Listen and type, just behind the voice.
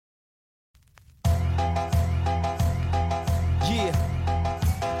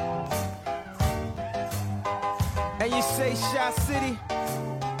say Shy City.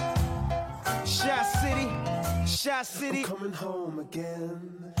 Shy City. Shy City. I'm coming home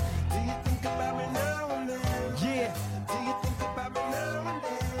again. Do you think about me now and then? Yeah. Do you think about me now and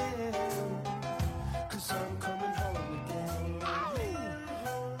then? 'Cause I'm coming home again.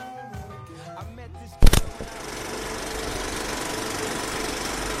 I met this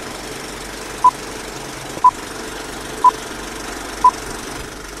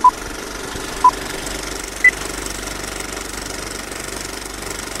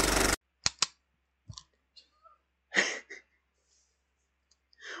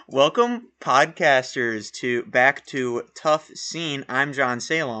Welcome, podcasters, back to Tough Scene. I'm John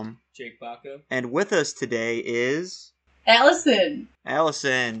Salem, Jake Baca. and with us today is Allison.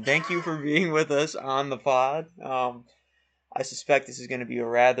 Allison. Thank you for being with us on the pod. I suspect this is going to be a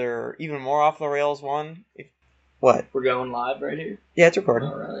rather even more off the rails one. What? We're going live right here. Yeah, it's recording.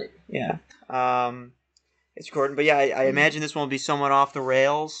 All right. Yeah. It's recording, but yeah, I imagine this one will be somewhat off the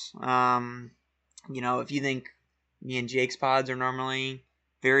rails. If you think me and Jake's pods are normally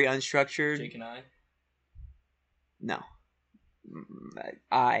very unstructured. Jake and I. No.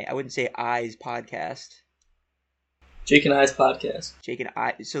 I wouldn't say I's podcast. Jake and I's podcast. Jake and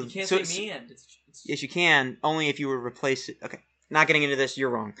I. So You can't so, say me and. It's yes, you can. Only if you were replace it. Okay, not getting into this. You're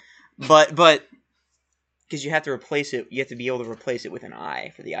wrong. But because you have to replace it, you have to be able to replace it with an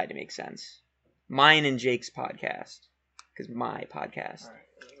I for the I to make sense. Mine and Jake's podcast, because my podcast. All right.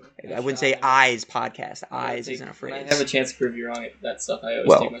 I wouldn't say I's podcast. I's isn't a When I phrase. have a chance to prove you wrong at that stuff, I always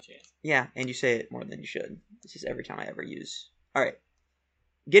Well, take my chance. Yeah, and you say it more than you should. This is every time I ever use. All right,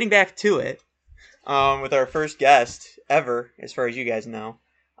 getting back to it, with our first guest ever, as far as you guys know,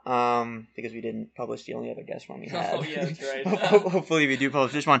 because we didn't publish the only other guest one we had. Oh, yeah, that's right. Hopefully, we do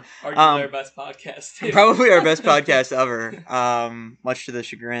publish this one. Arguably our best podcast. Too. Probably our best podcast ever. Much to the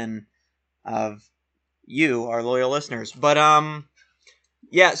chagrin of you, our loyal listeners. But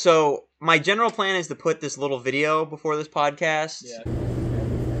yeah. So my general plan is to put this little video before this podcast. Yeah.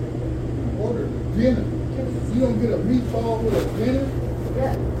 Order dinner. You don't get a meatball with a dinner?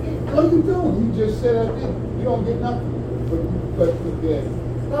 Yeah. What you doing? You just said I did. You don't get nothing but that.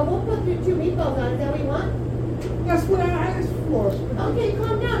 Well, we'll put the 2 meatballs on. Is that what you want? That's what I asked for. Okay,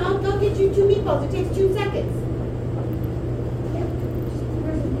 calm down. I'll go get you 2 meatballs. It takes 2 seconds.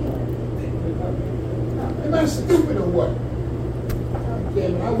 Am I stupid or what?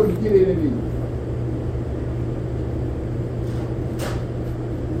 Damn it, I wouldn't get it anyway.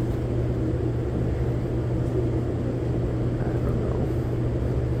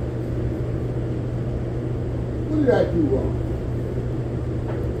 What did I do wrong?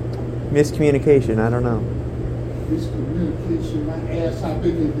 Miscommunication. I don't know. Miscommunication, my ass, I've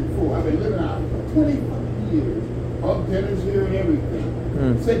been here before. I've been living out for 20 fucking years. All dinners here and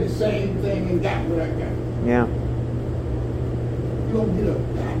everything. Said the same thing and got what I got. Yeah. You don't get a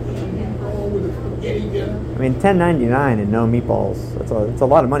goddamn meatball with a spaghetti dinner. I mean, $10.99 and no meatballs. That's a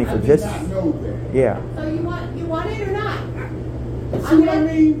lot of money for I did just. not know that. Yeah. So you want it or not? See what I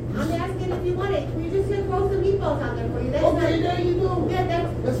mean? I'm asking if you want it. We're just gonna throw some meatballs on there for you. That's Okay, not, there you go. yeah,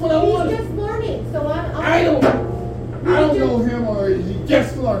 That's what I wanted. He's just learning, so I don't know him, or is he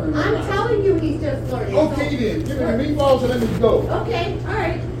just learning? I'm telling you, he's just learning. Okay then, give me the meatballs and let me go. Okay, all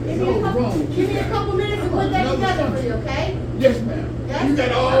right. Give me No, wrong. give me a couple minutes to put that together for you, okay? Yes, ma'am. Yes? You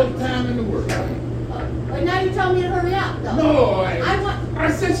got all the time in the world. But now you tell me to hurry up, though. No,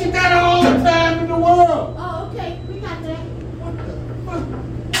 I said you got all the time in the world. Oh, okay. We got that. What the fuck?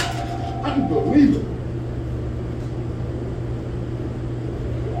 Unbelievable.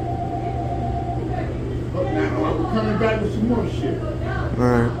 But now I'm coming back with some more shit. All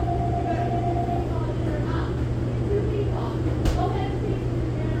right.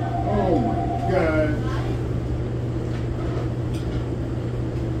 Oh my God.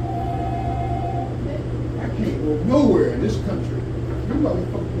 I can't go nowhere in this country. You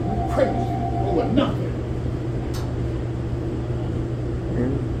motherfuckers are crazy over nothing.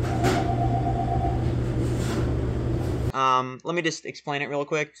 Let me just explain it real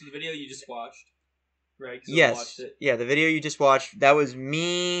quick. So the video you just watched, right? 'Cause I Yes. watched it. Yeah, the video you just watched, that was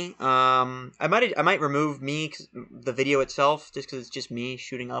me. I might remove me, the video itself, just because it's just me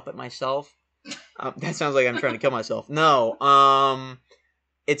shooting up at myself. That sounds like I'm trying to kill myself. No.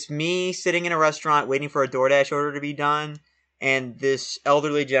 It's me sitting in a restaurant waiting for a DoorDash order to be done, and this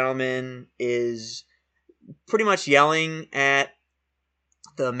elderly gentleman is pretty much yelling at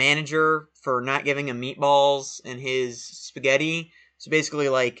the manager for not giving him meatballs and his spaghetti. So basically,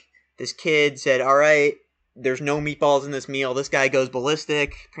 like, this kid said, all right, there's no meatballs in this meal. This guy goes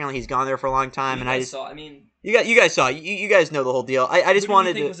ballistic. Apparently, he's gone there for a long time, and I just saw. I mean, you guys saw. You guys know the whole deal. I just wanted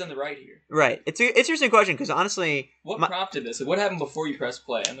who do you think to. was in the right here? Right. It's an interesting question because honestly, What prompted this? Like, what happened before you press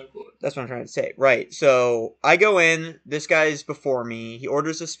play on the record? that's what I'm trying to say. Right. So I go in. This guy's before me. He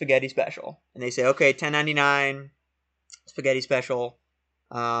orders a spaghetti special, and they say, "Okay, $10.99, spaghetti special."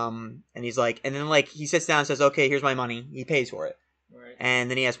 And he's like, and then like he sits down and says, "Okay, here's my money." He pays for it. Right. And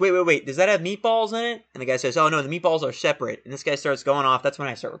then he asks, wait, does that have meatballs in it? And the guy says, oh, no, the meatballs are separate. And this guy starts going off. That's when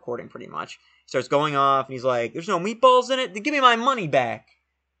I start recording pretty much. He starts going off, and he's like, there's no meatballs in it? Then give me my money back.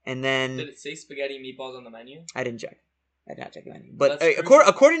 And then... Did it say spaghetti meatballs on the menu? I didn't check. I did not check the menu. But That's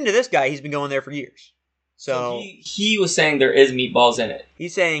according to this guy, he's been going there for years. So he was saying there is meatballs in it.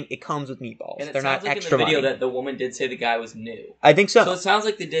 he's saying it comes with meatballs. And it They're sounds not like extra in the video money. that the woman did say the guy was new. I think so. So it sounds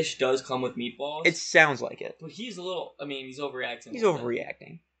like the dish does come with meatballs. It sounds like it. But he's a little... I mean, he's overreacting. He's a little bit,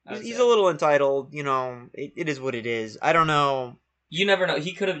 overreacting. I would He's say. a little entitled. You know, it is what it is. I don't know. You never know.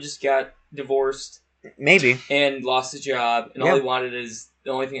 He could have just got divorced Maybe. and lost his job, and Yeah. all he wanted is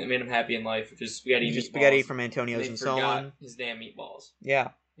the only thing that made him happy in life, which is spaghetti and Just meatballs. spaghetti from And Antonio's they and forgot so on. his damn meatballs. Yeah.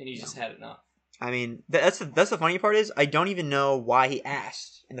 And he just had enough. I mean, that's the funny part is I don't even know why he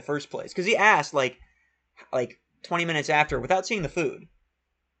asked in the first place. Because he asked, like 20 minutes after, without seeing the food,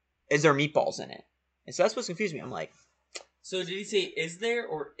 is there meatballs in it? And so that's what's confused me. I'm like, So did he say is there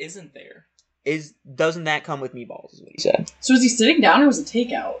or isn't there? doesn't that come with meatballs, is what he said. So was he sitting down or was it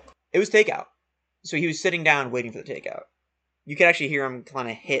takeout? It was takeout. So he was sitting down waiting for the takeout. You could actually hear him kind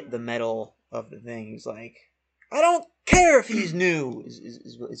of hit the metal of the thing. He's like, I don't care if he's new,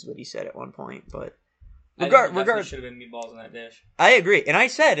 is what he said at one point. But regard should have been meatballs in that dish. I agree. And I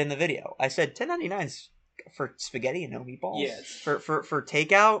said in the video, I said $10.99 for spaghetti and no meatballs. Yeah. For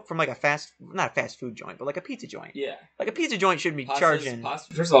takeout from like not a fast food joint, but like a pizza joint. Yeah. Like a pizza joint shouldn't be charging.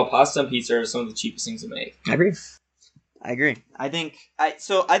 First of all, pasta and pizza are some of the cheapest things to make. I agree. I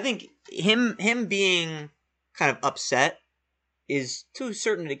think him being kind of upset is to a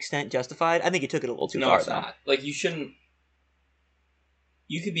certain extent justified. I think he took it a little too No, far it's though. not. Like, you shouldn't...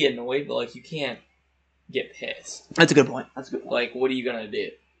 You could be annoyed, but, like, you can't get pissed. That's a good point. Like, what are you gonna do?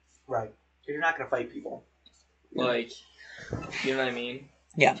 Right. You're not gonna fight people. Like, you know what I mean?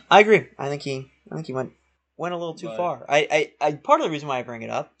 Yeah, I agree. I think he went a little too far. I part of the reason why I bring it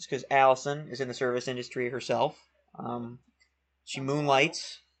up is because Allison is in the service industry herself. She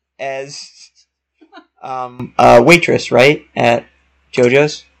moonlights as a waitress, right, at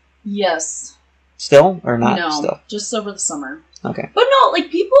JoJo's. Yes. Still or not? No, Still. just over the summer. Okay. But no, like,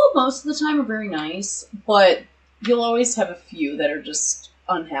 people most of the time are very nice, but you'll always have a few that are just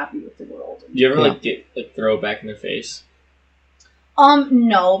unhappy with the world. Do you ever, like, get, like, throw it back in their face?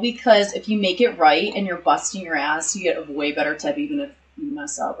 No, because if you make it right and you're busting your ass, you get a way better tip even if you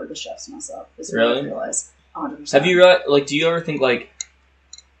mess up or the chefs mess up. Is what I Really? realize. 100%. Have you, like, do you ever think, like...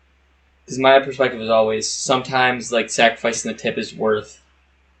 Because my perspective is always, sometimes, like, sacrificing the tip is worth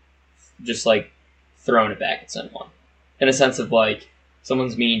just, like, throwing it back at someone. In a sense of, like,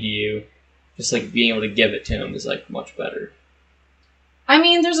 someone's mean to you, just, like, being able to give it to them is, like, much better. I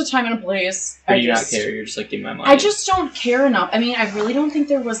mean, there's a time and a place. Or do you not care? You're just like, give me my money. I just don't care enough. I mean, I really don't think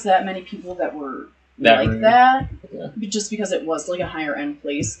there was that many people that were like rude. that. Yeah. Just because it was like a higher end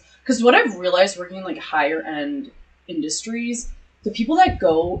place. Because what I've realized working in like higher end industries, the people that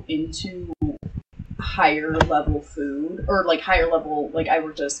go into higher level food or like higher level, like I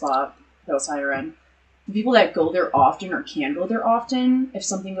worked at a spot that was higher end. The people that go there often or can go there often, if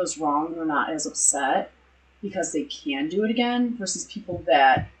something goes wrong, they're not as upset because they can do it again versus people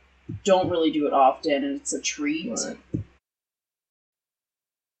that don't really do it often and it's a treat. Right.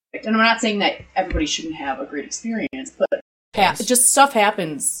 And I'm not saying that everybody shouldn't have a great experience, but just stuff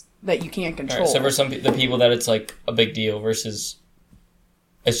happens that you can't control. Alright, so for the people that it's like a big deal versus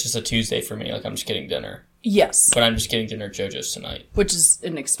it's just a Tuesday for me, like I'm just getting dinner. Yes. But I'm just getting dinner at JoJo's tonight. Which is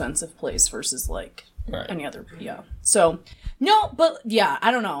an expensive place versus like Right. any other, yeah. So, no, but yeah,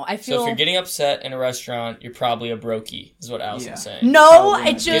 I don't know. I feel... So if you're getting upset in a restaurant, you're probably a brokey, is what Allison's saying. No,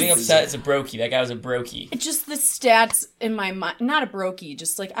 I just... Getting upset is a brokey. That guy was a brokey. It's just the stats in my mind. Not a brokey,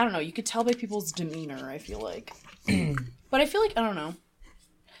 just like, I don't know. You could tell by people's demeanor, I feel like. But I feel like, I don't know.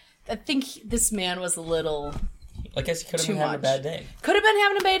 I think this man was a little... I guess he could have too been having a much. bad day. Could have been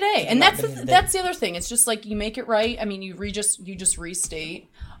having a bad day. And Not that's been his day. that's the other thing. It's just like, you make it right. I mean, you just restate.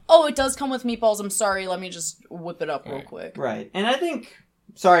 Oh, it does come with meatballs. I'm sorry. Let me just whip it up real quick. Right. And I think,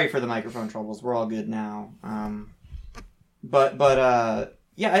 sorry for the microphone troubles. We're all good now. But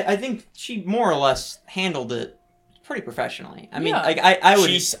yeah, I think she more or less handled it pretty professionally. I mean, Yeah. like I would.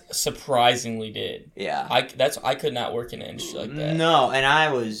 She surprisingly did. Yeah. I could not work in an industry like that. No, and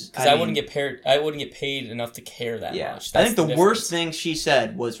I was Because I wouldn't get paid. I wouldn't get paid enough to care that Yeah, much. I That's think the worst difference. thing she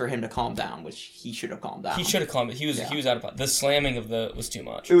said was for him to calm down, which he should have calmed down. He should have calmed. He was out of the slamming of was too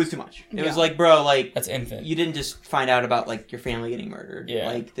much. It was too much. It was Yeah. like, bro, like That's infant. you didn't just find out about like your family getting murdered. Yeah.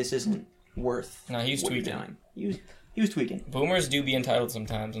 Like this isn't worth. No, he was what you're tweaking. doing. He was tweaking. Boomers do be entitled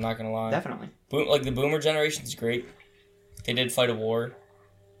sometimes. I'm not gonna lie. Definitely. Like the boomer generation is great. They did fight a war.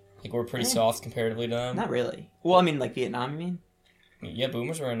 Like we're pretty soft comparatively to them. Not really. Well, I mean, like Vietnam. You mean? Yeah,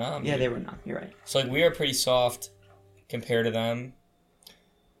 boomers were a nom. Yeah, dude. they were not. You're right. So like we are pretty soft compared to them.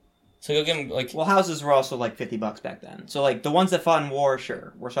 So you'll give them like Well, houses were also like $50 back then. So like the ones that fought in war,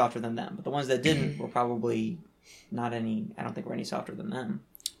 sure, were softer than them, but the ones that didn't were probably not any. I don't think were any softer than them.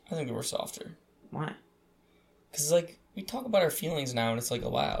 I think we were softer. Why? Because like we talk about our feelings now and it's like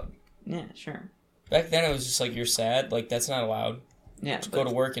allowed. Yeah, sure. Back then it was just like you're sad. Like that's not allowed. Yeah, Just go to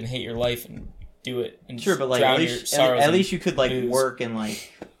work and hate your life and do it. And sure, but like drown at your least sorrows at in least you could like booze. work and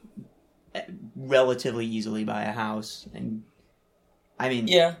like relatively easily buy a house, and I mean,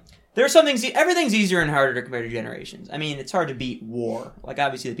 Yeah. there's some things. Everything's easier and harder compared to generations. I mean, it's hard to beat war. Like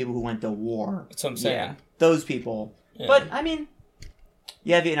obviously, the people who went to war, That's what I'm saying. yeah, those people. Yeah. But I mean,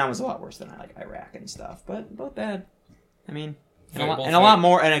 yeah, Vietnam was a lot worse than like Iraq and stuff, but both bad. I mean, and Both a lot right.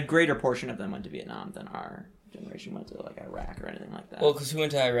 more, and a greater portion of them went to Vietnam than our generation went to like Iraq or anything like that. Well, because who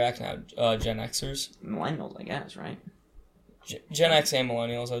went to Iraq now? Gen Xers? Millennials, I guess, right? Gen X and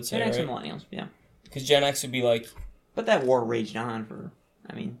millennials, I would say, Gen X and right? millennials, yeah. Because Gen X would be like, But that war raged on for,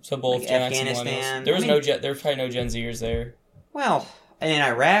 I mean, so both like Gen X and Afghanistan. millennials. There was I mean, there was probably no Gen Zers there. Well, in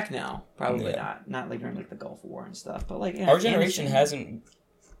Iraq, no, probably Yeah. not. Not like during like the Gulf War and stuff. But like Our generation hasn't.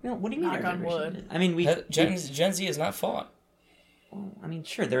 No, what do you mean? Knock Our on generation wood. did? I mean, Gen Z has not fought. well, I mean,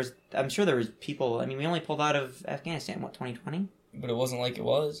 sure. I'm sure there was people. I mean, we only pulled out of Afghanistan. What 2020? But it wasn't like it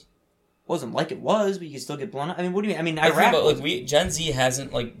was. Wasn't like it was, but you could still get blown up. I mean, what do you mean? I mean, I think Iraq. about, Was, like Gen Z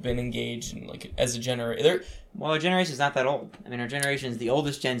hasn't like been engaged in like as a generation. well, our generation's not that old. I mean, our generation's the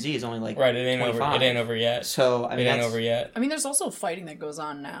oldest Gen Z is only like Right, it ain't over. 25. It ain't over yet. So I mean, It ain't that's, over yet. I mean, there's also fighting that goes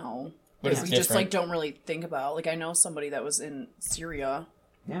on now. But that it's we different. just like don't really think about. Like I know somebody that was in Syria.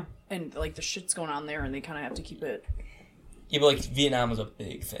 Yeah. And like the shit's going on there, and they kind of have to keep it. Yeah, but like Vietnam was a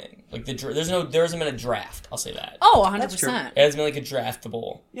big thing. Like there hasn't been a draft. I'll say that. Oh, 100%. That's true. It has been like a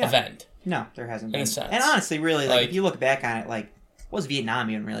draftable Yeah. event. No, there hasn't In been. a sense. And honestly, really, like Like- if you look back on it, like was Vietnam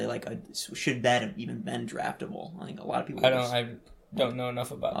even really like should that have even been draftable? I think a lot of people. I just- don't know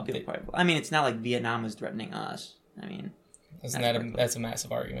enough A lot about of people it. probably. I mean, it's not like Vietnam was threatening us. I mean, Isn't That's that that's a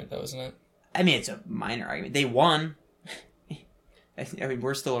massive argument though, isn't it? it's a minor argument. They won. I mean,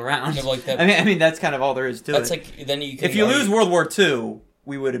 we're still around. Yeah, but like that- I mean, that's kind of all there is to That's it. like then you can If you argue- lose World War II,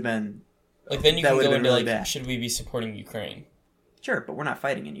 we would have been like then you that can would go have been into really like bad. should we be supporting Ukraine? sure, but we're not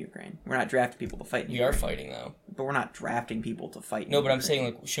fighting in Ukraine. We're not drafting people to fight. In We Ukraine. are fighting though. but we're not drafting people to fight. No, in but I'm Ukraine. saying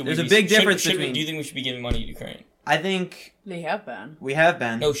like should There's we? a be- big difference should we- between- Do you think we should be giving money to Ukraine? I think They have been. we have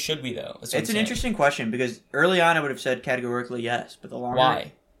been. No, should we though? That's what It's I'm an saying. interesting question because early on I would have said categorically yes, but the longer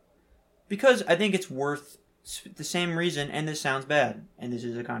Why? Because I think it's worth the same reason, and this sounds bad, and this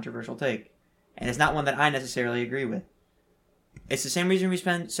is a controversial take, and it's not one that I necessarily agree with. It's the same reason we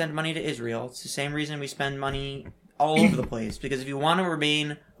send money to Israel. It's the same reason we spend money all over the place. Because if you want to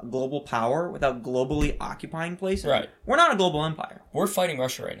remain a global power without globally occupying places, Right. we're not a global empire. We're fighting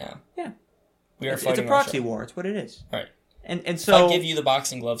Russia right now. Yeah. We are It's fighting a proxy Russia. war. It's what it is. Right. And If so I give you the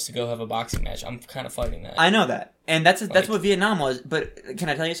boxing gloves to go have a boxing match, I'm kind of fighting that. I know that, and that's Like- what Vietnam was. But can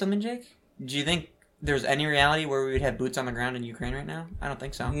I tell you something, Jake? Do you think there's any reality where we would have boots on the ground in Ukraine right now? I don't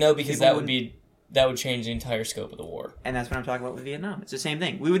think so. No, because People wouldn't- that would change the entire scope of the war. And that's what I'm talking about with Vietnam. It's the same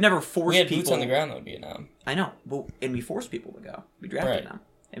thing. We would never force We had people. boots on the ground though in Vietnam. I know, and we forced people to go. We drafted Right. them,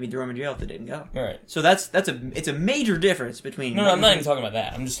 and we threw them in jail if they didn't go. All right. So it's a major difference between. No, I'm not even talking about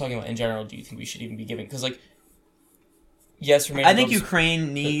that. I'm just talking about in general. Do you think we should even be giving? Because like, yes, I think gloves-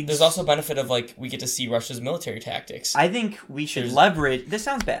 Ukraine needs. There's also a benefit of like we get to see Russia's military tactics. I think we should There's- leverage. This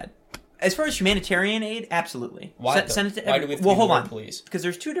sounds bad. As far as humanitarian aid, absolutely. Why? Send it to Why do we have to well, be hold more on. police? Because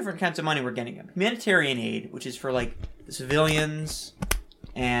there's two different kinds of money we're getting. Humanitarian aid, which is for like the civilians,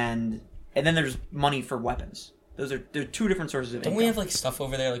 and then there's money for weapons. They're two different sources of Don't income. we have like stuff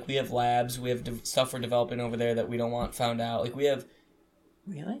over there? Like we have labs. We have stuff we're developing over there that we don't want found out. Like we have.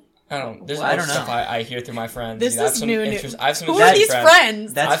 Really? I don't. There's Well, I other don't know. stuff I hear through my friends. This Dude, I have is some new. interest- I have some Who That- are these interesting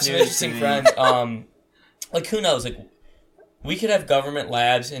friends? That's I have some news interesting to me. friends. Like who knows? Like we could have government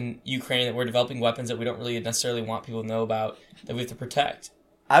labs in Ukraine that we're developing weapons that we don't really necessarily want people to know about that we have to protect.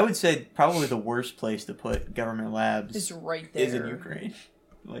 I would say probably the worst place to put government labs Is right there. is in Ukraine.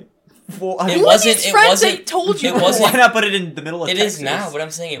 Like, well, I It mean, Who are wasn't- these it friends wasn't- that told you? it wasn't- why not put it in the middle of It Texas? is now, but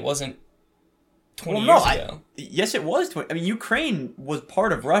I'm saying it wasn't 20 Well, no, years ago. Yes, it was. I mean, Ukraine was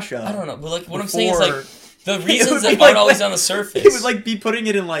part of Russia. I don't know, but like what I'm saying is like the It reasons would that be aren't like- always on the surface. It would like be putting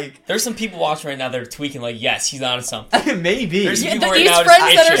it in like There's some people watching right now that are tweaking like, yes, he's onto something. maybe. There's Yeah, people right these now friends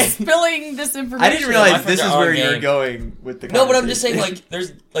just that are itching. spilling this information. I didn't My realize friends this is are where on you're game. going with the. No, but I'm just saying conversation. like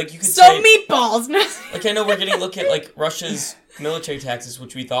there's like you could So say meatballs. like I know we're getting a look at like Russia's military tactics,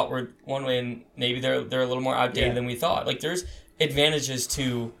 which we thought were one way, and maybe they're a little more outdated Yeah. than we thought. Like there's advantages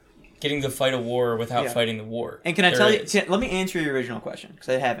to getting to fight a war without Yeah. fighting the war. And can I There tell you? is. Let me answer your original question because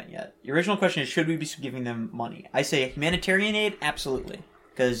I haven't yet. Your original question is: should we be giving them money? I say humanitarian aid, absolutely,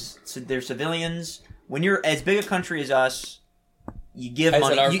 because they're civilians. When you're as big a country as us, you give Why is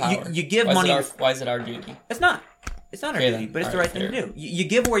money. it our You power? give Why is money. it why is it our duty? It's not. It's not our Okay, duty, then. but it's the All right right, thing to do. You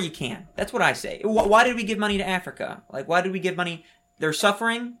give where you can. That's what I say. Why did we give money to Africa? Like, why did we give money? They're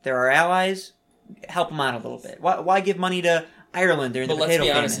suffering. They're our allies. Help them out a little bit. Why give money to Ireland during But the let's potato be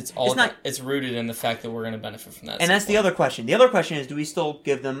famine? honest, it's all not. it's rooted in the fact that we're going to benefit from that. at And some that's the point. other question. The other question is, do we still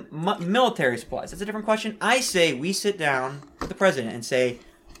give them military supplies? That's a different question. I say we sit down with the president and say,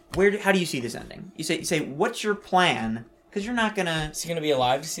 how do you see this ending? You say, what's your plan? Because you're not gonna. Is he going to be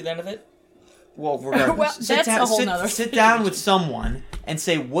alive to see the end of it? Well, regardless, Well, that's a whole nother sit down with someone and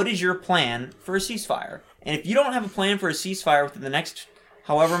say, what is your plan for a ceasefire? And if you don't have a plan for a ceasefire within the next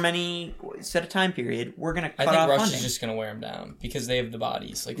however many set a time period, we're gonna cut I think off Russia's funding. just going to wear him down because they have the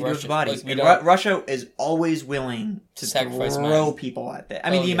bodies. Like They do have Russia, the bodies. Like, we And don't, Russia is always willing to Sacrifice throw men. people at that. I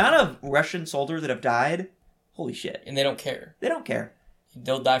mean, Oh, the yeah. amount of Russian soldiers that have died, holy shit. and they don't care. They don't care.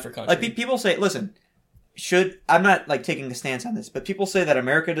 They'll die for country. Like people say, listen, I'm not like taking a stance on this, but people say that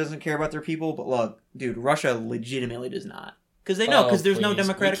America doesn't care about their people, but look, dude, Russia legitimately does not. Because they know, because there's no please.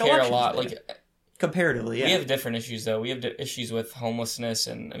 democratic we care elections a lot. there. Like Comparatively, yeah. we have different issues though. We have issues with homelessness,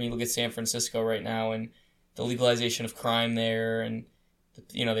 and I mean, look at San Francisco right now and the legalization of crime there, and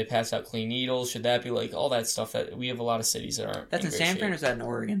they passed out clean needles. Should that be like all that stuff? That we have a lot of cities that aren't. That's in great San Fran or shape. is that in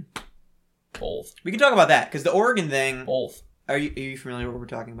Oregon? Both. We can talk about that, because the Oregon thing, Both. are you familiar with what we're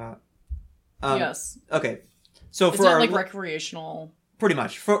talking about? Yes. Okay. So Is for that our like recreational? pretty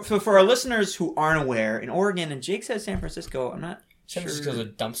much for our listeners who aren't aware, in Oregon, and Jake says San Francisco, I'm not San sure. Francisco's a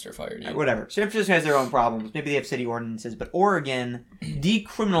dumpster fire, dude. Whatever. San Francisco has their own problems. Maybe they have city ordinances, but Oregon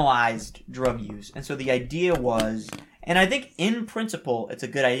decriminalized drug use, and so the idea was, and I think in principle it's a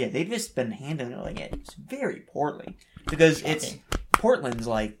good idea. They've just been handling it very poorly because it's Portland's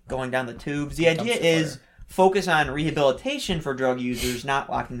like going down the tubes. The idea Dumpster is fire. focus on rehabilitation for drug users, not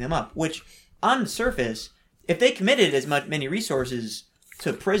locking them up. Which, on the surface, if they committed many resources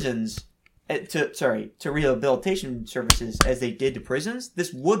to prisons, to rehabilitation services as they did to prisons,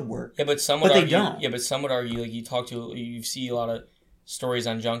 this would work. Yeah, but some would But they argue. don't. Yeah, but some would argue. Like you see a lot of stories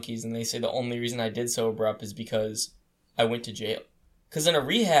on junkies, and they say the only reason I did sober up is because I went to jail. Because in a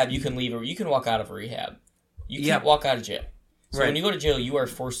rehab, you can leave, or you can walk out of a rehab. You can't walk out of jail. So Right. when you go to jail, you are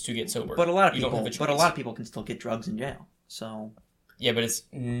forced to get sober. But a lot of You don't people, have a but a choice. lot of people can still get drugs in jail. So Yeah, but it's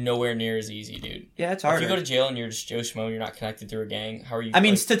nowhere near as easy, dude. yeah, it's If harder. you go to jail and you're just Joe Schmo, you're not connected through a gang. How are you? I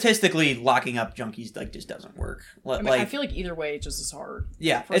mean, like, statistically, locking up junkies just doesn't work. I mean, I feel like either way, it's just as hard.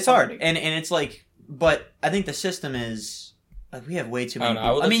 yeah, for it's hard, somebody. and it's like, but I think the system is. Like, we have way too I many. don't know.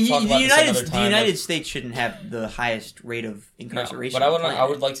 I would I like mean, to talk about this another the time, United like- States shouldn't have the highest rate of no, incarceration. but I on would the I planet.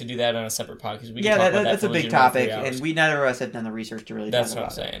 would like to do that on a separate podcast because we can Yeah, talk about that's that a for big legitimately topic, 3 hours. and we neither of us have done the research to really. That's talk what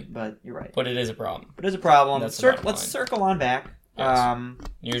I'm about saying. It, but you're right. But it is a problem. But it's a problem. That's the bottom Let's line. circle on back. Yes. New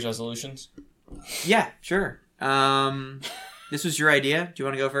Year's resolutions. Yeah, sure. This was your idea. Do you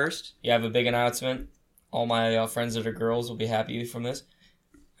want to go first? Yeah, I have a big announcement. All my friends that are girls will be happy from this.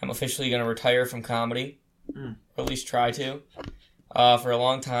 I'm officially going to retire from comedy, or at least try to, for a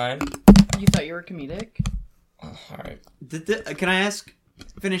long time. You thought you were comedic? All right. Can I ask?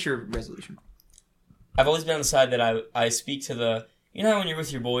 Finish your resolution. I've always been on the side that I speak to the... You know how when you're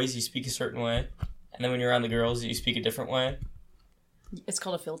with your boys, you speak a certain way? And then when you're around the girls, you speak a different way? It's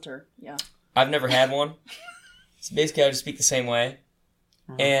called a filter. Yeah. I've never had one. So basically, I just speak the same way.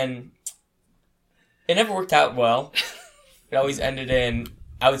 And it never worked out well. It always ended in,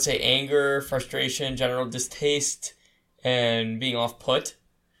 I would say, anger, frustration, general distaste, and being off-put.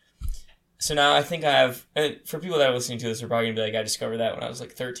 So now I think I have... And for people that are listening to this, they're probably going to be like, I discovered that when I was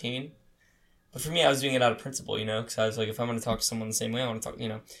like 13. But for me, I was doing it out of principle, Because I was like, if I'm going to talk to someone the same way, I want to talk,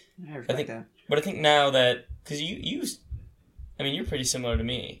 I respect think- that. But I think now that... Because you're pretty similar to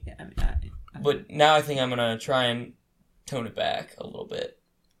me. Yeah, I mean, But now I think I'm gonna try and tone it back a little bit.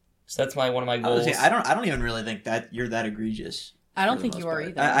 So that's one of my I, goals. I don't even really think that you're that egregious. I don't for the think most you are part.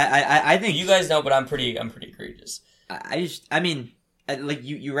 either. I think You guys know, but I'm pretty egregious. I mean, like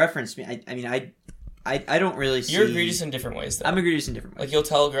you referenced me. I mean, I don't really see. You're egregious in different ways, though. I'm egregious in different ways. Like, you'll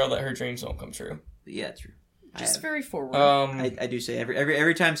tell a girl that her dreams won't come true. Yeah, true. Just very forward. I do say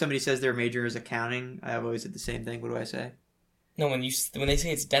every time somebody says their major is accounting, I've always said the same thing. What do I say? No, when they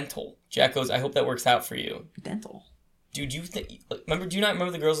say it's dental, Jack goes, "I hope that works out for you." Dental. Dude, you think? Remember? Do you not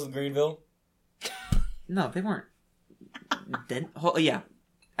remember the girls of Greenville? No, they weren't. Yeah,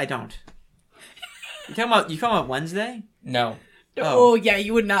 I don't. You talking about Wednesday? No. Oh, yeah,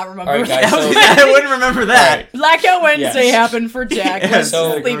 you would not remember All right, that. guys, so- I wouldn't remember that. Right. Blackout Wednesday Yes. happened for Jack. Let's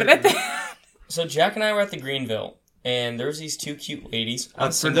So- just leave it at that. So Jack and I were at the Greenville, and there was these two cute ladies.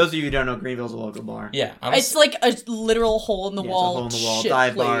 For those of you who don't know, Greenville's a local bar. Yeah, It's like a literal hole in the wall. It's a hole in the wall, shit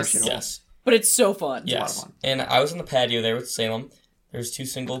dive bar, place. shit. yes, But it's so fun. a lot of yes. fun. And I was on the patio there with Salem. There's two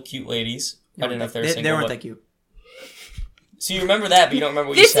single cute ladies. I didn't know if they were single. They weren't but- that cute. So you remember that, but you don't remember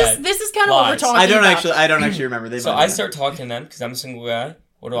what This you is said. this is kind of what we're Lies. talking I don't about. actually remember. They So might I have. start talking to them because I'm a single guy.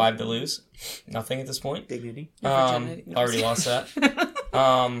 What do I have to lose? Nothing at this point. Dignity. Your virginity. No. Already lost that.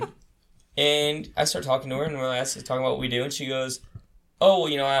 And I start talking to her, and we're talking about what we do, and she goes, "Oh,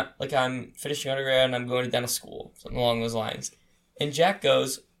 well, I'm finishing undergrad, and I'm going to dental school," something along those lines. And Jack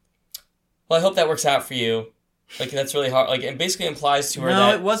goes, "Well, I hope that works out for you. Like, that's really hard." Like, it basically implies to her No,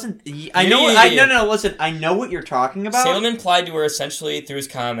 that it wasn't. Yeah. Listen, I know what you're talking about. Salem implied to her essentially through his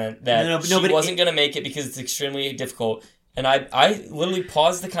comment that No, she but wasn't going to make it because it's extremely difficult. And I literally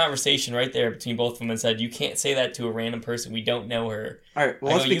paused the conversation right there between both of them and said, "You can't say that to a random person. We don't know her." All right,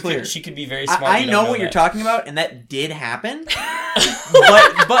 well, I let's go, be "You clear. she could be very smart. I you don't know what you're that." talking about, and that did happen.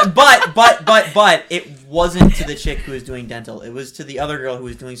 but it wasn't to the chick who was doing dental. It was to the other girl who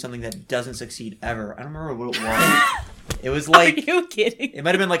was doing something that doesn't succeed ever. I don't remember what it was. It was like, Are you kidding? it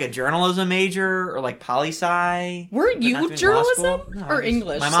might have been like a journalism major or like poli-sci. Were but you not doing law journalism school. No, or I was-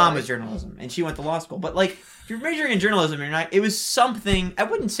 English? My mom Sorry. was journalism, and she went to law school. But like, if you're majoring in journalism, you're not. It was something. I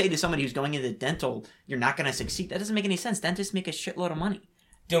wouldn't say to somebody who's going into dental, you're not going to succeed. That doesn't make any sense. Dentists make a shitload of money.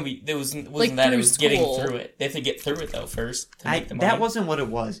 Don't be. It wasn't Like, that. It through was getting school. through it. They have to get through it though first to make the money. That wasn't what it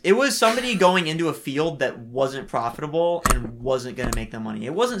was. It was somebody going into a field that wasn't profitable and wasn't going to make them money.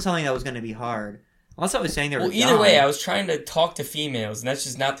 It wasn't something that was going to be hard. Unless I was saying they were Well, either dumb. way, I was trying to talk to females, and that's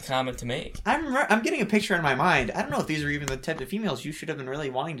just not the comment to make. I'm getting a picture in my mind. I don't know if these are even the type of females you should have been really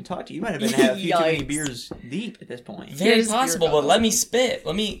wanting to talk to. You might have been a few too many Yikes. beers deep at this point. Very Here's possible, your but let me spit.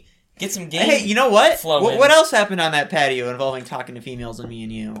 Let me get some game. Hey, you know what? flow in. What else happened on that patio involving talking to females and me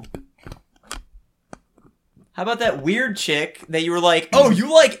and you? How about that weird chick that you were like, "Oh,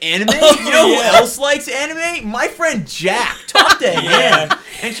 you like anime? Oh, You know yeah. who else likes anime? My friend Jack. Talk to him." Yeah.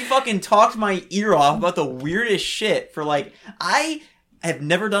 And she fucking talked my ear off about the weirdest shit for like, I have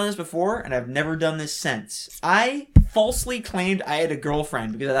never done this before, and I've never done this since. I falsely claimed I had a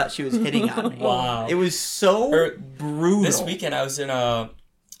girlfriend because I thought she was hitting on me. Wow. It was so brutal. This weekend I was in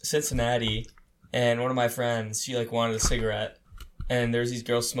Cincinnati, and one of my friends, she like wanted a cigarette, and there's these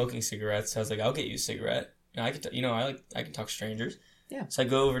girls smoking cigarettes. So I was like, "I'll get you a cigarette." And I could, I can talk to strangers. Yeah. So I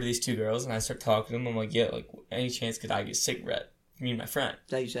go over to these two girls and I start talking to them. I'm like, "Yeah, like any chance could I get a cigarette for me and my friend?" Is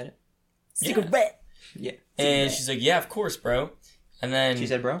that how you said it? Cigarette. Yeah. And she's like, "Yeah, of course, bro." And then She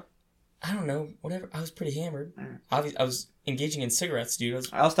said, "Bro." I don't know, whatever. I was pretty hammered. Alright. I was engaging in cigarettes, dude.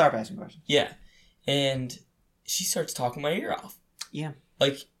 I'll start asking questions. Yeah. And she starts talking my ear off. Yeah.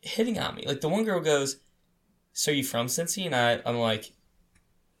 Like, hitting on me. Like, the one girl goes, "So are you from Cincy?" And I'm like,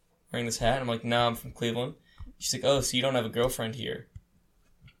 wearing this hat. I'm like, "No, I'm from Cleveland." She's like, "Oh, so you don't have a girlfriend here?"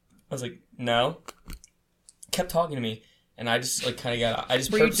 I was like, "No." Kept talking to me. And I just, like, kind of I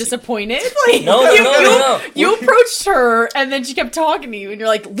just Were you purposely- disappointed? No. You approached her, and then she kept talking to you, and you're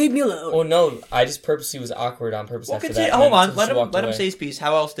like, "Leave me alone." Well, no, I just purposely was awkward on purpose after that. Hold and on. then Let she him walked let him away. say his piece.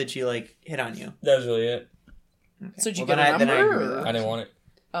 How else did she like hit on you? That was really it. So did you Well, get a then I agree with number? that. I didn't want it.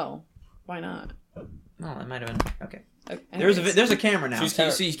 Oh, why not? No, that might have been okay. Okay, There's anyways. a camera now. She's So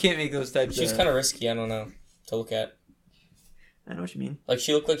kinda- you can't make those types. She's of... kind of risky. I don't know to look at. I know what you mean. Like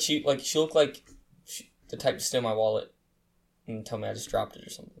she looked like the type to steal my wallet and tell me I just dropped it or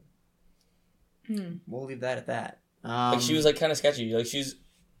something. We'll leave that at that. Like she was like kind of sketchy. Like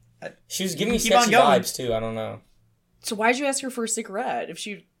she was giving me keep on sketchy going. vibes too. I don't know. So why'd you ask her for a cigarette if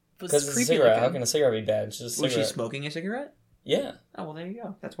she was Because it's a creepy cigarette. How looking? can a cigarette be bad? It's just a Was she cigarette. smoking a cigarette? Yeah. Oh well, there you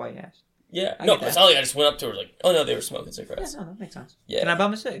go. That's why you asked. Yeah. I No, get that. it's not like I just went up to her like, "Oh no, they were smoking Yeah, cigarettes." no, that makes sense. Yeah. Can I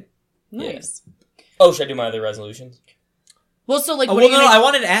bum a cig? Nice. Oh, should I do my other resolutions? Well, so like, Oh, what well, are you no, gonna... I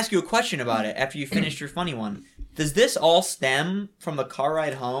wanted to ask you a question about it after you finished your funny one. Does this all stem from the car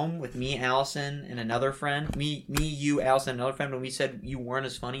ride home with me, Allison, and another friend? Me, you, Allison, and another friend when we said you weren't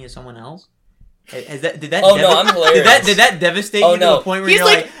as funny as someone else? Did that? Oh, no, I'm hilarious. Did that devastate Oh, you to no. the point where He's you're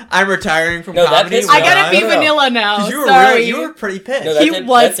like, I'm retiring from No, that comedy? pissed me I gotta off. be No, no. vanilla now. Because you were Sorry. you were pretty pissed. No, that He did,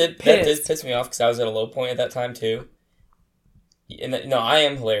 was that did pissed. piss me off because I was at a low point at that time too. No, I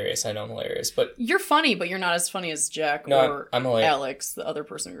am hilarious. I know I'm hilarious, but You're funny, but you're not as funny as Jack No, or I'm hilarious. Alex, the other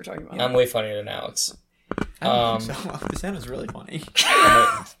person we were talking about. I'm way funnier than Alex. I don't think so. This sound is really funny.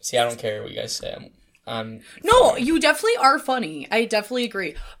 See, I don't care what you guys say. I'm No, you definitely are funny. I definitely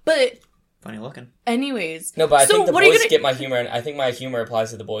agree. But Funny looking. anyways, No, but I so think the what are you boys gonna- get my humor, and I think my humor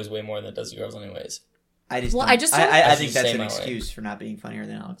applies to the boys way more than it does the girls, anyways. I just Well, don't- I just don't- I I think should that's say an my way. excuse for not being funnier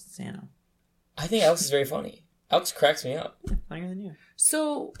than Alex Sano. I think Alex is very funny. Alex cracks me up. Funnier than you.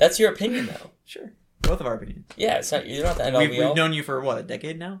 So That's your opinion, though. Sure. Both of our opinions. Yeah, it's not. You're not the end all We've be all. known you for what, a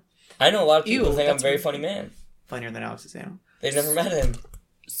decade now? I know a lot of people Ew, think I'm a that's very weird. funny man. Funnier than Alex Sano. They've never met him.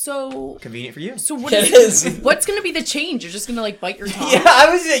 so Convenient for you. so what It is is. what's gonna be the change? You're just gonna like bite your tongue? Yeah, I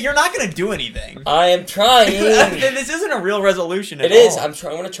was. You're not gonna do anything. I am trying. This isn't a real resolution. It at is. all. I'm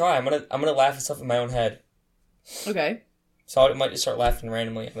gonna try. I'm gonna laugh at stuff in my own head. Okay. So I might just start laughing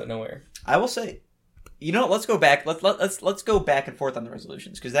randomly out of nowhere. I will say, you know, let's go back. Let's go back and forth on the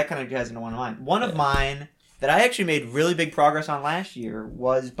resolutions because that kind of has into one of mine. One of mine that I actually made really big progress on last year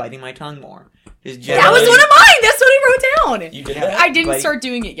was biting my tongue more. Just That generally- was one of mine. That's what I wrote down. You did Yeah. that? I didn't Like- start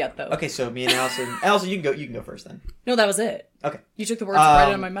doing it yet though. Okay, so me and Allison. Allison, you can go first then. No, that was it. Okay. You took the words right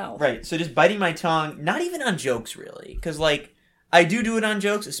out of my Um, mouth. Right. So just biting my tongue, not even on jokes really, because like I do it on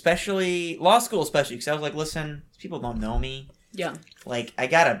jokes, especially law school, especially because I was like, listen, these people don't know me. Yeah. Like I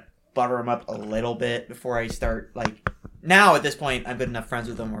gotta butter them up a little bit before I start like. Now at this point, I'm good enough friends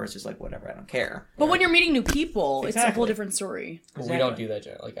with them where it's just like whatever, I don't care. But when you're meeting new people, it's a whole Exactly. different story. But we don't do that.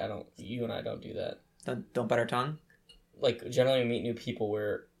 Like I don't. You and I don't do that. Don't bite our tongue. Like generally, we meet new people.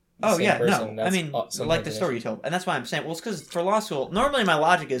 We're the Oh same yeah, person. no. I mean, sometimes like the an story you issue. told, and that's why I'm saying. Well, it's because for law school, normally my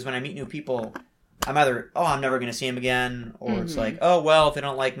logic is when I meet new people, I'm either I'm never going to see them again, or it's Mhm. like if they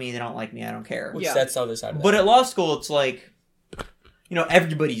don't like me, they don't like me. I don't care. Which Yeah. that's the other side of But that. at law school, it's like,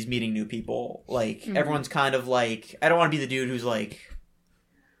 everybody's meeting new people. Like Mhm. everyone's kind of like, I don't want to be the dude who's like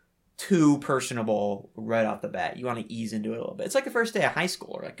too personable right off the bat. You want to ease into it a little bit. It's like the first day of high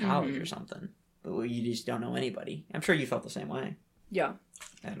school or like college Mhm. or something, but you just don't know anybody. I'm sure you felt the same way. Yeah.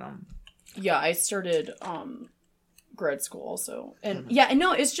 And Yeah, I started grad school also. And yeah, and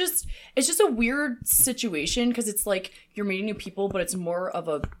no, it's just a weird situation because it's like you're meeting new people, but it's more of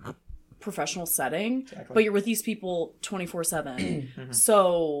a professional setting. Exactly. But you're with these people 24/7.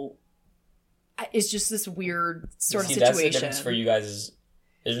 So it's just this weird sort See, of that's the situation. difference for you guys is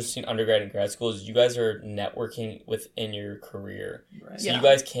just between undergrad and grad school is you guys are networking within your career. right. So Yeah. you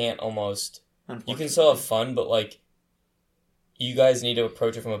guys can't almost. You can still have fun, but like. You guys need to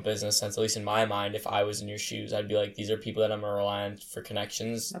approach it from a business sense. At least in my mind, if I was in your shoes, I'd be like, these are people that I'm gonna rely on for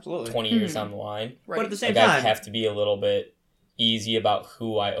connections. Absolutely. 20 years Mhm. down the line. Right. But at the same Like I time, have to be a little bit easy about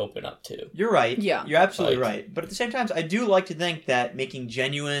who I open up to. you're right. Yeah. You're absolutely Like- right. But at the same time, I do like to think that making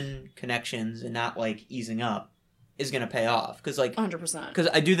genuine connections and not like easing up is going to pay off. Because 100%. because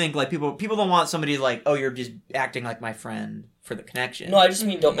I do think like people don't want somebody like, oh, you're just acting like my friend for the connection. No, I just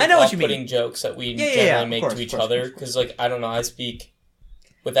mean don't I make know what you mean. off-putting jokes that we Yeah, yeah, generally yeah, of make course, to each of course, other. of course. Because like I don't know, I speak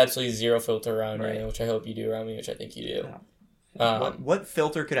with absolutely zero filter around Right. you, which I hope you do around me, which I think you do. Yeah. What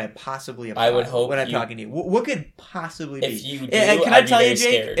filter could I possibly apply I would hope when I'm you- talking to you? What could possibly be? If you do, Can I'd I tell be you,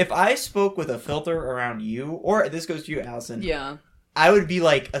 very Jake? scared. If I spoke with a filter around you, or this goes to you, Allison, Yeah. I would be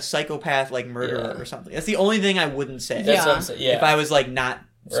like a psychopath, like murderer Yeah. or something. That's the only thing I wouldn't say. That's Yeah. what I'm saying. Yeah, If I was like not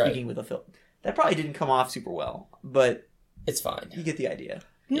Right. speaking with a filter, that probably didn't come off super well. But it's fine. you get the idea.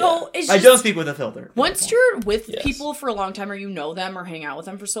 No, it's I just... don't speak with a filter. Once you're with Yes. people for a long time, or you know them, or hang out with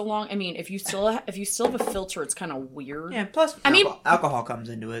them for so long, I mean, if you still have a filter, it's kind of weird. Yeah. Plus, I mean- alcohol comes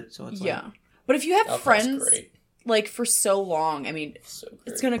into it, so it's like, Yeah. But if you have Alcohol's friends great. like for so long, I mean, So great.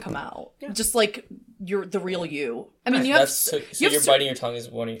 it's gonna come out. Yeah. Just like you're the real you. I mean, Right. you have That's so you have you're cer- biting your tongue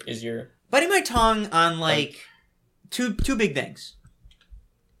is your biting my tongue on like two big things.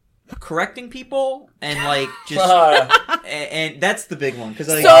 Correcting people and like just and that's the big one because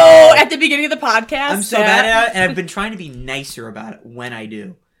like So at the beginning of the podcast, I'm so bad at it and I've been trying to be nicer about it when I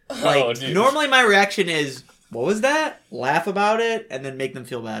do. Like Oh, dude. normally my reaction is, "What was that?" Laugh about it and then make them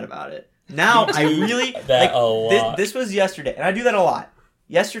feel bad about it. Now I do really that a lot. This was yesterday and I do that a lot.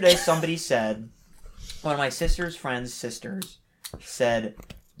 Yesterday somebody said, one of my sister's friends' sisters said,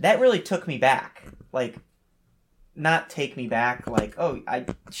 "That really took me back." Like not take me back, like,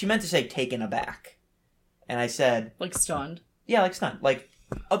 she meant to say taken aback. And I said, like stunned. yeah, like stunned. Like,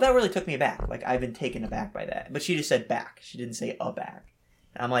 oh, that really took me aback. Like, I've been taken aback by that. But she just said back. She didn't say aback.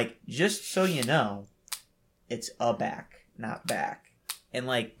 And I'm like, just so you know, it's aback, not back. and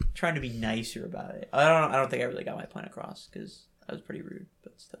like trying to be nicer about it. I don't think I really got my point across because I was pretty rude,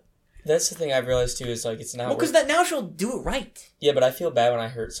 but still. That's the thing I've realized too is like it's not. Well, because that now she'll do it right. Yeah, but I feel bad when I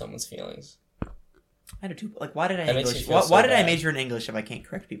hurt someone's feelings. I do too. Like, why did I That makes English? you feel Why, so why did I bad. major in English if I can't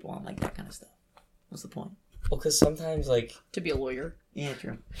correct people on like that kind of stuff? What's the point? Well, because sometimes like To be a lawyer. Yeah,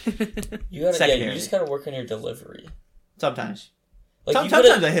 true. you gotta, Secondary. you just gotta work on your delivery. Sometimes. Like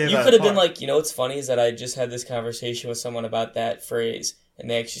Sometimes I hit it you out could of have been the park. like, you know what's funny is that I just had this conversation with someone about that phrase, and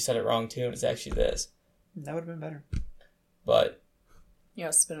they actually said it wrong too, and it's actually this. That would have been better. But Yeah,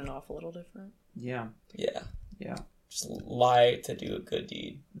 spin it off a little different. Yeah. yeah, Yeah. just lie to do a good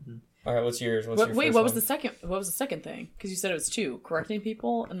deed. Mhm. All right, what's yours? What's your Wait, first what was one? the second? What was the second thing? Because you said it was 2, correcting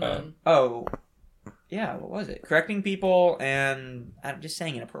people, and then Oh. Yeah, what was it? Correcting people and just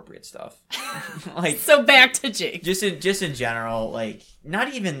saying inappropriate stuff. Like so back to Jake. just in general, like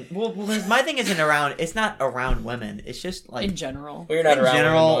not even well my thing isn't around it's not around women. It's just like In general, Well, you're not in around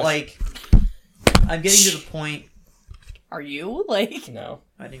general, women much. like I'm getting to the point are you like? No.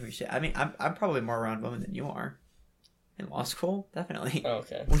 I think we should I mean I'm probably more around women than you are. In law school? Definitely. Oh,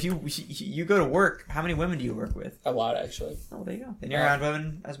 okay. Well you go to work, how many women do you work with? A lot, actually. Oh there you go. Then you're around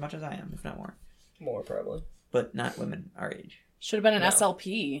women as much as I am, if not more. More, probably. But not women our age. Should have been an No.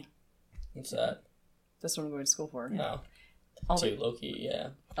 SLP. What's that? That's what I'm going to school for. No. All Too the, low-key, yeah.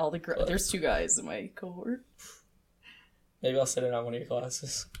 all the there's 2 guys in my cohort. Maybe I'll sit in on one of your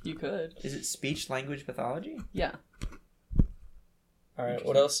classes. You could. Is it speech language pathology? Yeah. All right,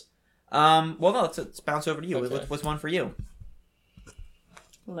 what else? Well no, let's bounce over to you. Okay. What's one for you?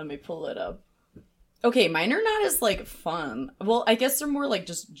 Let me pull it up. Okay, mine are not as like fun. Well, I guess they're more like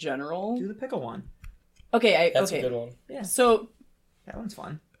just general. Do the pickle one. Okay, That's okay. a good one. Yeah. So That one's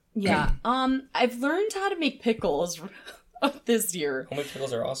fun. yeah, I've learned how to make pickles this year. Homemade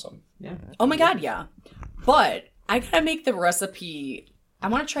pickles are awesome. Yeah. Oh my god, yeah. But I gotta make the recipe. I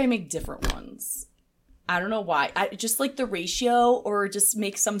want to try and make different ones. I don't know why. I just like the ratio, or just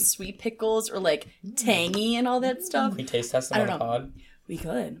make some sweet pickles, or like tangy and all that stuff. We taste test I them on don't the know. pod. We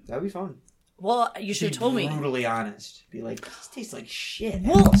could. That'd be fun. Well, you should have told me. Brutally honest. Be like, this tastes like shit.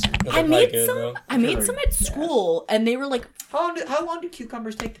 Well, Allison." No, I they're made probably good, some. though. I made They're some very at school, and they were like, How long do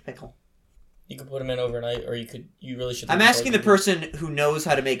cucumbers take to pickle? You could put them in overnight, or you really should. I'm leave them asking the open. person who knows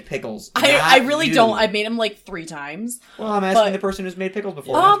how to make pickles. I not really you. don't. I made them like 3 times. Well, I'm asking but- the person who's made pickles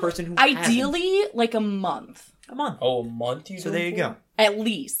before. Not the person who Ideally, like a month, hasn't. A month. Oh, a month you So do there it you for? go. at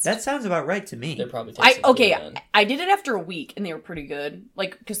least. That sounds about right to me. They're probably I tasting good then. I did it after a week, and they were pretty good.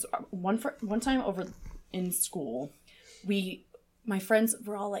 Like, because one time over in school, my friends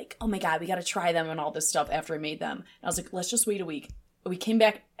were all like, "Oh my god, we got to try them and all this stuff." After I made them, and I was like, "Let's just wait a week." We came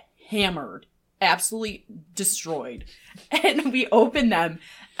back hammered, absolutely destroyed, and we opened them.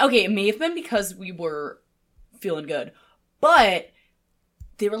 Okay, it may have been because we were feeling good, but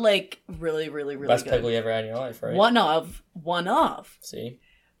they were like really, really, really Best good. pickle you ever had in your life, right? One of. See?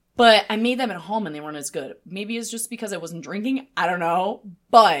 But I made them at home and they weren't as good. Maybe it's just because I wasn't drinking. I don't know.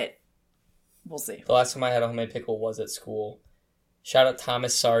 But we'll see. The last time I had a homemade pickle was at school. Shout out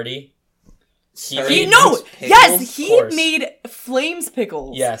Thomas Sardi. Sardi made makes pickles? Yes, he Of course. made Flames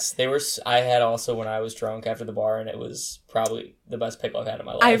pickles. Yes, they were. I had also when I was drunk after the bar, and it was probably the best pickle I've had in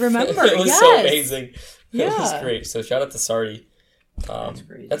my life. I remember, it was so yes. amazing. It was Yeah. great. So shout out to Sardi. That's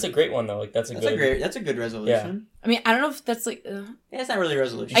great. That's a great one though. Like that's a good resolution. I mean, I don't know if that's like. Yeah, it's not really a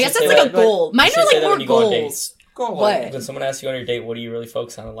resolution. I guess should that's say like a that, goal. Mine should are say like that more when you go on goals. dates. Go What? away. When someone asks you on your date, what do you really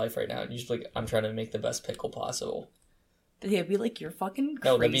focus on in life right now? And you're just like, I'm trying to make the best pickle possible. They'd be like, you're fucking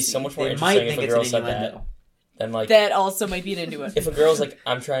crazy. No, that'd be so much more They might interesting if think a girl it's an said that. innuendo. Then like, That also might be into it. if a girl's like,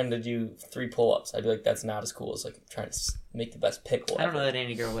 I'm trying to do 3 pull-ups, I'd be like, that's not as cool as like trying to make the best pickle. I don't know ever. that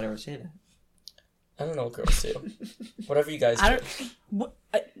any girl would ever say that. I don't know what girls do. Whatever you guys do. I don't. What,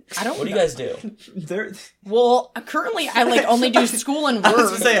 I don't. What do you know. guys do? They're, Well, currently I like only do school and work. I was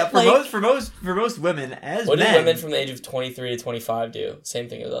gonna say Like, for most women as What do men, women from the age of 23 to 25 do? Same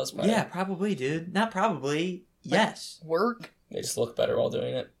thing as us, probably. yeah, probably, dude. Not probably. Yes, work. They just look better while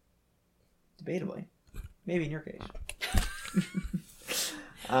doing it. debatably. Maybe in your case.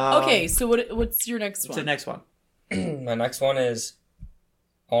 Okay, so what's your next What's one? the next one? My next one is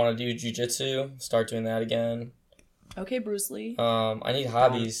I want to do jujitsu. Start doing that again. Okay, Bruce Lee I need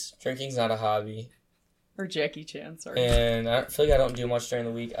hobbies. Drinking's not a hobby. or Jackie Chan. Sorry. And I feel like I don't do much during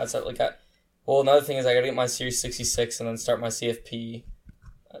the week. Well, another thing is I gotta get my Series 66 and then start my CFP.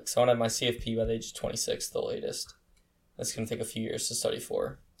 So I want to have my CFP by the age of 26, the latest. That's gonna take a few years to study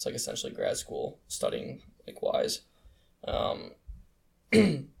for. It's like essentially grad school studying like wise. So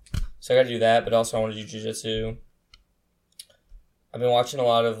I gotta do that, but also I want to do jiu-jitsu. I've been watching a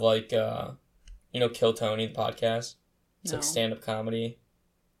lot of like, Kill Tony, the podcast. It's No. like stand-up comedy.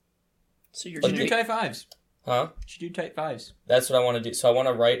 So you're Like You gonna should do type fives. Huh? You should do type fives. That's what I want to do. So I want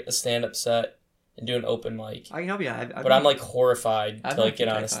to write a stand-up set and do an open mic. I can help you. But I'm like horrified I've to like done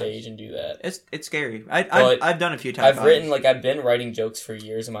get on a type stage fives. and do that. It's scary. But I've done a few type fives. I've been writing jokes for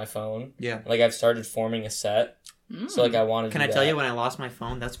years on my phone. Yeah. Like I've started forming a set. So like I want to. Can I tell you when I lost my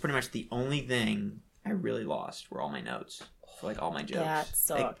phone? That's pretty much the only thing I really lost were all my notes. For like all my jokes. That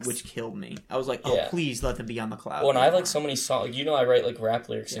sucks. Which killed me. I was like, oh, Yeah. please let them be on the cloud. Well, and I have like so many songs. Like, you know, I write like rap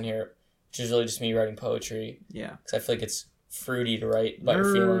lyrics in here, which is really just me writing poetry. Yeah. Because I feel like it's fruity to write about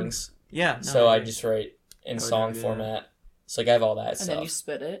your feelings. Yeah. No, So I just write in would song never do format. So like I have all that and stuff. then you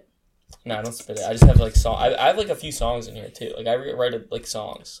spit it. No, I don't spit it. I just have like song. I have like a few songs in here too. Like I write like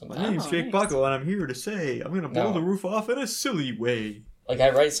songs. My Sometimes. name's Jake nice. Buckle, and I'm here to say I'm gonna blow No. the roof off in a silly way. Like I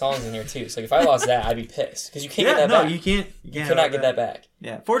write songs in here too. So like if I lost that, I'd be pissed because you can't get that no, back. you can't. You cannot get that back.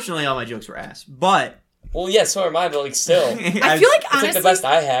 Yeah. Fortunately, all my jokes were ass, but Well, yeah, so are mine, but like still, it's I feel like like honestly, the best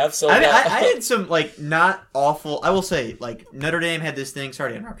I have. So I mean, that- I had some like not awful. I will say, like Notre Dame had this thing.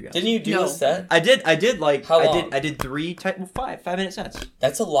 Sorry to interrupt you guys. didn't you do No. a set? I did like How I long? did 5-minute sets.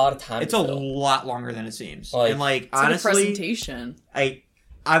 That's a lot of time. It's to a fill. lot longer than it seems. Like- and like it's like a honestly, presentation.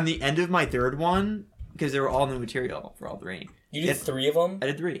 on the end of my third one, because they were all new material for all three. You did It- 3 of them. I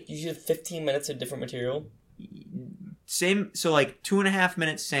did 3. You did 15 minutes of different material. Same, so like 2.5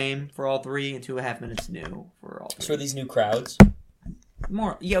 minutes same for all 3, and 2.5 minutes new for all 3. So are these new crowds?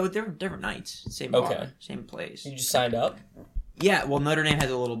 More, yeah, with different nights, same Okay. bar, same place. You just signed up. Yeah, well, Notre Dame has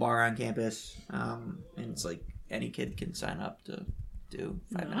a little bar on campus, and it's like any kid can sign up to do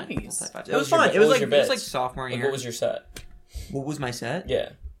 5-minute Nice. multi-fives. It What was was your fun. bit- It was what was like your it was like bits? sophomore Like, year. what was your set? What was my set? Yeah.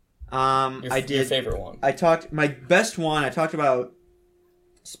 I Your did. favorite one. I talked my best one. I talked about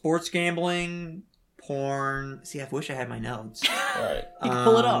sports gambling, porn. See, I wish I had my notes. Right. You can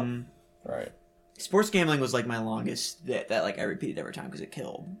pull it up. Right. Sports gambling was like my longest that like I repeated every time because it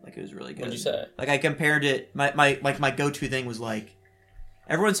killed. Like it was really good. What'd you say? Like I compared it. My go-to thing was like,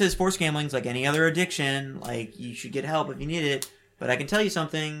 everyone says sports gambling's like any other addiction. Like you should get help if you need it. But I can tell you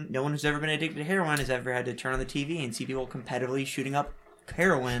something. No one who's ever been addicted to heroin has ever had to turn on the TV and see people competitively shooting up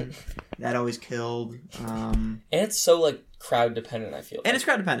heroin. That always killed. And it's so like crowd dependent. I feel. And it's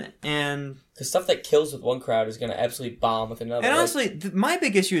crowd dependent. And because stuff that kills with one crowd is gonna absolutely bomb with another. And Like, honestly, my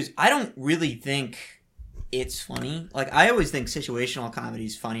big issue is I don't really think it's funny. Like I always think situational comedy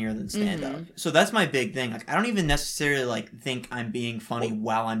is funnier than stand up. So that's my big thing. Like I don't even necessarily like think I'm being funny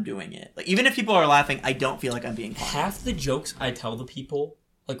while I'm doing it. Like even if people are laughing, I don't feel like I'm being funny. half the jokes I tell the people,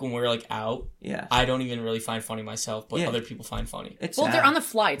 like when we're like out, Yeah. I don't even really find funny myself, but Yeah. other people find funny. It's Well, sad. they're on the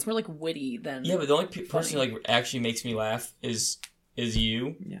fly. It's more like witty than Yeah, but the only person who like actually makes me laugh is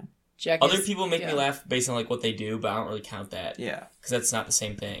you. Jack. Other is- people make yeah. me laugh based on like what they do, but I don't really count that. Yeah. Because that's not the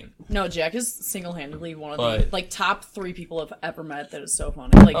same thing. No, Jack is single-handedly one of But- the like top 3 people I've ever met that is so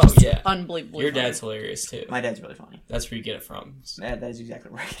funny. Like, Oh, just yeah. unbelievably. Your funny. dad's hilarious too. My dad's really funny. That's where you get it from. That is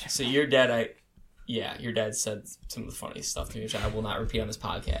exactly right. So your dad, your dad said some of the funniest stuff to me, which I will not repeat on this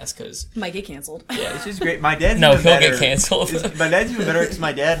podcast because might get canceled. yeah, It's just great. My dad's no, even he'll better. get canceled. My dad's even better because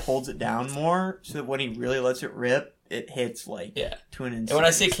my dad holds it down more, so that when he really lets it rip, it hits like Yeah. to an And when I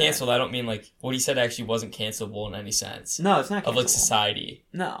say insane canceled, I don't mean like what he said actually wasn't cancelable in any sense No, it's not of like cancelable. society.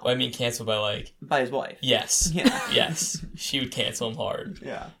 No, I mean canceled by like by his wife. yes, Yeah. yes, she would cancel him hard.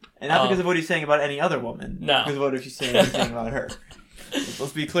 Yeah, and not because of what he's saying about any other woman. No. Because of what he's saying about her.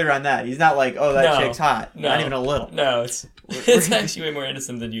 Let's be clear on that. He's not like, oh, that No. chick's hot. No. Not even a little. No, it's We're- it's actually way more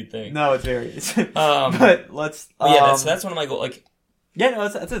innocent than you'd think. No, it's very. Um, but let's. But yeah, that's one of my goals. Like, yeah, no,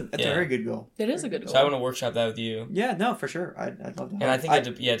 that's a Yeah. very good goal. It is a good so I goal. want to workop that with you. Yeah, no, for sure. I'd love to. And I think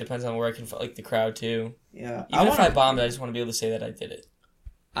it depends on where I can like the crowd too. Yeah, Even if I bombed, I just want to be able to say that I did it.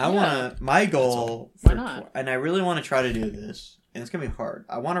 I want to. My goal. Why not? And I really want to try to do this, and it's gonna be hard.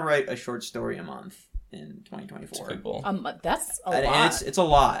 I want to write a short story a month in 2024. It's a good goal. That's a And lot. it's a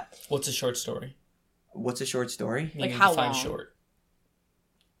lot. What's a short story? What's a short story? You Like need how to define long? short.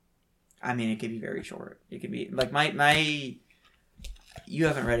 I mean, it could be very short. It could be like my. You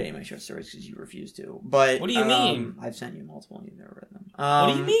haven't read any of my short stories because you refuse to. But What do you mean? I've sent you multiple and you've never read them.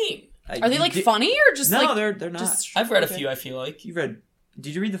 What do you mean? Are they like funny or just No, like they're not. just I've read a okay. few. I feel like You've read.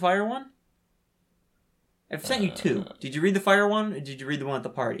 Did you read the fire one? I've sent you 2. Did you read the fire one, or did you read the one at the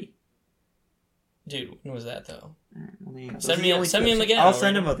party? dude, when was that though? All right, well, there you go. Send Those are me- the only send 2. me them again, I'll I'll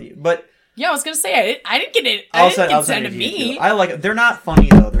send read them with you. But Yeah, I was gonna say I didn't get it. I I'll didn't send. get I'll send sent it to to you. me. Too. I like it. They're not funny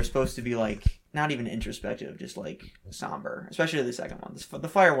though. They're supposed to be like not even introspective, just like somber. Especially the second one. The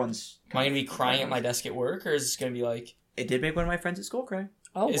fire one's. Am I gonna be crying at my desk at work, or is this gonna be like? It did make one of my friends at school cry.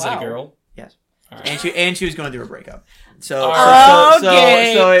 Oh Is wow. it a girl? Yes. All right. And she was going through a breakup. So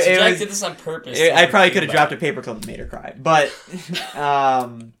Okay. so So it Jack was. did this on purpose. I probably could have dropped a paperclip and made her cry, but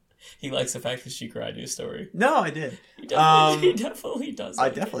He likes the fact that she cried to a story. No, I did. He definitely does. I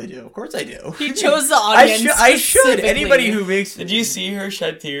definitely do. Of course I do. He chose the audience. I should. specifically. Anybody who makes. Did you see her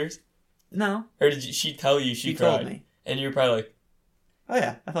shed tears? No. Or did she tell you she cried? Told me. And you were probably like, Oh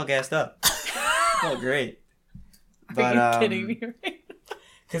yeah, I felt gassed up. I felt great. Are you kidding me? Right?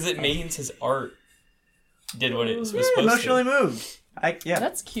 because it means his art did what it was supposed emotionally to. moved.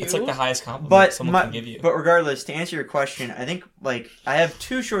 That's cute. It's like the highest compliment someone can give you. But regardless, to answer your question, I think I have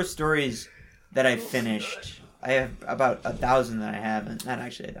 2 short stories that I finished. I have about 1,000 that I haven't. Not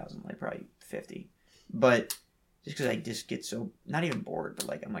actually 1,000, like probably 50. But just because I just get so not even bored, but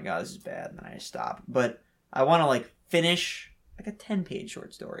like, oh my god, this is bad, and then I just stop. But I want to finish a 10-page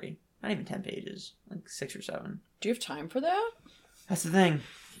short story. Not even 10 pages, 6 or 7. Do you have time for that? That's the thing.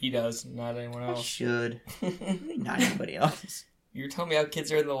 He does, not anyone else. I should. Not anybody else. You were telling me how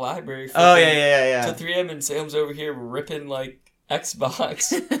kids are in the library. Oh, yeah. To 3M and Sam's over here ripping, Xbox.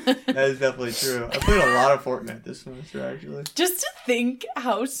 That is definitely true. I played a lot of Fortnite this semester, actually. Just to think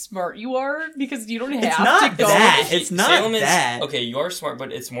how smart you are, because you don't have It's not to go. that. It's not Salem that. Okay, you are smart,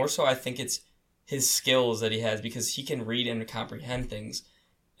 but it's more so I think it's his skills that he has, because he can read and comprehend things,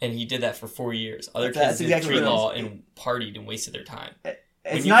 and he did that for 4 years. Other kids did exactly tree what it law is. and partied and wasted their time.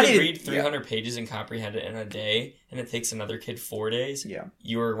 It's when you not can even, read 300 pages and comprehend it in a day, and it takes another kid 4 days,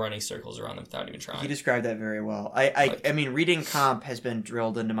 you're running circles around them without even trying. You described that very well. I mean, reading comp has been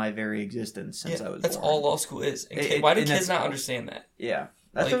drilled into my very existence since I was That's born. all law school is. And why do kids not understand that? Yeah.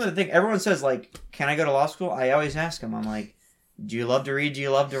 That's another thing. Everyone says, can I go to law school? I always ask them, I'm like, do you love to read? Do you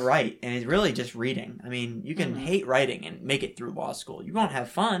love to write? And it's really just reading. I mean, you can hate writing and make it through law school. You won't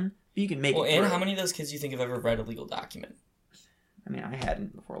have fun, but you can make it through. And how many of those kids do you think have ever read a legal document? I mean, I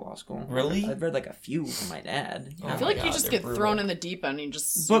hadn't before law school. Really? I've read a few from my dad. I feel like you just get thrown in the deep end and you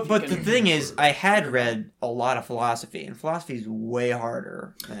just... But the thing is, I had read a lot of philosophy, and philosophy is way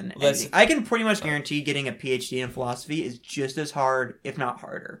harder than anything. I can pretty much guarantee getting a PhD in philosophy is just as hard, if not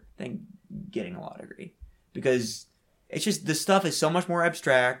harder, than getting a law degree. Because it's just, the stuff is so much more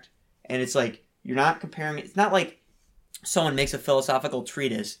abstract, and it's you're not comparing, it's not like someone makes a philosophical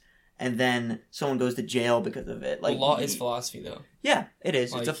treatise and then someone goes to jail because of it. Law is philosophy, though. Yeah, it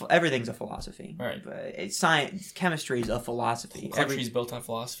is. Everything's a philosophy. Right. But it's science. Chemistry is a philosophy. Country's built on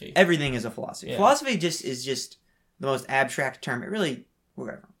philosophy. Everything is a philosophy. Yeah. Philosophy is just the most abstract term. It really,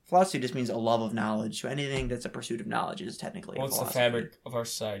 whatever. Philosophy just means a love of knowledge. So anything that's a pursuit of knowledge is technically a philosophy. It's the fabric of our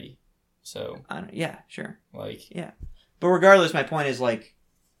society. So. Yeah, sure. Yeah. But regardless, my point is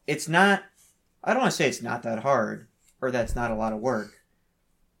it's not. I don't want to say it's not that hard or that's not a lot of work.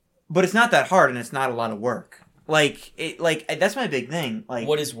 But it's not that hard, and it's not a lot of work. That's my big thing.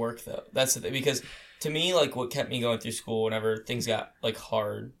 What is work, though? That's the thing. Because to me, what kept me going through school whenever things got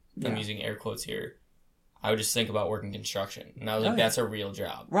hard, I'm using air quotes here, I would just think about working construction, and I was that's a real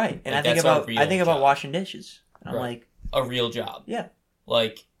job, right? And I think about washing dishes. And I'm a real job, yeah.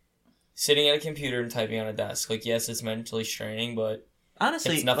 Sitting at a computer and typing on a desk. Yes, it's mentally straining, but.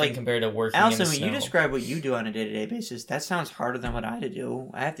 Honestly, it's nothing compared to working Allison, in the when snow. you describe what you do on a day-to-day basis, that sounds harder than what I have to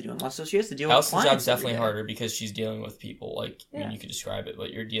do. Unless she has to deal with Allison's clients. job's definitely harder because she's dealing with people. I mean, you could describe it,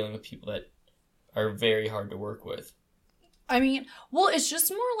 but you're dealing with people that are very hard to work with. I mean, well, it's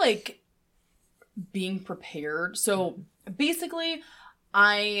just more being prepared. So basically,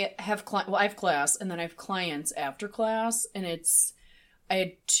 I have class, and then I have clients after class, and I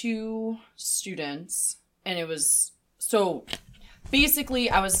had 2 students, and it was so. Basically,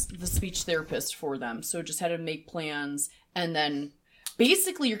 I was the speech therapist for them, so just had to make plans, and then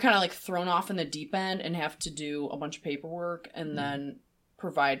basically you're kind of thrown off in the deep end and have to do a bunch of paperwork and then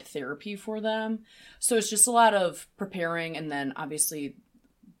provide therapy for them. So it's just a lot of preparing and then obviously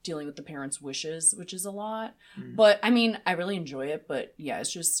dealing with the parents' wishes, which is a lot. But I mean, I really enjoy it, but yeah,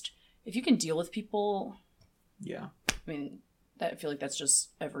 it's just, if you can deal with people, I mean, I feel like that's just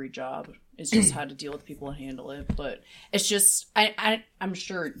every job. It's just how to deal with people and handle it. But it's just, I'm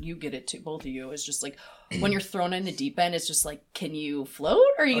sure you get it too, both of you. It's just when you're thrown in the deep end, it's just can you float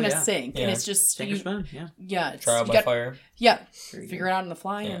or are you going to sink? Yeah. And it's just... Sink or swim, yeah. Yeah. Trial by fire. Yeah. Figure it out on the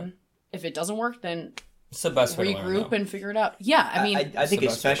fly. Yeah. And if it doesn't work, then it's the best way to learn, regroup and figure it out. Yeah, I mean... I think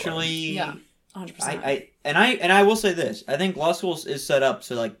especially... Yeah. 100%. I will say this. I think law school is set up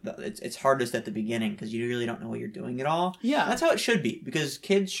so it's hardest at the beginning because you really don't know what you're doing at all. Yeah, that's how it should be because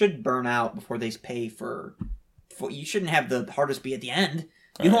kids should burn out before they pay for. You shouldn't have the hardest be at the end.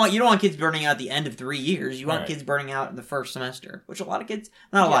 You don't want kids burning out at the end of 3 years. You want kids burning out in the first semester, which a lot of kids,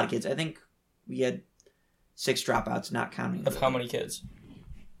 not a lot of kids. I think we had 6 dropouts, not counting. Of how many kids?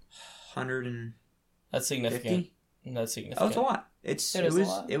 100 and. That's significant. That's significant. Oh, it's a lot.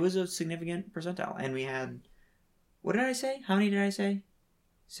 It was a significant percentile, and we had. What did I say? How many did I say?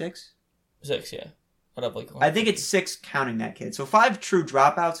 6? 6, yeah. I'd have like. I think it's 6 counting that kid. So 5 true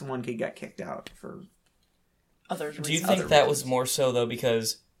dropouts and 1 kid got kicked out for. Other Do you reasons. think that was more so though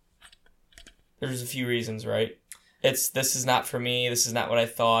because there's a few reasons, right? This is not for me. This is not what I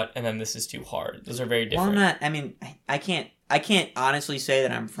thought, and then this is too hard. Those are very different. Well, I'm not. I mean, I can't honestly say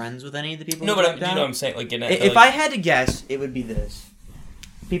that I'm friends with any of the people. No, who but dropped you know out. what I'm saying. Like, getting at, If I had to guess, it would be this: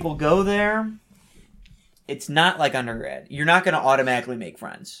 people go there. It's not like undergrad. You're not going to automatically make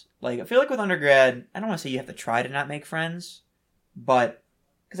friends. Like, I feel like with undergrad, I don't want to say you have to try to not make friends, but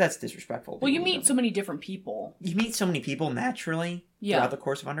because that's disrespectful. Well, you meet so many different people. You meet so many people naturally Yeah. throughout the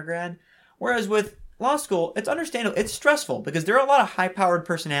course of undergrad, whereas with law school, it's understandable. It's stressful because there are a lot of high-powered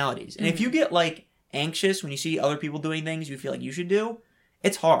personalities, and if you get like anxious when you see other people doing things you feel like you should do,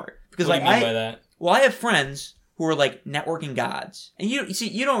 it's hard. Because what do you mean by that? Well, I have friends who are like networking gods, and you see,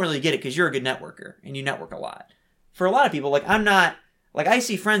 you don't really get it because you're a good networker and you network a lot. For a lot of people, like I'm not. Like I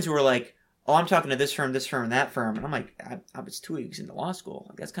see friends who are like, "Oh, I'm talking to this firm, and that firm," and I'm like, "I was 2 weeks into law school.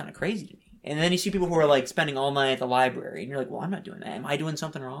 Like, that's kind of crazy to me." And then you see people who are like spending all night at the library, and you're like, "Well, I'm not doing that. Am I doing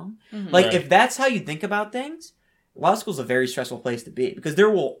something wrong?" Like, Right. if that's how you think about things, law school is a very stressful place to be because there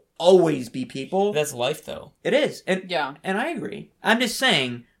will always be people. That's life, though. It is, and Yeah. and I agree. I'm just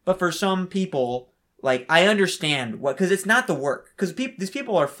saying, but for some people, like I understand what because it's not the work because these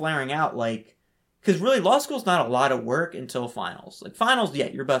people are flaring out like because really law school's not a lot of work until finals. Like finals, yeah,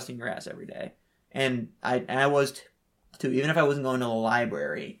 you're busting your ass every day, and I was too. Even if I wasn't going to the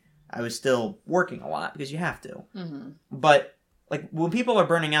library, I was still working a lot because you have to. Mm-hmm. But like when people are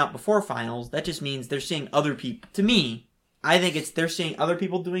burning out before finals, that just means they're seeing other people. To me, I think they're seeing other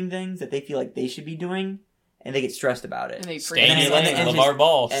people doing things that they feel like they should be doing, and they get stressed about it. And they Stay in freak your out. lane. and LeVar just-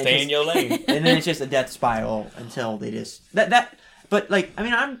 Ball. and Stay just- in your lane. And then it's just a death spiral until they just that. But like, I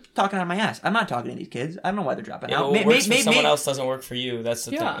mean, I'm talking out of my ass. I'm not talking to these kids. I don't know why they're dropping Yeah, out. what works for someone else doesn't work for you. That's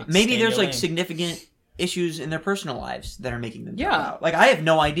the Yeah. thing. Maybe Stay in there's your like lane. significant issues in their personal lives that are making them drop Yeah. out. Like I have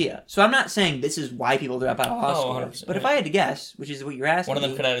no idea. So I'm not saying this is why people drop out of law Oh, school. 100%, But if yeah. I had to guess, which is what you're asking, One of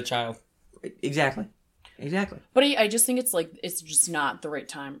them me, could have a child. exactly. But I just think it's like it's just not the right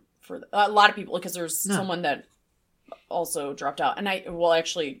time for a lot of people because there's No. someone that also dropped out, and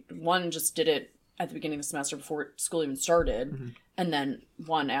actually one just did it at the beginning of the semester before school even started, Mm-hmm. and then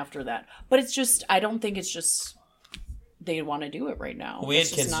one after that. But it's just I don't think it's just they want to do it right now. We had It's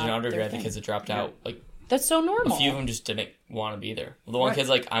just kids in not their undergrad, the thing. kids that dropped out. Like That's so normal. a few of them just didn't want to be there. The one Right. kid's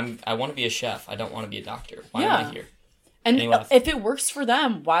like, I want to be a chef. I don't want to be a doctor. Why am Yeah. I here? And And he left. if it works for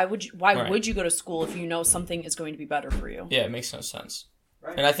them, why would Right. would you go to school if you know something is going to be better for you? Yeah, it makes no sense.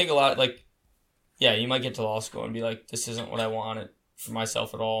 And I think a lot, like, yeah, you might get to law school and be like, this isn't what I wanted for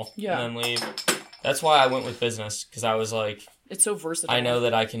myself at all. Yeah. And then leave. That's why I went with business, because I was like, It's so versatile. I know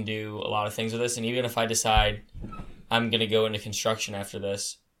that I can do a lot of things with this, and even if I decide I'm going to go into construction after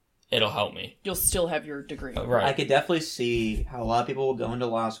this, it'll help me. you'll still have your degree. Right. I could definitely see how a lot of people will go into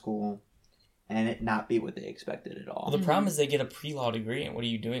law school and it not be what they expected at all. Well, the problem is they get a pre-law degree, and what are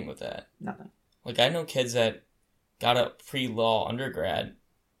you doing with that? Nothing. Like, I know kids that got a pre-law undergrad,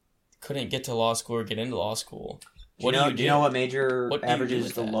 couldn't get to law school or get into law school. What do you do? Do you know what major What do you do averages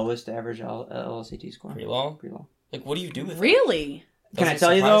with the that? lowest average LSAT score? Pre-law? Pre-law. Like, what do you do with that? Really? Can I Doesn't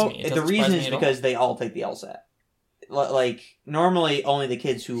tell you surprise though? me. It The doesn't reason surprise is me at all. because they all take the LSAT. Like normally, only the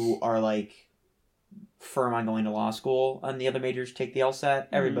kids who are like firm on going to law school and the other majors take the LSAT.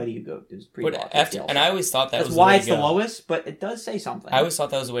 Everybody who goes pre-law But takes after, the LSAT. and I always thought that That's was why the way it's to the go. lowest, but it does say something. I always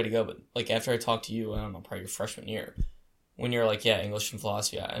thought that was the way to go, but like after I talked to you, I don't know, probably your freshman year, when you're like, yeah, English and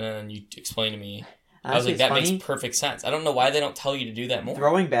philosophy, and then you explained to me, I was Honestly, like, that it's funny. makes perfect sense. I don't know why they don't tell you to do that more.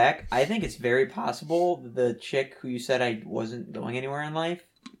 Throwing back, I think it's very possible that the chick who you said I wasn't going anywhere in life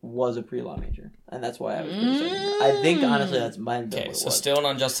was a pre-law major, and that's why I was criticizing her. I think honestly that's my Okay, what it so was. still an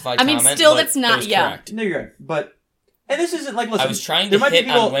unjustified I mean, comment. still but it's not- it was yeah. correct. No, you're right, but and this isn't like listen. I was trying there to might be hit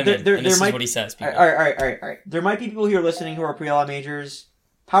people- on women, there and this is might- what he says, people. All right. There might be people here listening who are pre-law majors.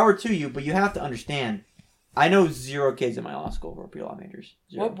 Power to you, but you have to understand. I know 0 kids in my law school who are pre-law majors.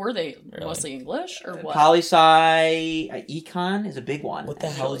 0. What were they? Really? Mostly English or what? Poli-sci, econ is a big one. What the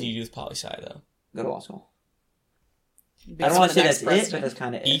hell do actually. you do with poli-sci, though? Go to law school? Based I don't on want to the say next that's it, president. but that's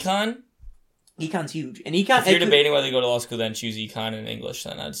kind of it. Econ? Econ's huge, and econ. If you're it could- debating whether to go to law school, then choose econ and English,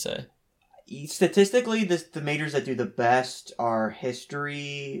 then I'd say. Statistically, the majors that do the best are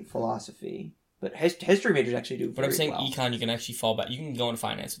history, philosophy. But history majors actually do. But I'm very saying well. econ, you can actually fall back. You can go in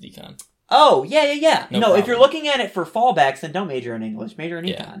finance with econ. Oh yeah. No No, if problem. you're looking at it for fallbacks, then don't major in English. Major in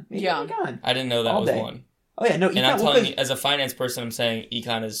Yeah. econ. Major Yeah. in econ. I didn't know that All was day. one. Oh yeah, no. And econ, I'm well, telling you, 'cause- as a finance person, I'm saying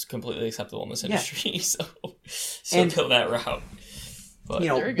econ is completely acceptable in this Yeah. industry. So And- go that route. But you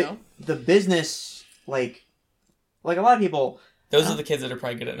know, There you go. the business, like a lot of people, Those are the kids that are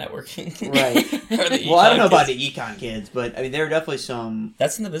probably good at networking. Right. Or the Well, I don't know econ about kids. the econ kids, but I mean, there are definitely some.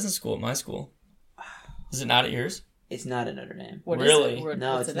 That's in the business school at my school. Is it not at yours? It's not at Notre Dame. What is Really? it?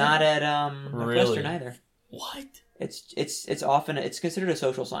 No, What's it's it not in? at Really? Northwestern either. What? It's often it's considered a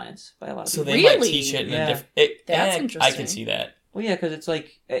social science by a lot of So people. they might Really? teach it in Yeah. a different... That's I interesting. can see that. Well, yeah, because it's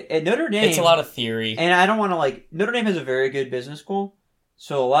like at Notre Dame. It's a lot of theory. And I don't want to like Notre Dame has a very good business school,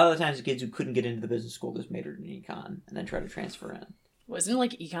 so a lot of the times the kids who couldn't get into the business school just majored in econ and then try to transfer in. Wasn't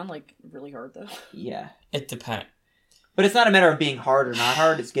like econ like really hard though? Yeah, It depends. but it's not a matter of being hard or not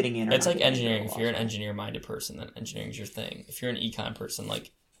hard. It's getting in. Or It's not like getting in engineering. a If lot. you're an engineer-minded person, then engineering's your thing. If you're an econ person,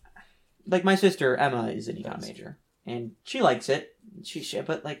 like... Like my sister Emma is an econ major, and she likes it.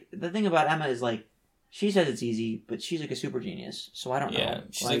 But like the thing about Emma is like she says it's easy, but she's like a super genius. So I don't know. Yeah,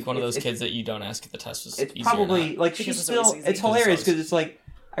 she's like one of those it's- kids that you don't ask if the test was It's easy or probably not. like Because she's it's still. always easy. It's hilarious Because because it's like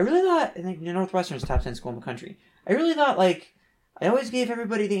I really thought. I think Northwestern's top 10 school in the country. I really thought like I always gave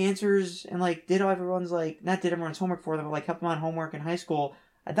everybody the answers and like did everyone's like not did everyone's homework for them, but like helped them on homework in high school.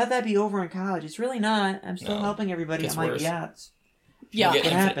 I thought that'd be over in college. It's really not. I'm still No, helping everybody. it's I'm like, worse. yeah, it's Yeah. People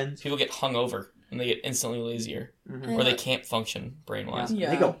get It happens. People get hung over, and they get instantly lazier. mhm. Or they can't function brain-wise.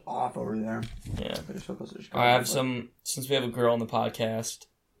 Yeah. They go off over there. Yeah. They're so close to Chicago, I have but- some... Since we have a girl on the podcast,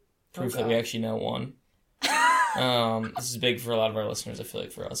 proof that we God. actually know one. This is big for a lot of our listeners, I feel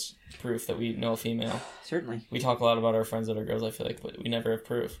like, for us. Proof that we know a female. Certainly. We talk a lot about our friends that are girls, I feel like, but we never have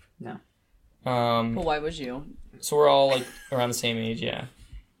proof. No. Well, why would you? So we're all, like, around the same age, yeah.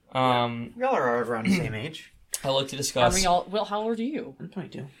 Y'all are around the same age. I like to Are discuss... we all? Well, how old are you? I'm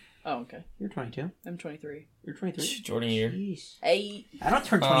 22. Oh, okay. You're 22. I'm 23. You're 23. Jordan year. Jeez. Hey, I don't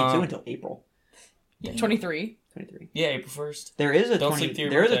turn 22 until April. Yeah. 23. 23. Yeah, April 1st. There is a Don't 20. sleep through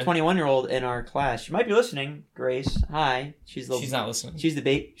your There is a birthday. 21-year-old in our class. She might be listening. Grace, hi. She's She's not listening. She's the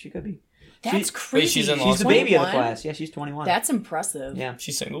baby. She could be. That's crazy. she's in law She's the baby of the 21? class. Yeah, she's 21. That's impressive. Yeah.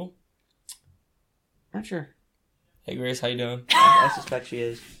 She's single. Not sure. Hey, Grace, how you doing? I suspect she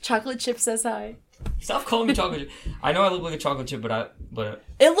is. Chocolate chip says hi. Stop calling me chocolate chip. I know I look like a chocolate chip, but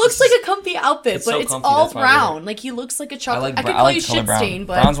It looks like a comfy outfit, it's but so it's comfy, all that's why I brown. Like he looks like a chocolate. like I could br- I call like you color shit brown. stain,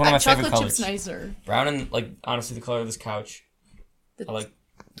 but Brown's one of my favorite chocolate chip's colors. nicer. brown and, like, honestly, the color of this couch. I like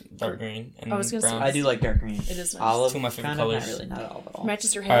dark green and I was gonna say- brown. I do like dark green. It is nice. Olive. Two of my favorite kind of, colors. Not really. Not all, but all.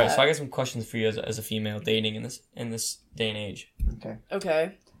 Matches your All hair. right, so I got some questions for you as a female dating in this day and age. Okay.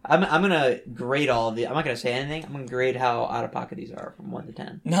 Okay. I'm gonna grade all of the. I'm not gonna say anything. I'm gonna grade how out of pocket these are from 1 to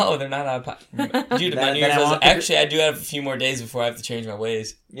 10. No, they're not out of pocket. Dude, my Then- New then Year's I resolution. want to- Actually, I do have a few more days before I have to change my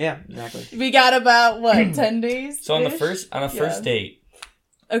ways. Yeah, exactly. We got about what 10 days. So on a first date,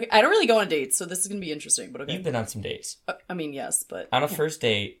 Okay, I don't really go on dates, so this is gonna be interesting. But okay. you've been on some dates. I mean, yes, but On a first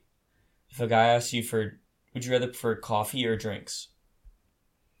date, if a guy asks you for, would you rather prefer coffee or drinks?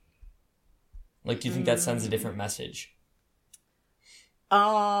 Like, do you think that sends a different message?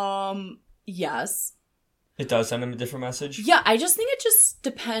 yes. It does send him a different message? Yeah, I just think it just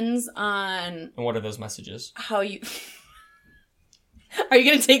depends on And what are those messages? how you. Are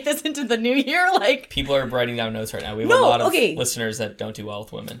you gonna take this into the new year? Like, People are writing down notes right now. We have No, a lot of okay. listeners that don't do well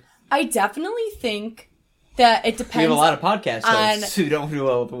with women. I definitely think that it depends. We have a lot of podcast on- hosts who don't do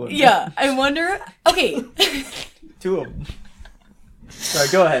well with women. Yeah, I wonder. Okay, 2 of them. Sorry,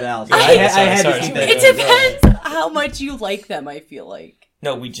 go ahead, Al. Sorry, I had sorry. to keep it that going. Go ahead. depends how much you like them. I feel like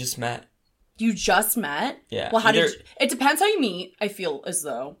No, we just met. you just met. Yeah. Well, how Either- did? It depends how you meet. I feel as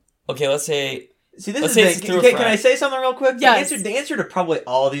though. Okay, let's say... See, this Let's is say the it's thing. through a Can I friend. say something real quick? Yes. The answer to probably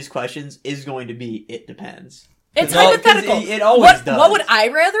all of these questions is going to be it depends. It's No, 'cause hypothetical. it always what, does. What would I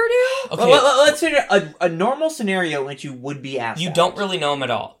rather do? Okay, Let's say a normal scenario in which you would be asked. you that. don't really know him at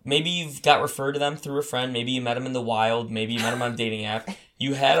all. Maybe you've got referred to them through a friend. Maybe you met him in the wild. Maybe you met him on a dating app.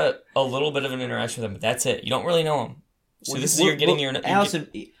 You had a little bit of an interaction with him, but that's it. You don't really know him. So this is you're getting your... Allison.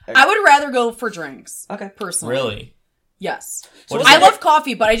 I would rather go for drinks. Okay. Personally. Really? Yes. What is I it? love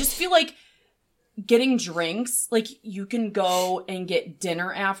coffee, but I just feel like getting drinks, like you can go and get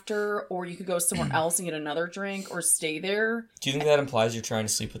dinner after, or you could go somewhere else and get another drink, or stay there. Do you think that implies you're trying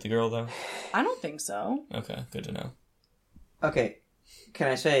to sleep with the girl, though? I don't think so. Okay, good to know. Okay. Can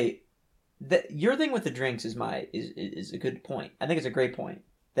I say that your thing with the drinks is a good point. I think it's a great point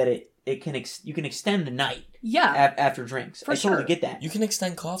that it can you can extend the night Yeah. after drinks. For I totally sure. get that. You can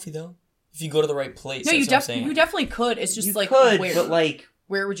extend coffee, though. If you go to the right place. No, you that's what I'm saying. you definitely could. It's just You like could, where? but like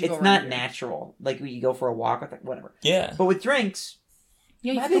Where would you go? it's around not here? natural. Like you go for a walk with whatever. Yeah. But with drinks,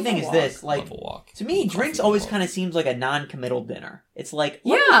 Yeah, you my could big go thing for is a this: walk. like Love a walk. to me, Coffee drinks walk. always kind of seems like a non-committal dinner. It's like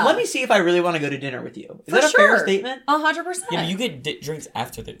Yeah. let me see if I really want to go to dinner with you. Is For that a fair sure. statement? 100%. Yeah, but you get drinks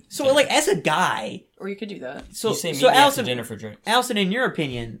after the So dinner. like as a guy, Or you could do that. so you say meet so me after Allison, dinner for drinks. Allison, in your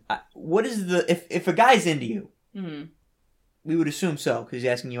opinion, what is the if a guy's into you, Hmm. We would assume so, because he's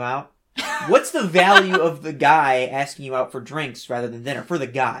asking you out. What's the value of the guy asking you out for drinks rather than dinner? For the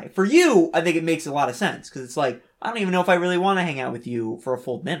guy. For you, I think it makes a lot of sense, because it's like, I don't even know if I really want to hang out with you for a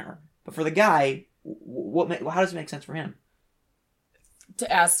full dinner. But for the guy, how does it make sense for him?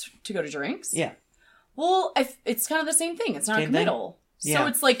 To ask to go to drinks? Yeah. Well, it's kind of the same thing. It's not Same committal. thing? So Yeah.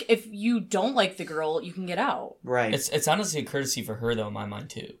 it's like, if you don't like the girl, you can get out. Right. It's honestly a courtesy for her, though, in my mind,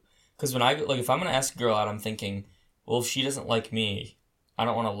 too. Because when if I'm going to ask a girl out, I'm thinking, well, if she doesn't like me, I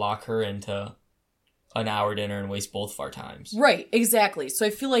don't want to lock her into an hour dinner and waste both of our times. Right, exactly. So I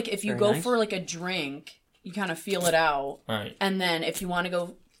feel like if you Very go nice. for like a drink, you kind of feel it out. Right. And then if you want to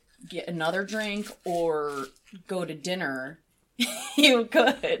go get another drink or go to dinner, you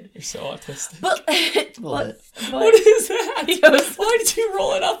could. You're so autistic. But, What? What is that? He goes, Why did you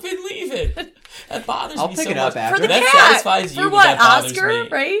roll it up and leave it? That bothers I'll me pick so it up much. after. for the That cat. satisfies you, For but what, that bothers Oscar, me.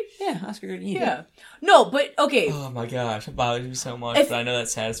 right? Yeah, Oscar didn't eat Yeah. it. No, but okay. Oh my gosh, it bothers me so much, If- but I know that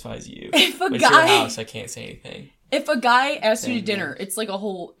satisfies you. if a But it's guy- your house, I can't say anything. If a guy asks you to Same, dinner, yeah. it's like a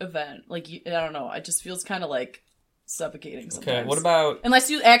whole event. Like, I don't know. It just feels kind of like suffocating sometimes. Okay, what about Unless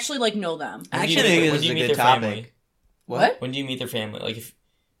you actually like know them. I when do you actually meet- think when this do is you a meet good their topic. family? What? When do you meet their family? Like, if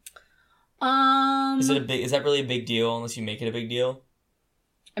Is is that really a big deal? Unless you make it a big deal.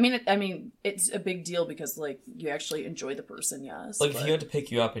 I mean, it's a big deal because like you actually enjoy the person. Yes. Like, if but- he went to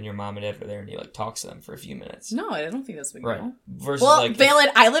pick you up and your mom and dad were there and he like talks to them for a few minutes. No, I don't think that's a big Right. deal. Versus Well, like valid.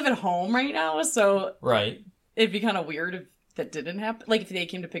 I live at home right now, so right. it'd be kind of weird if that didn't happen. Like if they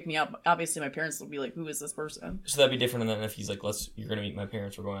came to pick me up, obviously my parents would be like, "Who is this person?" So that'd be different than if he's like, you're gonna meet my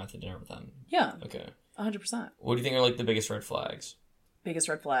parents. We're going out to dinner with them. Yeah, Okay. 100%. What do you think are like the biggest red flags? Biggest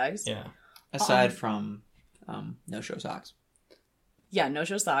red flags. Yeah. Aside from no-show socks. Yeah, no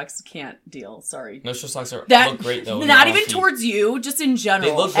show socks can't deal. Sorry. No show socks That look great though. when not they're on even feet. towards you, just in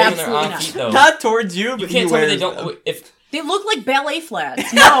general. They look great when they're Absolutely on not. feet though. Not towards you, You but can't he tell me wears they them. don't. If They look like ballet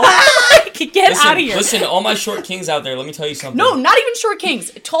flats. No, get out of here. Listen, all my short kings out there. Let me tell you something. No, not even short kings.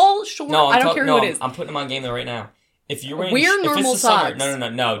 Tall, short. No, I don't care who it is. I'm putting them on game though right now. If you're wearing, Wear if normal it's the summer,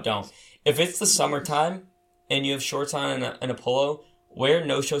 socks. no, don't. If it's the summertime and you have shorts on and a polo, wear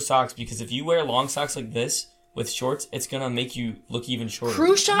no-show socks because if you wear long socks like this with shorts, it's gonna make you look even shorter.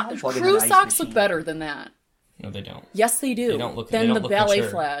 Crew Plug in crew an ice socks machine. look better than that. No, they don't. Yes, they do. They don't look. Than they don't the look ballet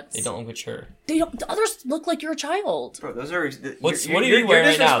mature. flats. They don't look mature. They don't. The others look like you're a child. Bro, those are. What are you wearing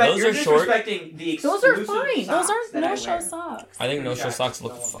right now? Those are short. The Those are exclusive fine. Those socks aren't that I no show wear. socks. I think no-show socks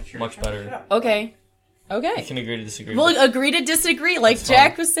look much better. Okay. I Okay. can agree to disagree. We'll agree to disagree, like That's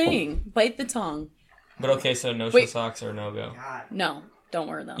Jack fine. was saying. Bite the tongue. But okay, so no-show Wait. socks are no-go. God. No, don't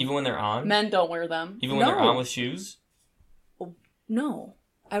wear them. Even when they're on. Men don't wear them. Even when no. they're on with shoes. No,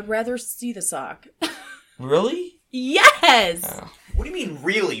 I'd rather see the sock. Really? Yes. Oh. What do you mean,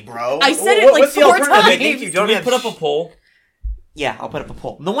 really, bro? I said it, like, what's the 4 alternative? They think times. you don't Can we have put up a poll? Yeah, I'll put up a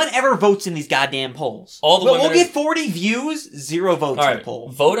poll. No one ever votes in these goddamn polls. All the we'll women get are- 40 views, 0 votes All in right, the poll.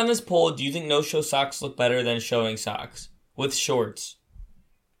 vote on this poll. Do you think no-show socks look better than showing socks with shorts?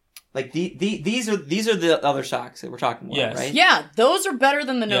 Like these are the other socks that we're talking about, Yes. right? Yeah, those are better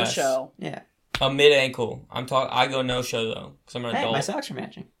than the no Yes. show. Yeah. A mid-ankle. I go no-show though, because I'm an Hey, adult. my socks are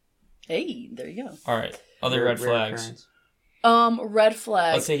matching. Hey, there you go. All right. Other Rare red flags. occurrence. Red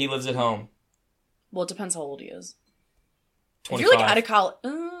flag. Let's say he lives at home. Well, it depends how old he is. If 25. you're like out of college,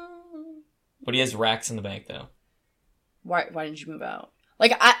 But he has racks in the bank though. why didn't you move out?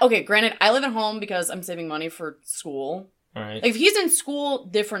 Like, granted, I live at home because I'm saving money for school. All right. Like, if he's in school,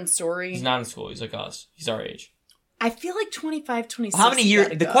 different story. He's not in school. He's like us. He's our age. I feel like 25, 26. How many you years?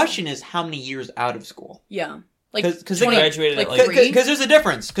 gotta The go. question is how many years out of school? Yeah. Like, 'Cause they 20 graduated at, like- 3? Because there's a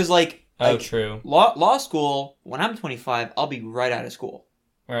difference. Because Oh, true. law school, when I'm 25, I'll be right out of school.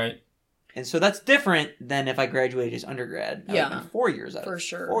 All right. And so that's different than if I graduated as undergrad. I would've Yeah, been 4 years out. for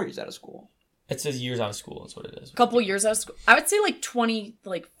sure. 4 years out of school. It says years out of school. That's what it is. couple years out of school. I would say like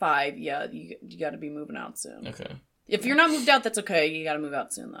 25. Yeah, you got to be moving out soon. Okay. If you're not moved out, that's okay. You got to move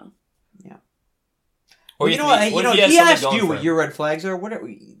out soon, though. Or you you know think- what? what if He has something asked going you for what him? your red flags are. What are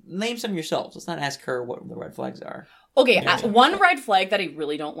name some yourselves. Let's not ask her what the red flags are. Okay, Yeah. one red flag that I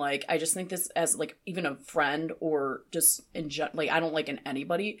really don't like. I just think this as like even a friend or just like I don't like in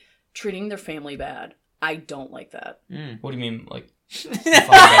anybody treating their family bad. I don't like that. What do you mean, like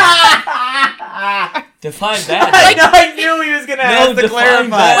I define that? I knew he was gonna ask to define clarify.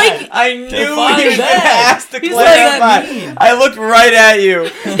 that. I knew Define he was gonna that. ask to He's clarify. like, I looked right at you. You're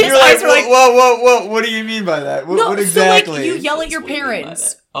like, eyes were like- whoa, what do you mean by that? What, No, what exactly? so like you yell at your What do you mean by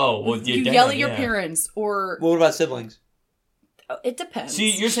parents. that? Oh, well, You damn, yell at your yeah. parents, or Well, what about siblings? it depends. So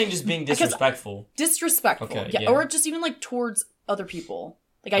you're saying just being Because- disrespectful. Disrespectful, Okay, yeah, yeah. or just even like towards other people.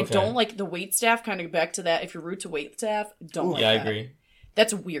 Like, I Okay. don't like the wait staff, kind of back to that. If you're rude to wait staff, don't like Yeah, I that. agree.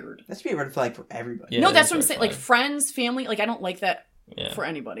 That's weird. That's be a red flag for everybody. Yeah, no, that's that's what I'm red saying. flag. Like, friends, family, like, I don't like that Yeah. for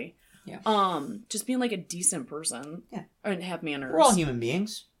anybody. Yeah. Just being, like, a decent person. Yeah. And have manners. We're all human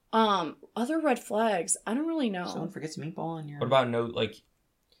beings. Other red flags, I don't really know. Someone forgets a meatball on your... What about no, like,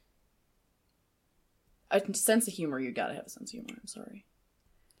 A sense of humor, you gotta have a sense of humor. I'm sorry.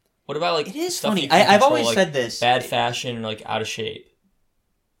 what about, like, It is stuff funny. you can I've control, always like, said this. bad fashion, like, out of shape?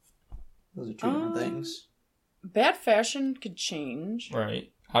 Those are two different things. Bad fashion could change.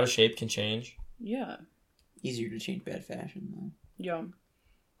 Right. Out of shape can change. Yeah. Easier to change bad fashion, though. Yeah.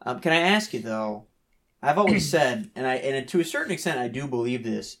 Can I ask you, though? I've always said, and to a certain extent, I do believe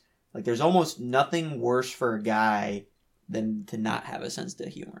this. Like, there's almost nothing worse for a guy than to not have a sense of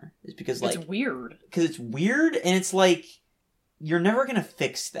humor. It's because, like... It's weird. Because it's weird, and it's like... You're never gonna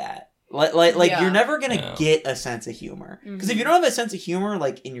fix that. Like Yeah. you're never gonna Yeah. get a sense of humor. Because if you don't have a sense of humor,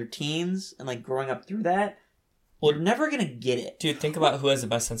 like, in your teens, and, like, growing up through that, Well, you're never gonna get it. Dude, think about who has the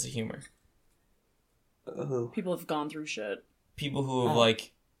best sense of humor. People have gone through shit. People who have, Oh.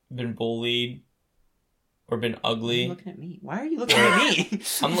 like, been bullied or been Why are ugly. you looking at me? Why are you looking at me?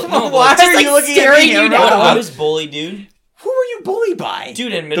 I'm lo- no, Why but- are you looking at staring me? you I'm down. not- I was bullied, dude. Who were you bullied by?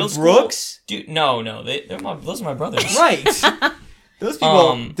 Dude, in middle the school. Brooks? Dude, no, those are my brothers. Right. Those people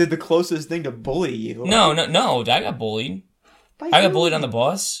Um, did the closest thing to bully you. No, I got bullied. By I got who? bullied on the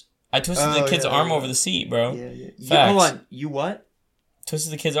bus. I twisted Oh, the kid's yeah, arm yeah. over the seat, bro. Yeah, yeah. Facts. Hold on. You what?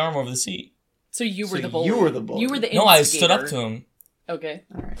 Twisted the kid's arm over the seat. So you were So the bully. you were the bully. You were the No, I stood instigator. up to him. Okay.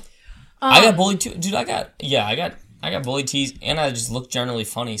 All right. I got bullied too, dude. I got bullied, teased, and I just looked generally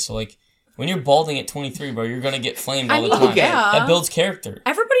funny. So like, when you're balding at 23, bro, you're gonna get flamed all the time. okay. Yeah. That builds character.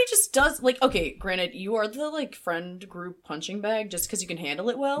 Everybody just does, like, okay, granted, you are the, like, friend group punching bag just because you can handle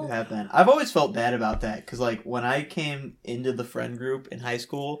it well. You have been. I've always felt bad about that because, like, when I came into the friend group in high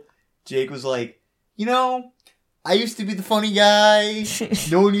school, Jake was like, you know, I used to be the funny guy.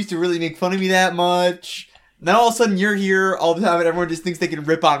 No one used to really make fun of me that much. Now all of a sudden you're here all the time and everyone just thinks they can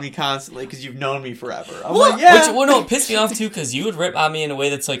rip on me constantly because you've known me forever. I'm like, yeah. No, it pissed me off too because you would rip on me in a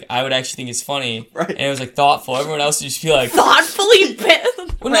way that's like I would actually think is funny, Right. and it was like thoughtful. Everyone else would just be like, Thoughtfully bit.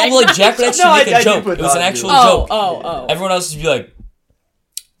 well, no, but, like Jack would actually No, make I a do joke. put It was an thought actual into it. joke. Oh. Everyone else would just be like,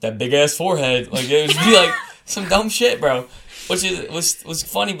 that big ass forehead. Like it would just be like some dumb shit, bro. Which was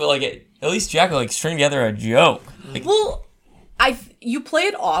funny, but like at least Jack would like string together a joke. Like, Well, you play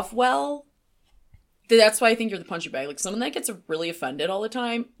it off well. That's why I think you're the punching bag. Like, someone that gets really offended all the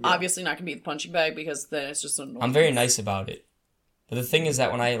time, obviously not gonna be the punching bag because then it's just annoying. I'm very nice about it. But the thing is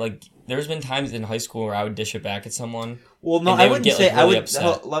that when I like, there's been times in high school where I would dish it back at someone. Well, no, And they I would wouldn't get, say like, I really would.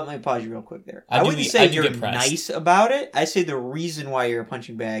 upset. Let me pause you real quick there. I I do wouldn't be- say I do you're get pressed. nice about it. I say the reason why you're a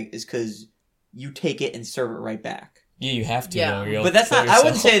punching bag is because you take it and serve it right back. Yeah, you have to. Yeah. Though, or you'll But that's kill not. I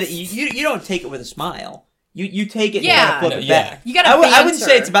wouldn't yourself. say that you don't take it with a smile. You take it Yeah. and flip No, it yeah. back. You gotta I wouldn't say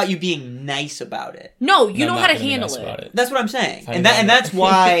banter. it's about you being nice about it. No, you No, know I'm how not to gonna be handle nice it. about it. That's what I'm saying, Fine and about that's it.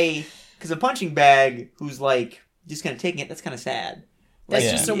 why, because a punching bag who's like just kind of taking it, that's kind of sad. That's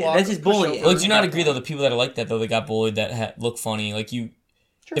Yeah. just a Yeah, walk. that's just bullying. Well, do you not agree though? The people that are like that though, they got bullied that look funny. Like you,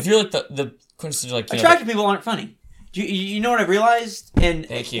 Sure. if you're like the quintessential like you know, Attractive people aren't funny. You know what I've realized? And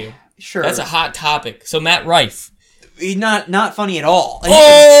thank you. Sure, That's a hot topic. So Matt Rife, he's not funny at all. And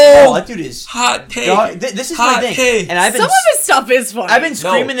Oh! that dude is. hot take. Dog, this is my Hot thing, take. and I've been Some of his stuff is funny. I've been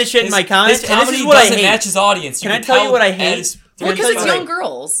screaming this shit in my comments, His and this comedy is what I doesn't hate. match his audience. Can I tell you what I hate? well, Can I because tell it's you young what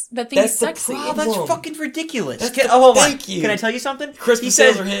girls that think That's it's the sexy. Oh, that's Problem. fucking ridiculous. That's Can, the- hold on. thank you. Can I tell you something? Christmas He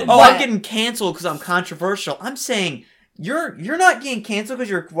says, sales are hitting. "Oh, What? I'm getting canceled because I'm controversial." I'm saying you're not getting canceled because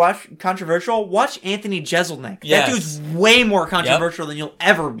you're controversial. Watch Anthony Jeselnik. Yes. That dude's way more controversial than you'll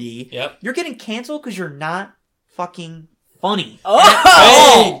ever be. Yep. You're getting canceled because you're not fucking funny. Oh!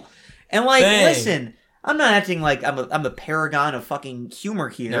 At all. And like, Dang. listen, I'm not acting like I'm the paragon of fucking humor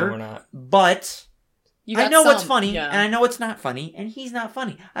here. No, we're not. But You I got know what's some, funny, yeah. and I know what's not funny, and he's not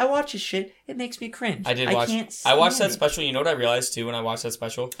funny. I watch his shit; it makes me cringe. I did I watch. can't I watched stand that it. special. You know what I realized too when I watched that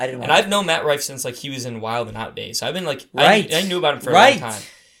special? I didn't. And watch I've known Matt Rife since like he was in Wild and Out days. So I've been like, Right. I knew about him for a Right. long time.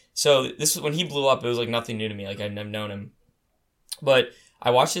 So this was when he blew up. It was like nothing new to me. Like I've never known him. But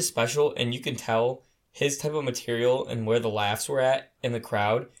I watched his special, and you can tell his type of material and where the laughs were at in the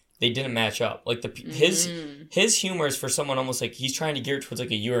crowd. They didn't match up. Like his humor is for someone almost like he's trying to gear it towards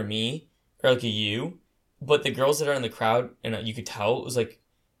like a you or me or like a you. But the girls that are in the crowd, and you could tell it was like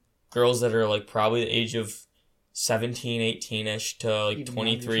girls that are like probably the age of 17, 18-ish to like Even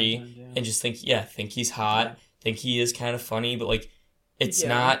 23 younger sometimes, yeah. and just think he's hot, Yeah. think he is kind of funny, but like it's Yeah.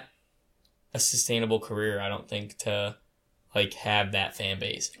 not a sustainable career, I don't think, to like have that fan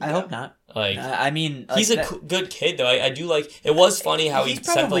base. I hope not. Like, I mean, he's a good kid though. I do like. It was funny how he He's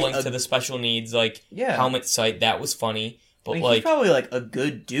sent the probably link to the special needs like helmet site. That was funny. But I mean, like, he's probably like a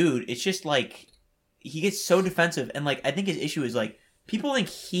good dude. It's just like he gets so defensive, and like I think his issue is like people think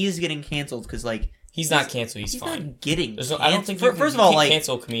he's getting canceled because like he's not canceled. He's fine. Not getting. I don't think first of all, like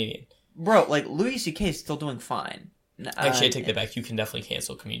cancel a comedian, bro. Like Louis C.K. is still doing fine. Actually, I take that back. You can definitely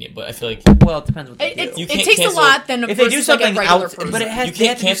cancel a comedian, but I feel like well, it depends what they do. You it can't takes cancel, a lot then if they do versus, something like a regular out, person. but it has you they can't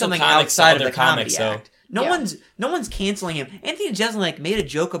have to do cancel something comics outside of other the Comedy comics, though. Act. No one's canceling him. Anthony Jeselnik made a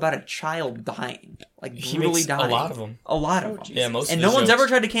joke about a child dying, like He brutally makes dying. A lot of them. Yeah, most. And of no his one's jokes. ever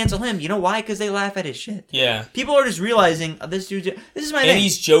tried to cancel him. You know why? Because they laugh at his shit. Yeah. People are just realizing this dude. This is my And thing.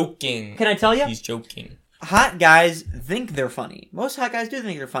 he's joking. Can I tell you? He's joking. Hot guys think they're funny. Most hot guys do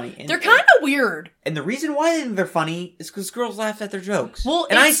think they're funny. And, they're kind of weird. And the reason why they think they're funny is because girls laugh at their jokes. Well,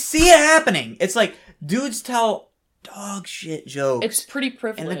 and I see it happening. It's like dudes tell dog shit jokes. It's pretty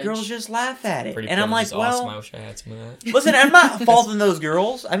privileged. And the girls just laugh at it. Pretty and I'm like, Privilege is well, awesome. I wish I had some of that. listen, I'm not faulting those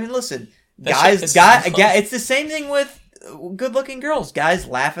girls. I mean, listen, That it's the same thing with good-looking girls. Guys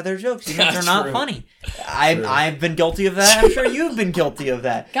laugh at their jokes even if they're not True. funny. I've been guilty of that. I'm sure you've been guilty of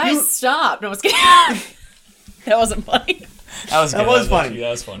that. Guys, stop. No, I was kidding. That wasn't funny. That was good. That was funny. That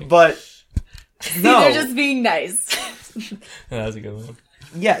was funny. But no, They're just being nice. That was a good one.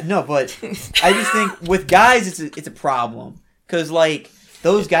 yeah, no, but I just think with guys, it's a problem because like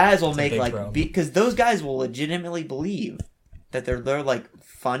those guys will make big like problem. because those guys will legitimately believe that they're like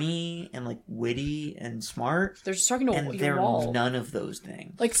funny and like witty and smart, They're just talking to and your they're wall. none of those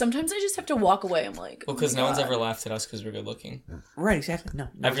things. Like sometimes I just have to walk away. I'm like, Well, because oh no my one's God. ever laughed at us because we're good looking. Right, exactly. No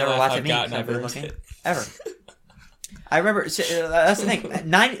one's Every ever laugh laughed I've at me gotten, because I'm I've good earned looking it. ever. I remember that's the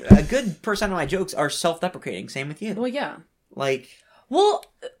thing. A good percent of my jokes are self-deprecating. Same with you. Well, yeah. Like, Well,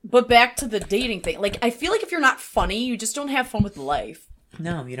 but back to the dating thing. Like, I feel like if you're not funny, you just don't have fun with life.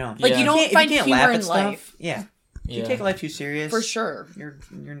 no, you don't. Like, Yeah. you don't If find can't humor laugh in at stuff, life. yeah. If you Yeah. take life too serious, For sure.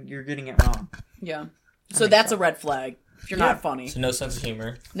 you're getting it wrong. Yeah. So makes that's sense. a red flag. If you're Yeah. not funny. So no sense of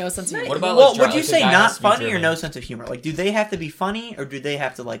humor. No sense of humor. What about Well, like, would you like, a say guy not has to be funny or driven? no sense of humor? Like, do they have to be funny or do they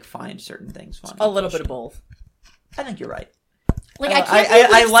have to like find certain things funny? A little bit of both. I think you're right. Like, I can't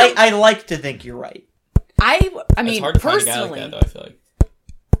believe I like to think you're right. I It's mean, hard to find a guy personally, like that, though, I feel like.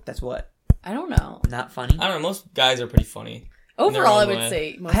 That's what. I don't know. Not funny. I don't know. Most guys are pretty funny. in their Overall, I own would way.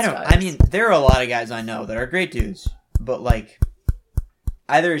 say most I don't. guys. I mean, there are a lot of guys I know that are great dudes, but like,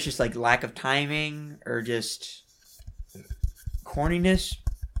 either it's just like lack of timing or just corniness.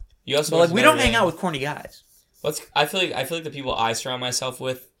 You also But went like, to we Notre don't hang Dame. out with corny guys. I feel like the people I surround myself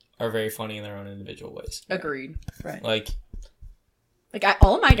with are very funny in their own individual ways. Agreed. Right. Like,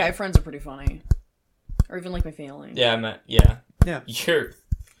 All of my guy friends are pretty funny. Or even like my family. yeah. Yeah. You're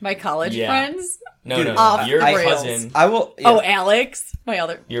My college Yeah. friends. no, Dude, no. off Your the rails. cousin, I will. Yeah. Oh, Alex. My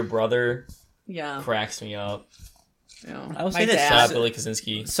other. your brother, Yeah. cracks me up. Yeah. I will My say this. dad. Shout out Billy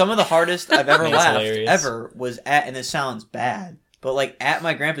Kaczynski. Some of the hardest I've ever That's laughed hilarious. ever was at, and this sounds bad, but like at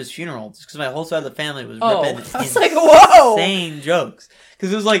my grandpa's funeral, just because my whole side of the family was Oh, ripping I was like, whoa! insane jokes.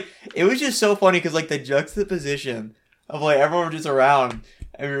 Because it was just so funny because like the juxtaposition of like everyone was just around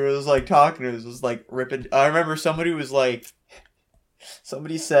and we were just like talking, it was just like ripping. I remember somebody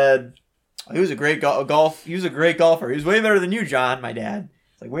said he was a great he was a great golfer. He was way better than you, John. My dad.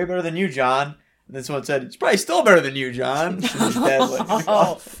 It's like way better than you, John. And then someone said, "It's probably still better than you, John." And his dad was like,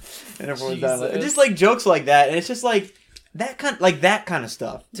 "Oh." And everyone was down. Like, Jesus. just like jokes like that, and it's just like that kind of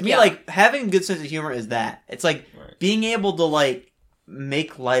stuff. To me, Yeah. like having a good sense of humor is that. It's like Right. being able to like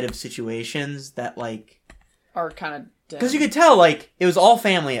make light of situations that like Are kind of because you could tell like it was all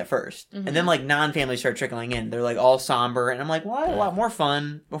family at 1st Mhm. and then like non-family started trickling in. They're like all somber, and I'm like, well, I had a lot more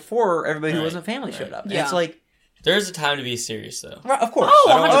fun before everybody who Right. wasn't family Right. showed up. And Yeah. it's like, There is a time to be serious, though. right, of course, Oh,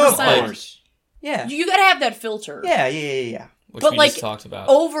 I don't want to 100%. of course, yeah, You gotta have that filter. yeah. Which But, we like, just talked about.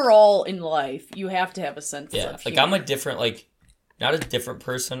 Overall in life, you have to have a sense Yeah, of like humor. I'm a different, like, not a different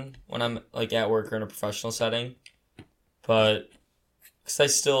person when I'm like at work or in a professional setting, but because I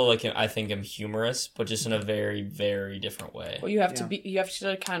still like I think I'm humorous, but just in a very, very different way. Well, you have Yeah.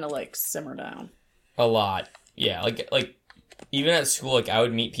 to kind of like simmer down. A lot, yeah. Like even at school, like I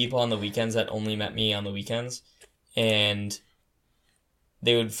would meet people on the weekends that only met me on the weekends, and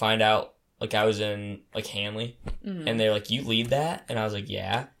they would find out like I was in like Hanley, Mhm. and they're like, "You lead that?" And I was like,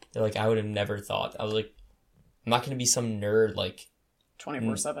 "Yeah." They're like, "I would have never thought." I was like, "I'm not gonna be some nerd like."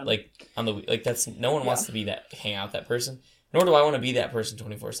 24/7. Like on the like that's no one wants to be that hang out with that person. Nor do I want to be that person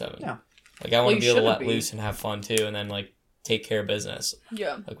 24/7. No. Like I want you to be able to shouldn't let be. loose and have fun too, and then like take care of business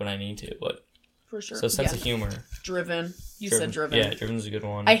yeah, like when I need to. But for sure. so sense Yeah. of humor. Driven. You said driven. Yeah, driven's a good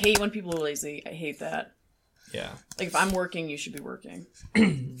one. I hate when people are lazy. I hate that. Yeah. Like, if I'm working, you should be working.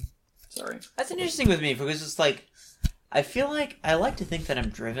 Sorry. That's interesting with me because it's like I feel like I like to think that I'm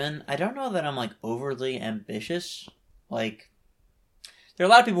driven. I don't know that I'm like overly ambitious. Like there are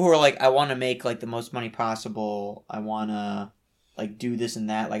a lot of people who are like, I want to make like the most money possible. I want to like do this and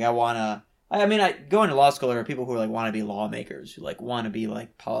that. Like I want to. I mean, going to law school, there are people who like want to be lawmakers, who like want to be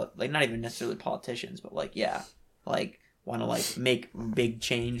like like not even necessarily politicians, but like like want to like make big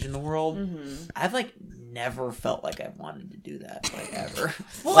change in the world. Mm-hmm. I've like never felt like I've wanted to do that like ever.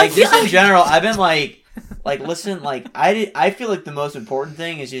 Well, like I feel just in general, I've been like listen, like I feel like the most important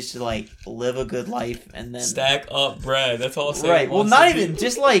thing is just to like live a good life and then stack up bread. That's all. Right. Well, not even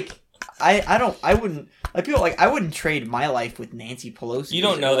just like I wouldn't. I feel like I wouldn't trade my life with Nancy Pelosi. You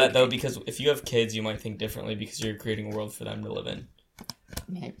don't know that though, because if you have kids, you might think differently because you're creating a world for them to live in.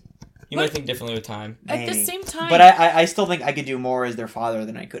 Maybe. You might think differently with time. At the same time, but I still think I could do more as their father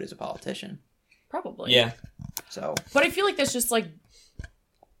than I could as a politician. Probably. Yeah. So. But I feel like that's just like,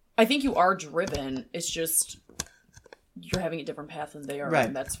 I think you are driven. It's just you're having a different path than they are, right.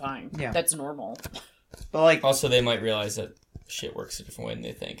 And that's fine. Yeah. That's normal. But like, also they might realize that shit works a different way than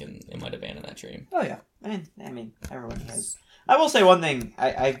they think, and they might abandon that dream. Oh yeah, I mean, everyone has. I will say one thing.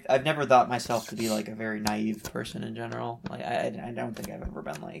 I've never thought myself to be like a very naive person in general. Like I don't think I've ever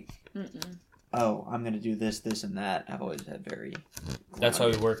been like, oh, I'm gonna do this, and that. I've always had very. That's why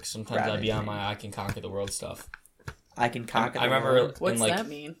we work. Sometimes I'd be on my I can conquer the world stuff. I can conquer. I remember What's in like that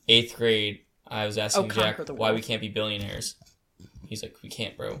mean? 8th grade, I was asking Jack the why world. we can't be billionaires. He's like, we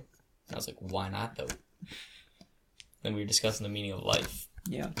can't, bro. And I was like, why not though? Then we were discussing the meaning of life.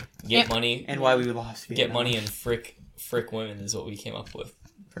 Yeah. Get money. And why we lost Vietnam. Get money and frick women is what we came up with.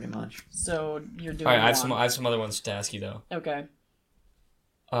 Pretty much. So you're doing. All right, I have some other ones to ask you though. Okay.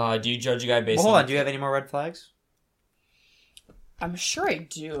 Do you judge a guy based Well, hold on... on. Do you have any more red flags? I'm sure I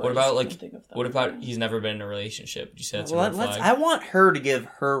do. What about like? What about he's never been in a relationship? Would you say that's a red flag? I want her to give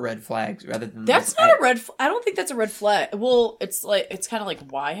her red flags rather than. That's not a red. I don't think that's a red flag. Well, it's kind of like,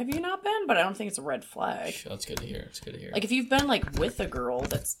 why have you not been? But I don't think it's a red flag. That's good to hear. It's good to hear. Like if you've been like with a girl,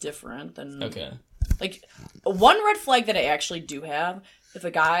 that's different than. Okay. Like one red flag that I actually do have, if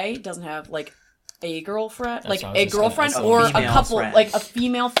a guy doesn't have like a girlfriend, like a girlfriend or a couple, like a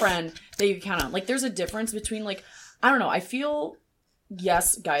female friend that you count on. Like there's a difference between like, I don't know. I feel.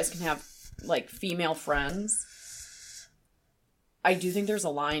 Yes, guys can have, like, female friends. I do think there's a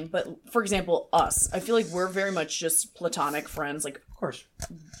line, but, for example, us. I feel like we're very much just platonic friends. Like, of course.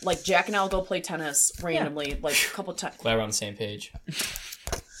 Like, Jack and I will go play tennis randomly, like, a couple times. Glad we're on the same page.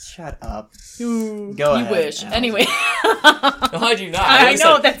 Shut up. Go ahead. You wish. Anyway. No, I do not. I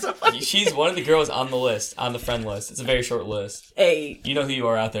know, that's so funny. She's one of the girls on the list, on the friend list. It's a very short list. Hey. You know who you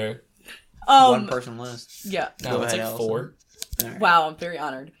are out there. One-person list. Yeah. No, it's like 4. Right. Wow, I'm very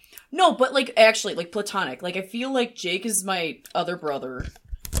honored. No, but like actually, like platonic. Like I feel like Jake is my other brother.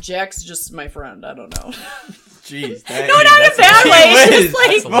 Jack's just my friend. I don't know. Jeez, no, not in a bad way. It's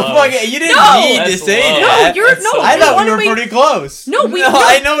just like you didn't need to say that. I thought we were pretty close. No,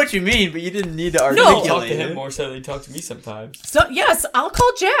 I know what you mean, but you didn't need to articulate talk to him more so than you talk to me sometimes. So yes, I'll call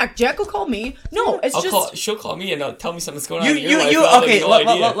Jack. Jack will call me. No, it's she'll call me and tell me something that's going on in your life. Okay,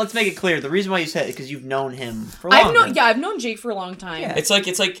 let's make it clear. The reason why you said it because you've known him for longer. I've known Jake for a long time. Yeah. It's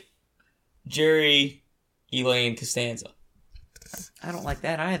like Jerry, Elaine, Costanza. I don't like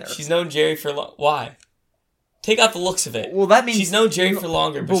that either. She's known Jerry for why? Take out the looks of it. Well, that means she's known Jerry for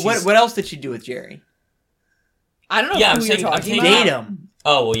longer. But what else did she do with Jerry? I don't know. Yeah, who you're talking about. Date him.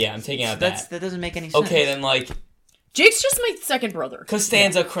 Oh well, yeah, I'm taking out that. That doesn't make any sense. Okay, then like Jake's just my second brother.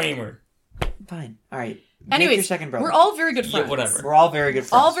 Costanza Kramer. Fine. All right. Anyways, your second brother. We're all very good friends. Yeah, whatever. We're all very good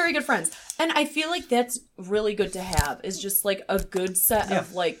friends. All very good friends, and I feel like that's really good to have. Is just like a good set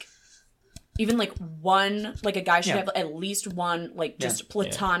of like. Even like one, like a guy should have at least one, like just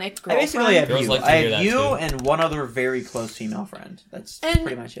platonic girlfriend. I basically have girls you. Like to I hear have that you too. and one other very close female friend. That's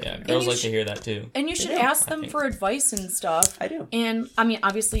pretty much it. Yeah, girls like to hear that too. And you should ask them for advice and stuff. I do. And I mean,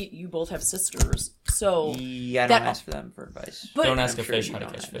 obviously, you both have sisters, so yeah, I don't ask for them for advice. But don't ask a fish how to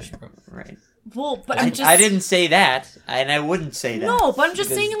catch fish, bro. Right. Well, but I didn't say that, and I wouldn't say that. No, but I'm just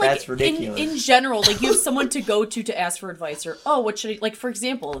saying, like, that's ridiculous. In general, like, you have someone to go to ask for advice, or, oh, what should I, like, for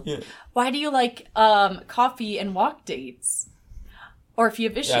example, why do you like coffee and walk dates? Or if you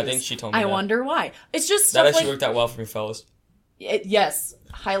have issues. Yeah, I think she told me I that. wonder why. It's just that stuff actually like, worked out well for me, fellas. Yes,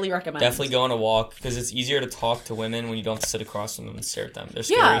 highly recommend. Definitely go on a walk because it's easier to talk to women when you don't have to sit across from them and stare at them. They're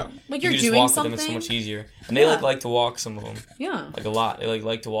scary. Yeah, like you're you can just doing walk something. with them. It's so much easier. And they Yeah. like to walk. Some of them, Yeah. like a lot. They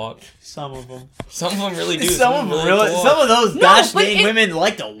like to walk. Some of them. Some of them really do. Some of them like really. to walk. Some of those No, gosh but dang it- women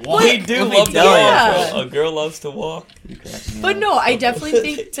like to walk. They do Let me love to tell walk. Yeah. A girl loves to walk. You cracking me But up. no, I definitely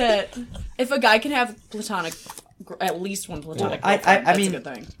think that if a guy can have platonic, at least one platonic, Well, girlfriend, I that's mean, a good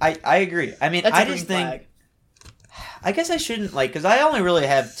thing. I agree. I mean, That's I a green just think. flag. I guess I shouldn't because I only really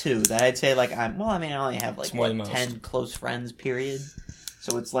have 2 that I'd say I only have It's more than most. 10 close friends period,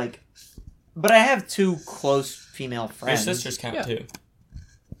 so it's but I have 2 close female Your friends. sisters count too.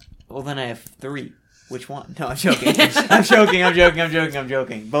 Well, then I have 3. Which one? No, I'm joking. I'm joking.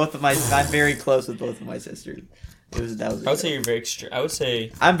 I'm very close with both of my sisters. That was. I would say you're very I would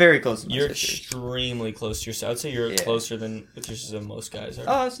say I'm very close to my you're sisters. extremely close to your. I would say you're Yeah. closer than with your sister than most guys are.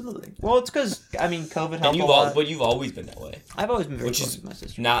 Oh, absolutely. Well, it's because COVID helped and a lot. but you've always been that way. I've always been very Which close is with my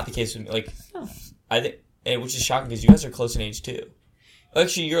sisters. Not the case with me. Oh. I think, and which is shocking because you guys are close in age too.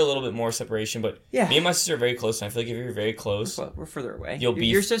 Actually, you're a little bit more separation, but Yeah. me and my sister are very close. And I feel like if you're very close, We're further away. You'll be-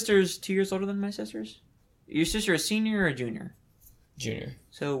 Your sister's 2 years older than my sisters? Your sister a senior or a junior? junior.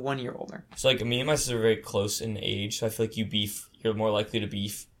 So 1 year older. So like me and my sister are very close in age. So I feel like you're more likely to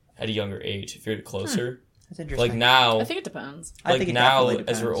beef at a younger age if you're closer. That's interesting. Like now, I think it depends. I like think it now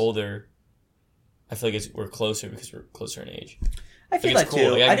definitely as we're depends. older, I feel like we're closer because we're closer in age. I feel Like that it's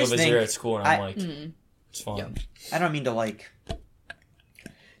cool. too. Like, I I can go just visit think her at school and I'm like, Mhm. it's fun. Yeah. I don't mean to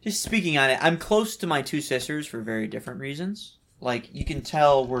just speaking on it. I'm close to my 2 sisters for very different reasons. Like you can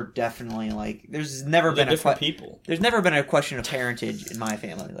tell, we're definitely there's never They're been a different people. there's never been a question of parentage in my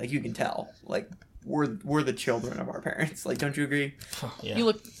family. Like you can tell, we're the children of our parents. Like, don't you agree? Yeah. You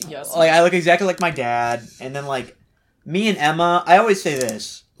look, yes. I look exactly like my dad, and then me and Emma. I always say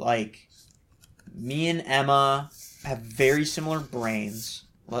this: me and Emma have very similar brains.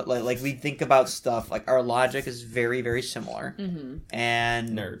 Like we think about stuff. Like our logic is very, very similar, Mm-hmm. and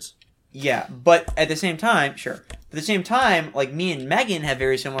Nerds. yeah. But at the same time, sure. At the same time, me and Megan have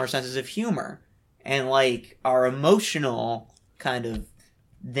very similar senses of humor, and our emotional kind of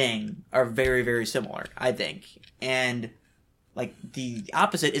thing are very, very similar. I think, and the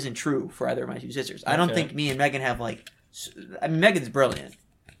opposite isn't true for either of my 2 sisters. I don't Okay. think me and Megan have Megan's brilliant,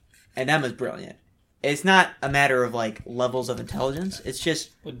 and Emma's brilliant. It's not a matter of levels of intelligence. It's just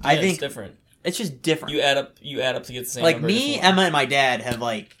But, I yeah, think it's different. it's just different. You add up to get the same. number of Me, different Emma, and my dad have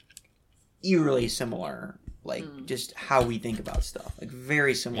eerily similar. Just how we think about stuff.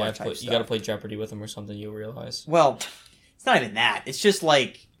 Very ones. similar Yeah, type stuff. you got to play Jeopardy with them or something. You'll realize. Well, it's not even that. It's just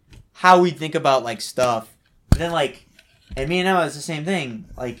how we think about stuff. But then and me and Emma, it's the same thing.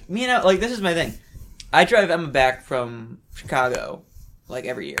 Me and Emma, this is my thing. I drive Emma back from Chicago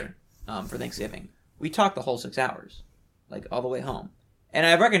every year for Thanksgiving. We talk the whole 6 hours, all the way home. And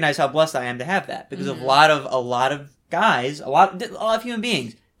I recognize how blessed I am to have that because Mhm. a lot of guys, a lot of human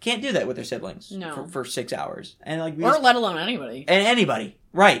beings can't do that with their siblings No. for 6 hours. And Or let alone anybody. and anybody,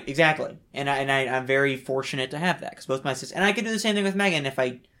 right? Exactly. And I'm very fortunate to have that because both my sisters and I could do the same thing with Megan if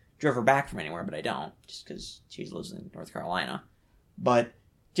I drove her back from anywhere, but I don't just because she lives in North Carolina. But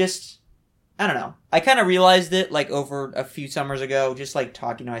just I don't know. I kind of realized it over a few summers ago, just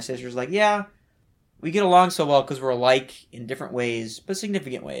talking to my sisters. Yeah, we get along so well because we're alike in different ways, but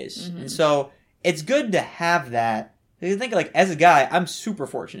significant ways, Mhm. and so it's good to have that. You think as a guy, I'm super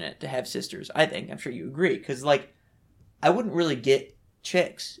fortunate to have sisters. I think I'm sure you agree because I wouldn't really get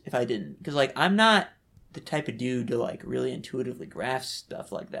chicks if I didn't because I'm not the type of dude to really intuitively grasp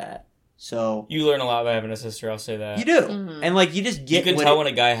stuff like that. So You learn a lot by having a sister. I'll say that. you do, Mhm. and you just You get can what tell it- when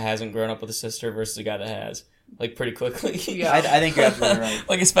a guy hasn't grown up with a sister versus a guy that has, pretty quickly. Yeah. I think you're absolutely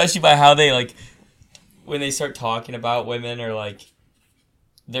right. Especially by how they when they start talking about women or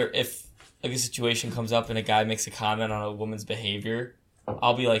if a situation comes up and a guy makes a comment on a woman's behavior,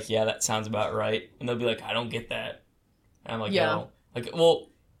 I'll be like, yeah, that sounds about right, and they'll be like, I don't get that. And I'm like, Yeah. no, well,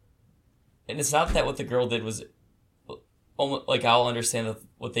 and it's not that what the girl did was. I'll understand that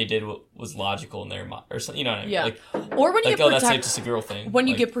what they did was logical in their mind, or something. You know what I mean? Yeah. Or when you get that's just a girl thing. when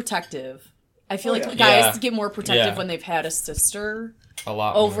you get protective. I feel Oh, like yeah. guys get more protective Yeah. when they've had a sister a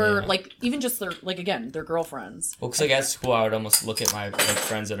lot over more, yeah. even just their their girlfriends. Well, because at school, I would almost look at my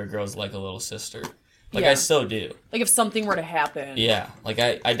friends that are girls like a little sister. Yeah. I still do. If something were to happen. Yeah, I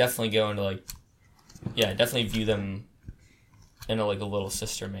definitely go into I definitely view them in a little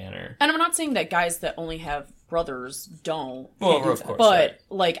sister manner. And I'm not saying that guys that only have brothers don't. Well, can't do of that, course, but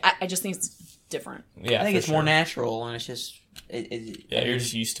right. I just think it's different. Yeah, I think for it's more sure. natural, and it's just Yeah, you're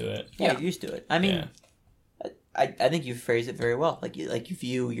just used to it. yeah, Yeah. you're used to it. I mean, Yeah. I think you phrased it very well. Like you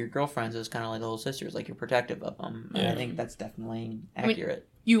view your girlfriends as kind of like little sisters, like you're protective of them. And I think that's definitely accurate.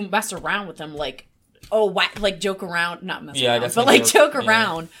 You mess around with them, like, like joke around, not mess Yeah, around, but definitely like joke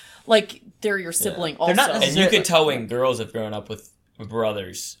around, like they're your sibling also. They're not And you could tell when girls have grown up with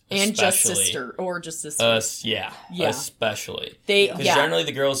brothers, and just especially. sister or just sister. Yeah, Yeah. especially. Because Generally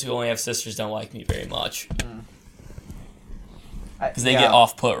the girls who only have sisters don't like me very much. Because they Yeah. get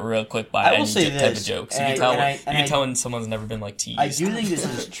off put real quick by I will any say type of this, jokes. and You can tell, I- you and can I- tell when someone's never been like teased. I do think this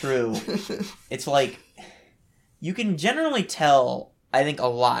is true. It's like you can generally tell. I think a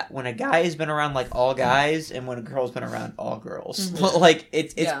lot when a guy has been around like all guys and when a girl's been around all girls. Mhm. Like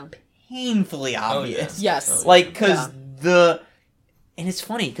it's Yeah. painfully obvious. Yes. Like because and it's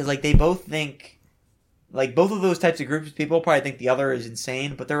funny because like they both think. Like, both of those types of groups of people probably think the other is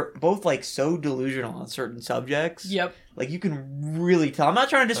insane, but they're both, like, so delusional on certain subjects. Yep. Like, you can really tell. I'm not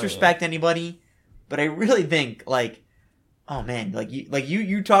trying to disrespect anybody, but I really think, like, oh, man,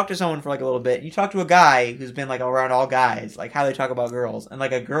 you talk to someone for, like, a little bit. You talk to a guy who's been, like, around all guys, like, how they talk about girls. And,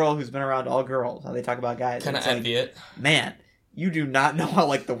 like, a girl who's been around all girls, how they talk about guys. Kind of envy it. Man, you do not know how,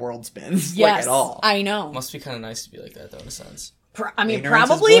 like, the world spins. Yes, like, at all. I know. Must be kind of nice to be like that, though, in a sense. I mean, Ignorance is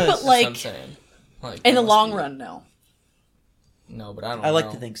probably, bliss. but, That's what I'm like, saying. Like, in the must long be- run, no. No, but I don't know. I like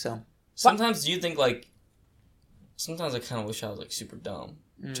to think so. Sometimes do you think, like... Sometimes I kind of wish I was, like, super dumb.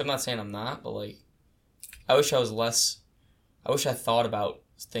 Which I'm not saying I'm not, but, like... I wish I was less... I wish I thought about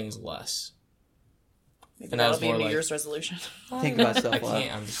things less. Maybe And I that'll was be a more New like- Year's resolution. Think about stuff I a lot.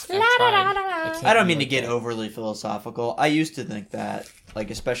 can't. I'm just... I'm trying. I don't mean be to like get that. overly philosophical. I used to think that, like,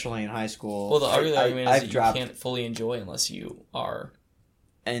 especially in high school. Well, the argument is I've that you dropped, can't fully enjoy unless you are,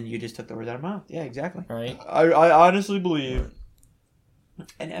 and you just took the words out of my mouth. Yeah, exactly. right? I honestly believe.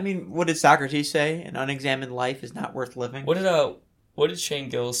 And I mean, what did Socrates say? An unexamined life is not worth living. What did Shane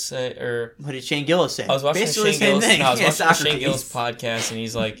Gillis say? Or What did Shane Gillis say? I was watching Basically Shane the same Gillis. thing. No, I was Yeah, watching the Shane Socrates. Gillis podcast, and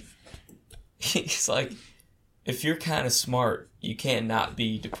he's like, if you're kind of smart, you can't not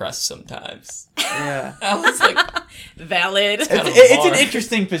be depressed sometimes. Yeah. I was like, Valid. kind of It's an bar.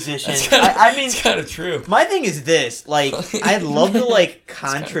 interesting position. That's kinda, I mean, it's kind of true. my thing is this: like, I'd love to like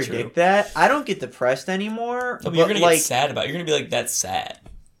kinda contradict true. that. I don't get depressed anymore. No, but you're gonna like, get sad about it. You're gonna be like, that's sad.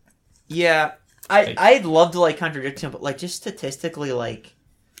 yeah, I'd love to like contradict him, but like just statistically, like,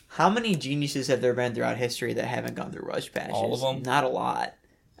 how many geniuses have there been throughout history that haven't gone through rush patches? All of them? Not a lot.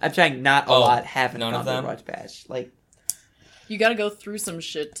 I'm saying not a Oh, lot haven't none gone of through them? rush patch. Like, You gotta go through some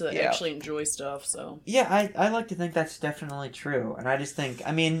shit to Yeah. actually enjoy stuff, so. yeah, I like to think that's definitely true, and I just think,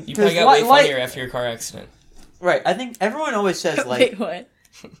 I mean, You probably 'cause got way funnier after your car accident. right? I think everyone always says like, Wait, what?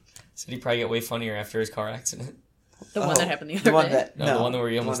 Said he probably got way funnier after his car accident. The one Oh, that happened the other one day? that No, the one where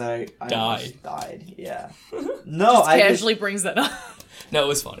you the almost that I died. almost died. Yeah. No, Just I casually brings that up. No, it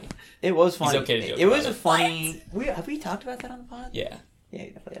was funny. it was funny. okay to joke it was about a funny. Have we talked about that on the pod? Yeah, Yeah,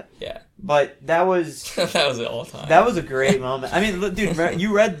 definitely. Yeah. yeah. But that was That was it all time. that was a great moment. I mean, look, dude,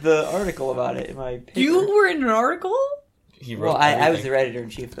 you read the article about it in my paper. You were in an article? He wrote Well, I was everything. the editor in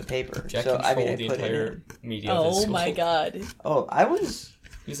chief of the paper, Jack so I controlled mean, I the put it entire in. media of his Oh school. my god. Oh, I was.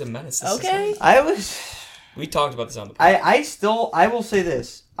 He was a menace. to Okay. society. I was. We talked about this on the podcast. I will say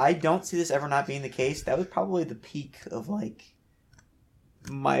this. I don't see this ever not being the case. That was probably the peak of like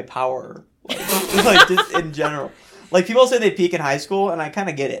my power, like just in general. Like people say they peak in high school, and I kind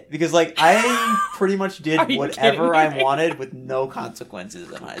of get it because like I pretty much did Are you whatever kidding me? I wanted with no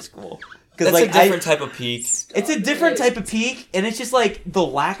consequences in high school. Because That's like a different type of peak. it's a different type of peak, and it's just like the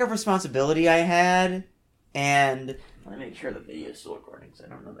lack of responsibility I had, and let me make sure the video is still recording because I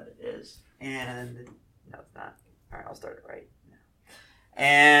don't know that it is. And no, it's not. All right, I'll start it right now.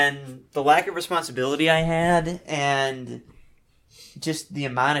 And the lack of responsibility I had, and just the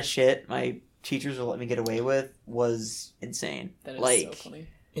amount of shit my teachers would let me get away with was insane. That is like, so funny.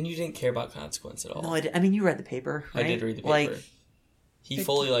 And you didn't care about consequence at all. no, I mean you read the paper, right? I did read the paper. Like, he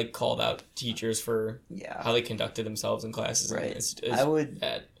fully like called out teachers for yeah, how they conducted themselves in classes. Right. It's I would.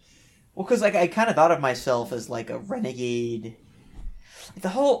 bad. Well, because like I kind of thought of myself as like a renegade. Like, the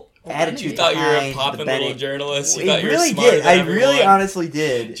whole attitude. You thought you were a behind poppin' the little Bennett- journalist. You It thought you were really smarter did. than I really everyone. honestly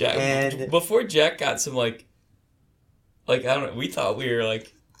did. Jack, And before Jack got some like I don't know. We thought we were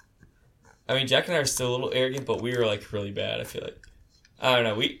like. I mean, Jack and I are still a little arrogant, but we were like really bad. I feel like. I don't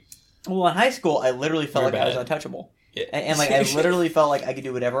know. well, in high school, I literally felt You're like I was bad. untouchable, Yeah. and like I literally felt like I could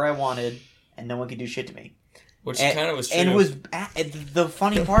do whatever I wanted, and no one could do shit to me. Which And, kind of was true. and the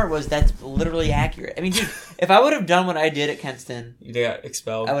funny part was that's literally accurate. I mean, dude, if I would have done what I did at Kenston, You got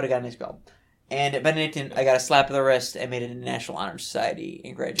expelled. I would have gotten expelled. And at Benedictine, I got a slap of the wrist and made it into National Honor Society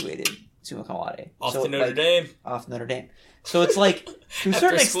and graduated summa cum laude. Off to Notre Dame. Off Notre Dame. So it's like, to a After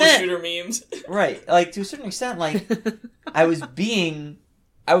certain school extent... shooter memes. Right. Like, to a certain extent, like, I was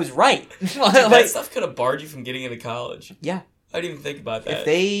right. Dude, that stuff could have barred you from getting into college. Yeah. I didn't even think about that.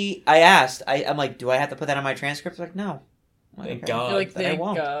 I asked, I'm like, do I have to put that on my transcript? Like, no. Thank God. You're like, Then I thank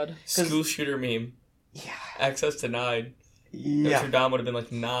won't. God. School shooter meme. Yeah. Access denied. Yeah. Notre Dame would have been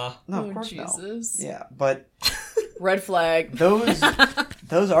like, nah. No, of Oh, course Jesus. no. Yeah, but Red flag.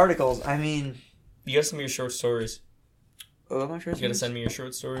 those articles, I mean... You got some of your short stories. Oh, am I sure? You gotta send me your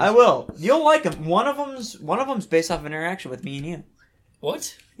short stories. I will. You'll like them. One of them's based off of an interaction with me and you.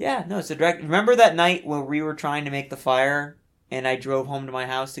 What? Yeah, no, it's a direct... Remember that night where we were trying to make the fire, and I drove home to my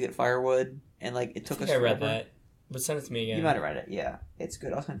house to get firewood, and, like, it took us I read forever? that. But send it to me again. You might have read it, yeah. It's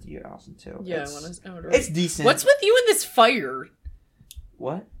good. I'll send it to you, Allison, too. Yeah, It's, I want to. it's decent. What's with you and this fire?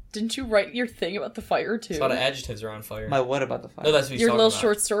 What? Didn't you write your thing about the fire too? A lot of adjectives are on fire. My what about the fire? No, that's what he's your talking little about.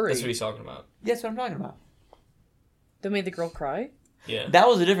 short story. That's what he's talking about. Yeah, that's what I'm talking about. That made the girl cry? Yeah. That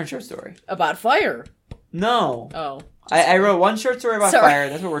was a different short story. About fire. No. Oh. I wrote one short story about Sorry. fire.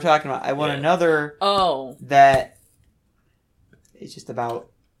 That's what we're talking about. I want another. Oh. That it's just about.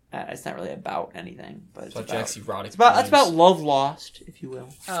 It's not really about anything, but it's about about Jack's erotic. It's about love lost, if you will.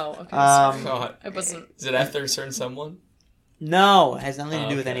 Oh, okay. God. I wasn't. Is it after a certain someone? No, it has nothing to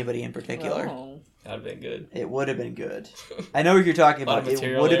do with anybody in particular. Oh. That'd have been good. It would have been good. I know what you're talking Lot of about. It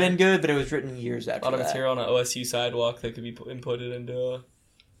material would have there. been good, but it was written years A after lot of that. material on an OSU sidewalk that could be inputted into.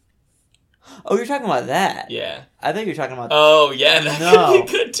 Oh, you're talking about that? Yeah. I think you're talking about. Oh yeah, that No. could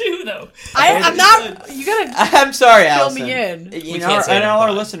be good too, though. I'm not. You gotta. I'm sorry, fill Allison. me in. You We know, can't say and it all on our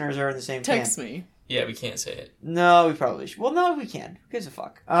pod. listeners are in the same Text camp. me. Yeah, we can't say it. No, we probably should. Well, no, we can. Who gives a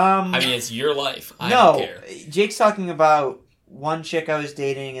fuck? I mean, it's your life. I no, don't care. Jake's talking about one chick I was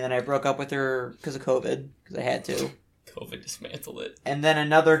dating, and then I broke up with her because of COVID, because I had to. COVID dismantled it. And then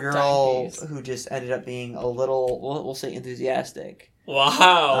another girl Dying who just ended up being a little, we'll say, enthusiastic.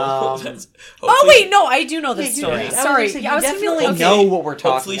 Wow. Um, Oh wait, no, I do know this Yeah, story. I was Sorry, gonna say, I was you gonna be definitely like, know what we're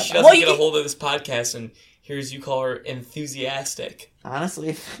talking Hopefully, she about. doesn't Well, get a you- hold of this podcast and hears you call her enthusiastic.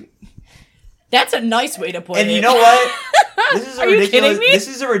 Honestly, that's a nice way to put it. and you know what? This is a Are you ridiculous. kidding me? This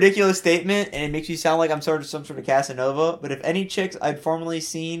is a ridiculous statement, and it makes me sound like I'm some sort of Casanova. But if any chicks I'd formerly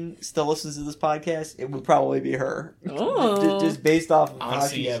seen still listens to this podcast, it would probably be her. Oh. just based off of how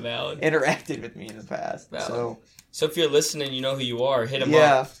Honestly, she's yeah, valid. interacted with me in the past. Valid. So if you're listening, you know who you are. Hit him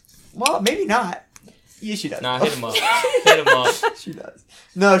yeah. up. Well, maybe not. Yeah, she does. Nah, hit him up. Hit him up. She does.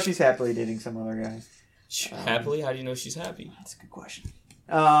 No, she's happily dating some other guy. Happily? How do you know she's happy? That's a good question.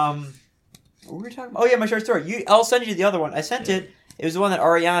 What were we talking about? Oh yeah, my short story. I'll send you the other one. I sent it. It was the one that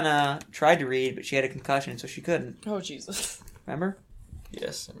Ariana tried to read, but she had a concussion, so she couldn't. Oh Jesus. Remember?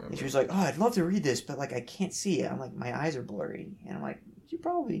 Yes, I remember. And she was like, "Oh, I'd love to read this, but like I can't see it. I'm like, my eyes are blurry." And I'm like, "You should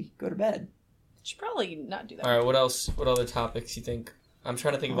probably go to bed." Should probably not do that. All right, what else? What other topics you think? I'm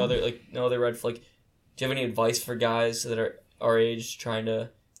trying to think of other, like, no other red flag. Do you have any advice for guys that are our age trying to...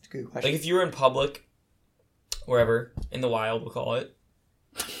 It's a good question. Like, if you were in public, wherever, in the wild, we'll call it,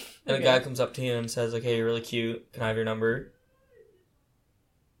 and a guy comes up to you and says, like, hey, you're really cute, can I have your number?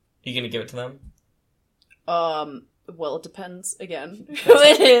 You gonna give it to them? Well, it depends, again, who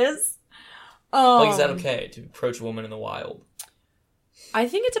it is. Like, is that okay to approach a woman in the wild? I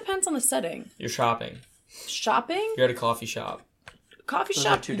think it depends on the setting. You're shopping. Shopping? You're at a coffee shop. Coffee Those are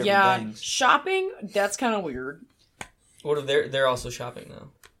shop, two different yeah. things. Shopping, that's kind of weird. What if they're also shopping, though?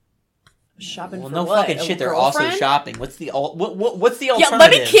 Shopping Well, for no what? fucking A shit. They're also girlfriend? shopping. What's the what's the Yeah, alternative?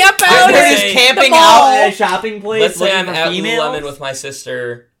 let me camp out They're at just the camping mall. out at a shopping place. Let's say looking I'm for at females? Lululemon with my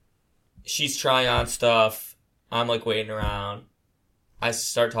sister. She's trying on stuff. I'm, like, waiting around. I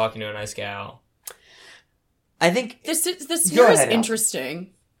start talking to a nice gal. I think This Go here is ahead, Al.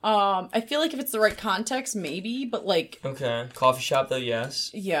 interesting. I feel like if it's the right context, maybe, but like, Okay. Coffee shop, though,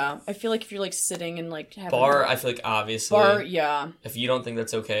 yes. yeah, I feel like if you're like sitting and like having Bar, I feel like, obviously. bar, yeah. If you don't think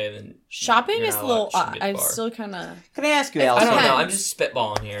that's okay, then... Shopping you're is not a little. allowed- shouldn't be at the I'm bar. still kind of. Can I ask you, I Allison? I don't know. I'm Depends. just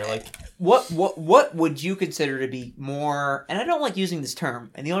spitballing here. Like, What would you consider to be more? And I don't like using this term,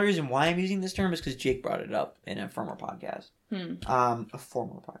 and the only reason why I'm using this term is because Jake brought it up in a former podcast. A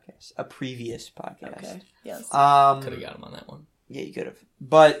former podcast, a previous podcast. Okay. Yes. could have got him on that one. Yeah, you could have.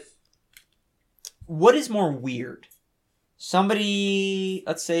 But what is more weird? Somebody,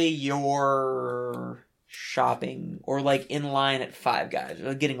 let's say you're shopping or like in line at Five Guys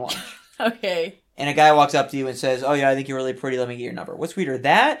or getting lunch. Okay. And a guy walks up to you and says, "Oh yeah, I think you're really pretty. Let me get your number." What's weirder,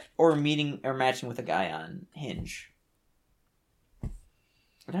 that or meeting or matching with a guy on Hinge?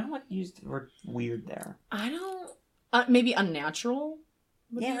 But I don't like to use the word weird there. I don't. Maybe unnatural.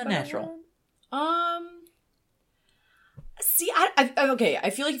 would be Yeah, a better unnatural. word. See, okay, I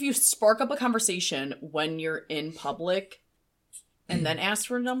feel like if you spark up a conversation when you're in public and then ask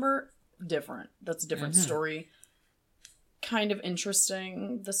for a number, different. That's a different story. Kind of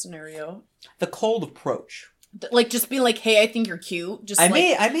interesting, the scenario. The cold approach. Like, just be like, hey, I think you're cute. Just I like,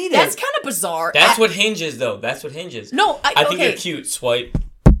 made it. That's kind of bizarre. That's what Hinge is, though. That's what Hinge is. No, I think okay. you're cute, swipe.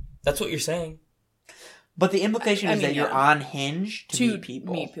 That's what you're saying. But the implication I is mean, that you're yeah. on Hinge to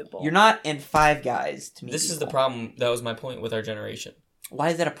meet people. You're not in Five Guys to meet This people. is the problem. That was my point with our generation. Why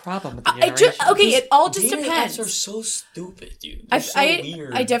is that a problem with the generation? It all just Dating depends. apps are so stupid, dude. They're so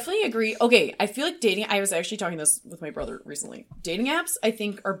weird. I definitely agree. Okay, I feel like dating... I was actually talking this with my brother recently. Dating apps, I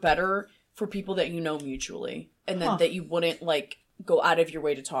think, are better for people that you know mutually. And then that you wouldn't, like, go out of your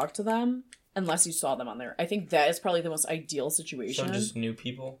way to talk to them unless you saw them on there. I think that is probably the most ideal situation. So just new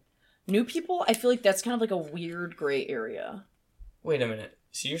people? New people, I feel like that's kind of like a weird gray area. Wait a minute.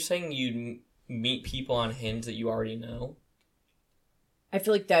 So you're saying you meet people on Hinge that you already know? I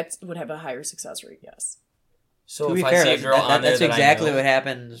feel like that would have a higher success rate, yes. So to if be I fair, see a girl on there that's that exactly I know, what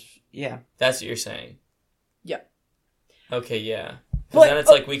happens. Yeah. That's what you're saying? Yeah. Okay, yeah. But- Because then it's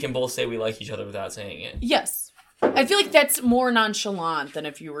like we can both say we like each other without saying it. Yes. I feel like that's more nonchalant than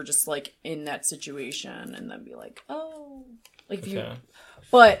if you were just, like, in that situation and then be like, oh. Like, if you...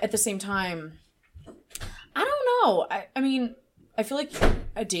 But at the same time, I don't know. I mean, I feel like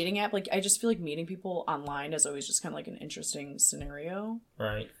a dating app, like, I just feel like meeting people online is always just kind of like an interesting scenario.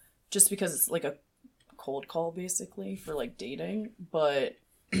 Right. Just because it's like a cold call, basically, for, like, dating. But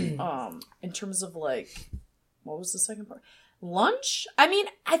in terms of, like, what was the second part? Lunch? I mean,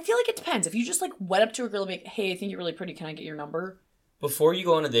 I feel like it depends. If you just, like, went up to a girl and be like, hey, I think you're really pretty. Can I get your number? Before you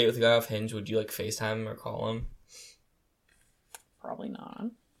go on a date with a guy off Hinge, would you, like, FaceTime him or call him? Probably not.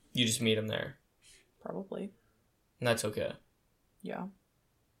 You just meet him there. Probably. And that's okay. Yeah.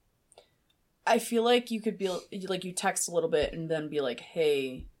 I feel like you could be, like, you text a little bit and then be like,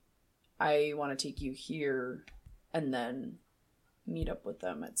 hey, I want to take you here, and then meet up with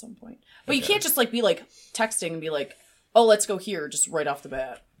them at some point. But you can't just, like, be, like, texting and be like, oh, let's go here, just right off the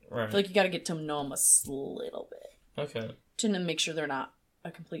bat. Right. I feel like you got to get to know them a little bit. Okay. To make sure they're not a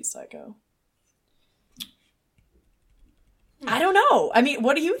complete psycho. I don't know. I mean,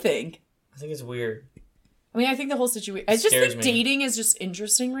 what do you think? I think it's weird. I mean, I think the whole situation... I just scares think me. dating is just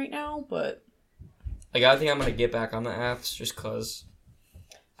interesting right now, but... Like, I think I'm going to get back on the apps just because...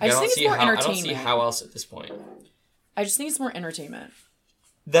 I just think it's more entertainment. I don't see how else at this point. I just think it's more entertainment.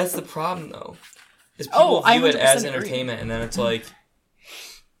 That's the problem, though. Is people view it as entertainment, and then it's like...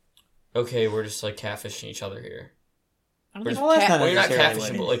 Okay, we're just, like, catfishing each other here. I don't We're think just, well, well, you're not necessarily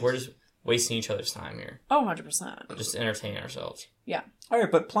catfishing, but, like, we're just wasting each other's time here. Oh, 100%. Just entertaining ourselves. Yeah.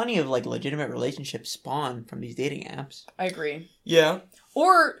 Alright, but plenty of, like, legitimate relationships spawn from these dating apps. I agree. Yeah.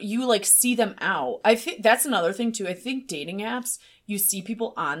 Or you, like, see them out. I think that's another thing, too. I think dating apps, you see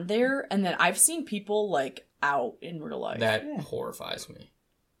people on there, and then I've seen people, like, out in real life. That horrifies me.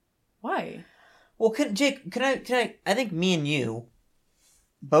 Why? Well, Jake, can I think me and you,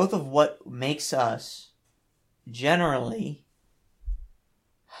 both of what makes us generally,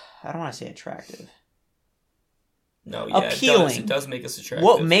 I don't want to say attractive. No, yeah, appealing. It does make us attractive.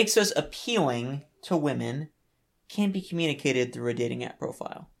 What makes us appealing to women can be communicated through a dating app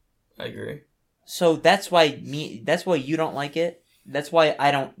profile. I agree. So that's why you don't like it. That's why I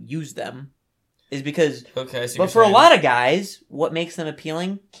don't use them. Is because but for a lot of guys, what makes them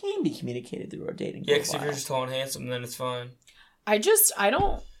appealing can be communicated through a dating profile. Yeah, because if you're just tall and handsome, then it's fine. I don't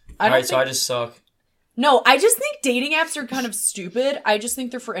Alright, think... so I just suck. No, I just think dating apps are kind of stupid. I just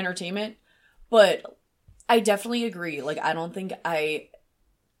think they're for entertainment. But I definitely agree. Like, I don't think like,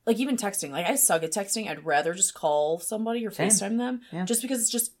 even texting. Like, I suck at texting. I'd rather just call somebody or FaceTime them. Yeah. Just because it's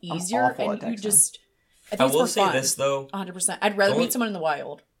just easier. And you just... I will say this, though. 100%. I'd rather meet someone in the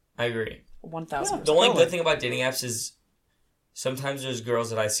wild. I agree. 1,000%. The only good thing about dating apps is sometimes there's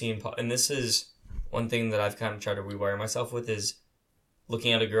girls that I see and this is one thing that I've kind of tried to rewire myself with is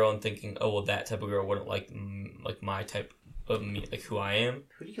looking at a girl and thinking, oh, well, that type of girl wouldn't like my type of me, like who I am.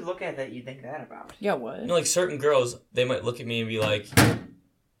 Who do you look at that you think that about? Yeah, what? You know, like certain girls, they might look at me and be like, oh,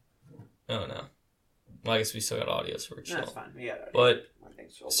 no. Well, I guess we still got audio, so we're chill. That's fine. We got audio. But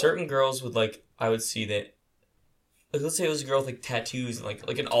so, certain girls would like, I would see that, like, let's say it was a girl with like tattoos and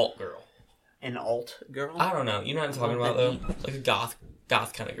like an alt girl. An alt girl? I don't know. You know what I'm talking about, though? Like a goth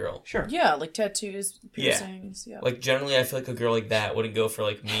kind of girl. Sure. Yeah, like tattoos, piercings. Yeah. Like, generally, I feel like a girl like that wouldn't go for,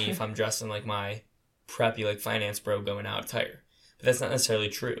 like, me if I'm dressed in, like, my preppy, like, finance bro going out attire. But that's not necessarily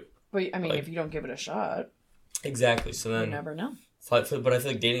true. But, I mean, like, if you don't give it a shot... Exactly, so then... You never know. But I feel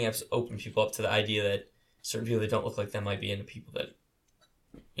like dating apps open people up to the idea that certain people that don't look like them might be into people that,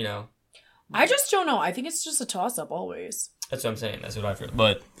 you know... I just don't know. I think it's just a toss up always. That's what I'm saying. That's what I feel.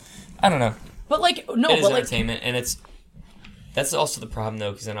 But I don't know. But like, no, It is but like, entertainment, and that's also the problem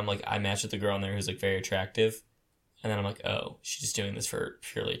though, because then I'm like, I match with a girl in there who's like very attractive, and then I'm like, oh, she's just doing this for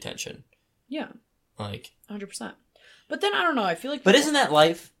purely attention. yeah, Like, 100%. But then I don't know. I feel like, But isn't that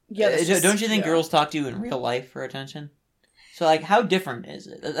life? Yeah, that's just- don't you think yeah. girls talk to you in real life for attention? So like, how different is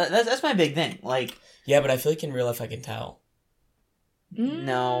it? That's my big thing. Like, yeah, but I feel like in real life I can tell.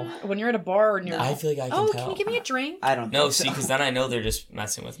 no, when you're at a bar and you're, I feel like I can oh, tell. can you give me a drink? I don't. No, think see, so. because then I know they're just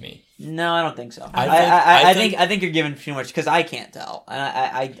messing with me. No, I don't think so. I think you're giving too much because I can't tell. And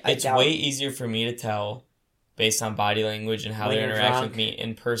I It's doubt way easier for me to tell based on body language and how When they you're interact drunk. with me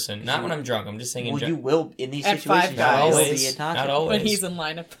in person. Not when I'm drunk. I'm just saying in Well, you general. will in these At situations. Five you Guys. will Always. be a talker. Not always. When he's in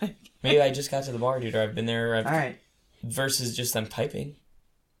line up. Maybe I just got to the bar, dude, or I've been there. All right. Versus just them typing.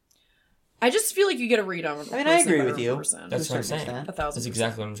 I just feel like you get a read on. I mean, I agree with you. Person. That's To what a I'm certain saying. extent. 1,000%. That's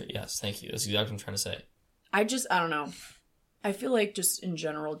exactly what I'm. Yes, thank you. That's exactly what I'm trying to say. I don't know. I feel like just in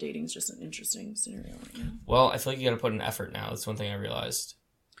general, dating's just an interesting scenario right now. Well, I feel like you got to put in effort now. That's one thing I realized.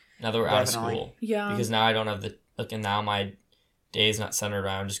 Now that we're out of Definitely. school, Yeah. because now I don't have the like, and now my day is not centered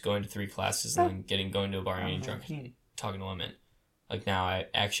around just going to 3 classes and then going to a bar and getting drunk, and talking to women. Like now, I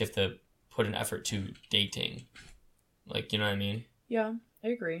actually have to put an effort to dating. Like, you know what I mean? Yeah, I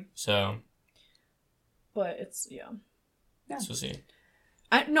agree. So, But it's so we'll see.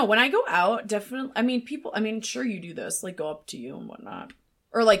 No, when I go out, definitely. I mean, people. I mean, sure you do this, like go up to you and whatnot,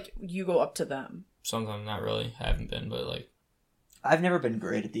 or like you go up to them. Sometimes not really. I haven't been, but like, I've never been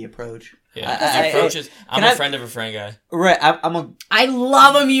great at the approach. yeah. I- The approach is, I'm can a I- friend of a friend guy. Right. I'm a I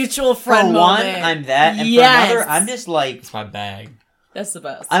love a mutual friend for one. moment. I'm that, and Yes. for another, I'm just like It's my bag. That's the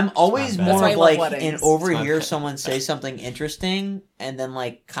best. I'm always bad. more That's why I of love like weddings. an It's overhear bad. someone say something interesting and then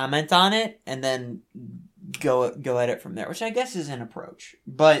like comment on it and then go at it from there, which I guess is an approach.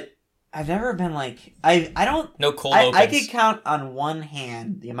 But I've never been like I don't No cold I opens. could count on one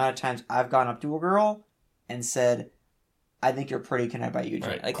hand the amount of times I've gone up to a girl and said, "I think you're pretty. Can I buy you a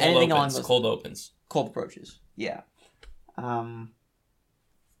drink?" Right. Like Cold anything along opens. those Cold opens. cold approaches. Yeah.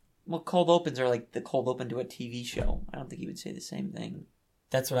 Well, cold opens are like the cold open to a TV show. I don't think you would say the same thing.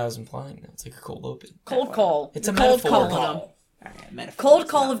 That's what I was implying. It's like a cold open. cold call. It's a cold metaphor. calling them. All right, metaphor. Cold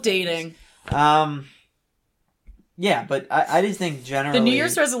It's call not- of dating. Yeah, but I just think generally The New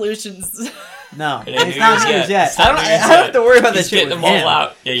Year's resolutions. No, It ain't it's New not Year's New Year's yet. yet. It's I not don't. New I Year's don't have yet. to worry about that He's shit getting with them all him.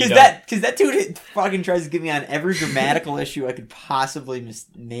 out. Yeah, you Because that dude fucking tries to get me on every grammatical issue I could possibly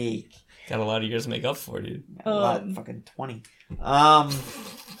make. Got a lot of years to make up for, dude. A lot, fucking 20.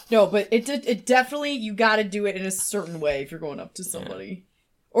 No, but it definitely, you got to do it in a certain way if you're going up to somebody.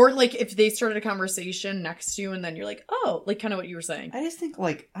 Or like if they started a conversation next to you and then you're like, oh, like kind of what you were saying. I just think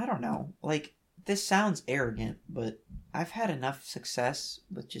like I don't know, like this sounds arrogant, but I've had enough success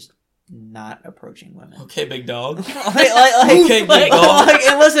with just not approaching women. Okay, big dog. Okay, big dog. Like,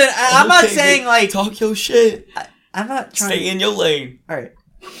 and listen, I'm not Okay, saying big- like talk your shit. I'm not trying. Stay in your lane. All right,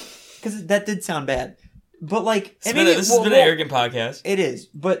 because that did sound bad, but like This has been an arrogant podcast. It is,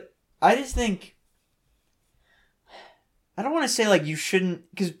 but I just think I don't want to say like you shouldn't,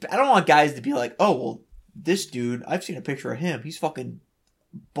 because I don't want guys to be like, oh well, this dude, I've seen a picture of him. He's fucking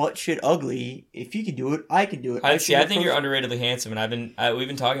butt shit ugly. If he can do it, I can do it. I should think you're approach- underratedly handsome, and we've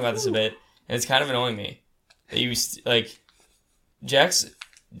been talking about this a bit, and it's kind of annoying me that you like Jax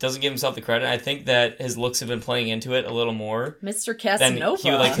doesn't give himself the credit. I think that his looks have been playing into it a little more Mr. than Casanova. he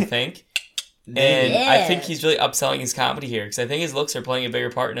would like to think. And I think he's really upselling his comedy here because I think his looks are playing a bigger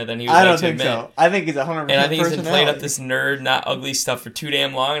part in it than he would I like don't to think admit. so. I think he's 100%. And I think he's been playing up personality. this nerd, not ugly stuff for too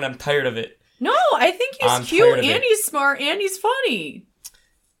damn long, and I'm tired of it. No, I think he's I'm cute tired of and it. he's smart and he's funny.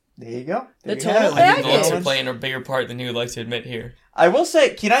 There you go. There The you have total it. I think the looks are Baggage. playing a bigger part than he would like to admit here. I will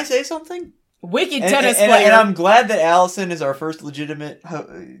say, can I say something? Wicked And, tennis and, player. and I'm glad that Allison is our first legitimate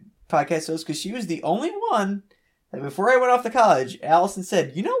podcast host because she was the only one that before I went off to college, Allison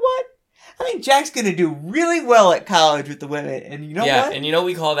said, "You know what? I think Jack's gonna do really well at college with the women." And you know what? And you know what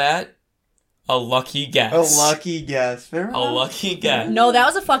we call that? A lucky guess. A lucky guess. Fair A enough. lucky guess. No, that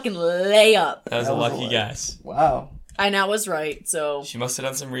was a fucking layup. That was a lucky guess. Wow. I now was right, so. She must have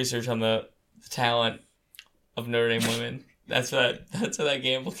done some research on the talent of Notre Dame women. That's where that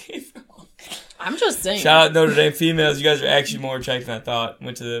gamble came from. I'm just saying. Shout out Notre Dame females. You guys are actually more attractive than I thought.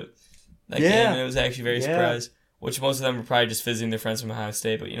 Went to that game and it was actually very surprised. Which most of them were probably just visiting their friends from Ohio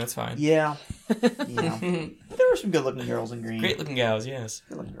State, but it's fine. Yeah. There were some good looking girls in green. Great looking gals, yes.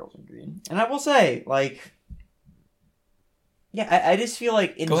 Good looking girls in green. And I will say, like, yeah, I just feel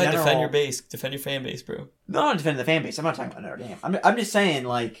like in Go ahead, general, defend your base. Defend your fan base, bro. No, I'm not defending the fan base. I'm not talking about Notre Dame. I'm just saying,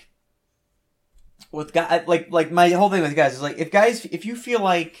 like, with guys, like my whole thing with guys is like, if you feel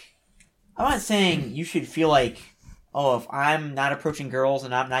like I'm not saying you should feel like, oh, if I'm not approaching girls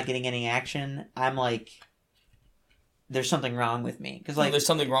and I'm not getting any action, I'm like, there's something wrong with me. Because like, there's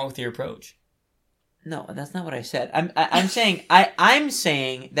something wrong with your approach. No, that's not what I said. I'm saying I'm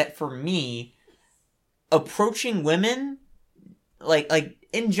saying that for me, approaching women, like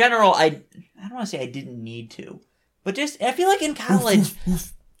in general, I don't want to say I didn't need to, but just I feel like in college,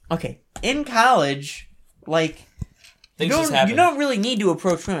 okay, in college, like things just happen. You don't really need to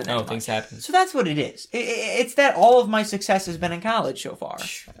approach women. No, things happen. So that's what it is. It's that all of my success has been in college so far.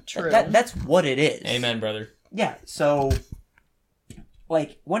 True. That's what it is. Amen, brother. Yeah. So.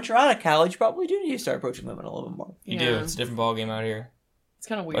 Like, once you're out of college, you probably do need to start approaching women a little bit more. You do. It's a different ballgame out here. It's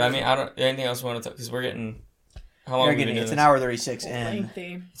kind of weird. But I mean, I don't. Anything else we want to talk? Because we're getting. How long? It's an hour 36 in.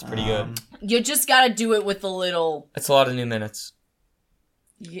 Lengthy. It's pretty good. You just got to do it with a little. It's a lot of new minutes.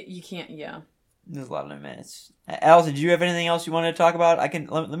 You can't. Yeah. There's a lot of new minutes. Allison, did you have anything else you wanted to talk about? I can.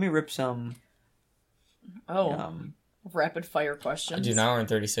 Let me rip some. Rapid fire questions. Dude, an hour and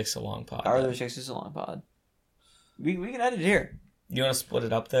 36 is a long pod. Hour 36 is a long pod. We can edit it here. You want to split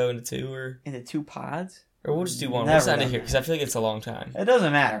it up though into two into two pods? Or we'll just do one. Let's end it here because I feel like it's a long time. It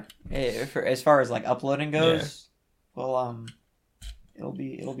doesn't matter. As far as like uploading goes, well, it'll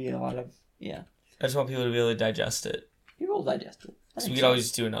be a lot of I just want people to be able to digest it. People will digest it. So we could always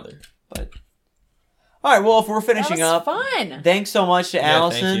just do another. But all right, well, if we're finishing up, fun. Thanks so much to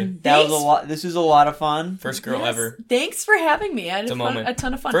Allison. Thank you. That was a lot. This was a lot of fun. First girl ever. Thanks for having me. I had a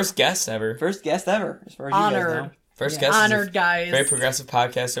ton of fun. First guest ever. First guest ever, as far as you guys know. First guest. Honored, guys. Very progressive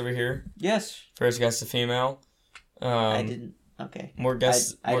podcast over here. Yes. First guest, a female. I didn't. Okay. More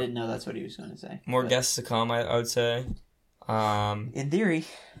guests. I didn't know that's what he was going to say. More guests to come, I would say. In theory.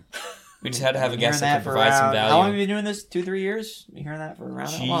 We just had to have a guest that could provide some value. How long have you been doing this? 2-3 years? Been hearing that for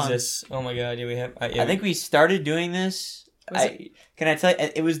around that long. Jesus. Oh my God. Yeah, we have. I think we started doing this. Can I tell you?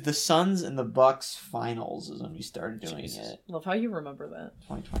 It was the Suns and the Bucks finals is when we started doing it. Love how you remember that.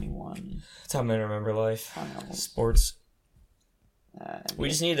 2021. That's how I remember life. Finals. Sports. We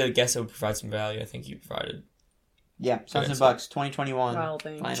just needed a guest that would provide some value. I think you provided. Yeah, Suns and Bucks 2021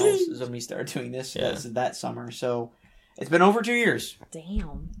 finals is when we started doing this. Yeah. That summer. So it's been over 2 years.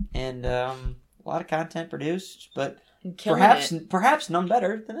 Damn. And a lot of content produced, but perhaps none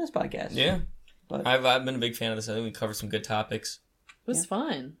better than this podcast. Yeah. But I've been a big fan of this. I think we covered some good topics. It was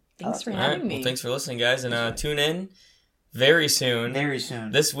fun. Thanks for having me. Well, thanks for listening, guys, and tune in very soon. Very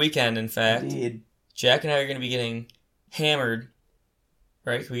soon. This weekend, in fact. Indeed. Jack and I are going to be getting hammered.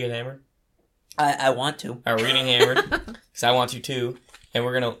 Right? Can we get hammered? I want to. All right, we're getting hammered because I want to too, and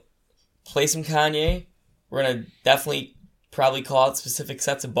we're gonna play some Kanye. We're gonna definitely probably call out specific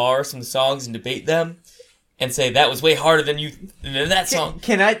sets of bars from the songs and debate them, and say that was way harder than that song.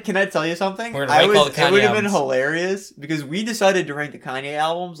 Can I tell you something? We're gonna rank all the Kanye It would have been albums. hilarious because we decided to rank the Kanye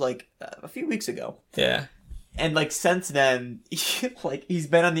albums like a few weeks ago. Yeah. And like since then, he's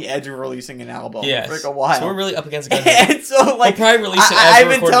been on the edge of releasing an album Yes. for like a while. So we're really up against it. And so like we'll probably release it as I've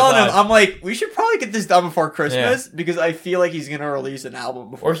we been record telling the him, live. I'm like, we should probably get this done before Christmas because I feel like he's gonna release an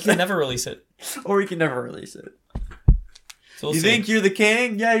album before. Or he can never release it. Or he can never release it. So we'll you see. think you're the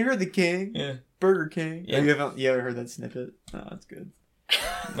king? Yeah, you're the king. Yeah. Burger King. Yeah. Oh, you ever heard that snippet? Oh, that's good.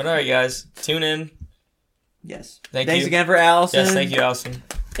 But all right, guys, tune in. Yes. Thanks again for Allison. Yes, thank you, Allison.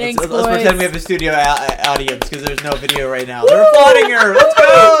 Thanks, let's boys. pretend we have a studio audience because there's no video right now. They're applauding her. Let's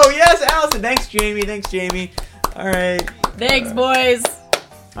go. Yes, Allison. Thanks, Jamie. All right. Thanks, boys.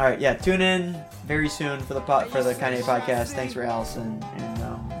 All right. Yeah. Tune in very soon for the Kanye podcast. Thanks for Allison. And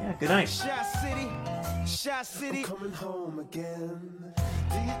yeah. Good night. Shot City. I'm coming home again.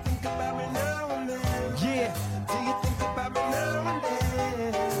 Do you think about me now and then? Yeah. Do you think about me now and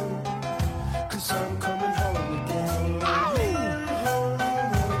then? 'Cause I'm coming home again.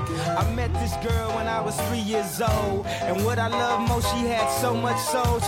 I met this girl when I was 3 years old, and what I love most, she had so much soul.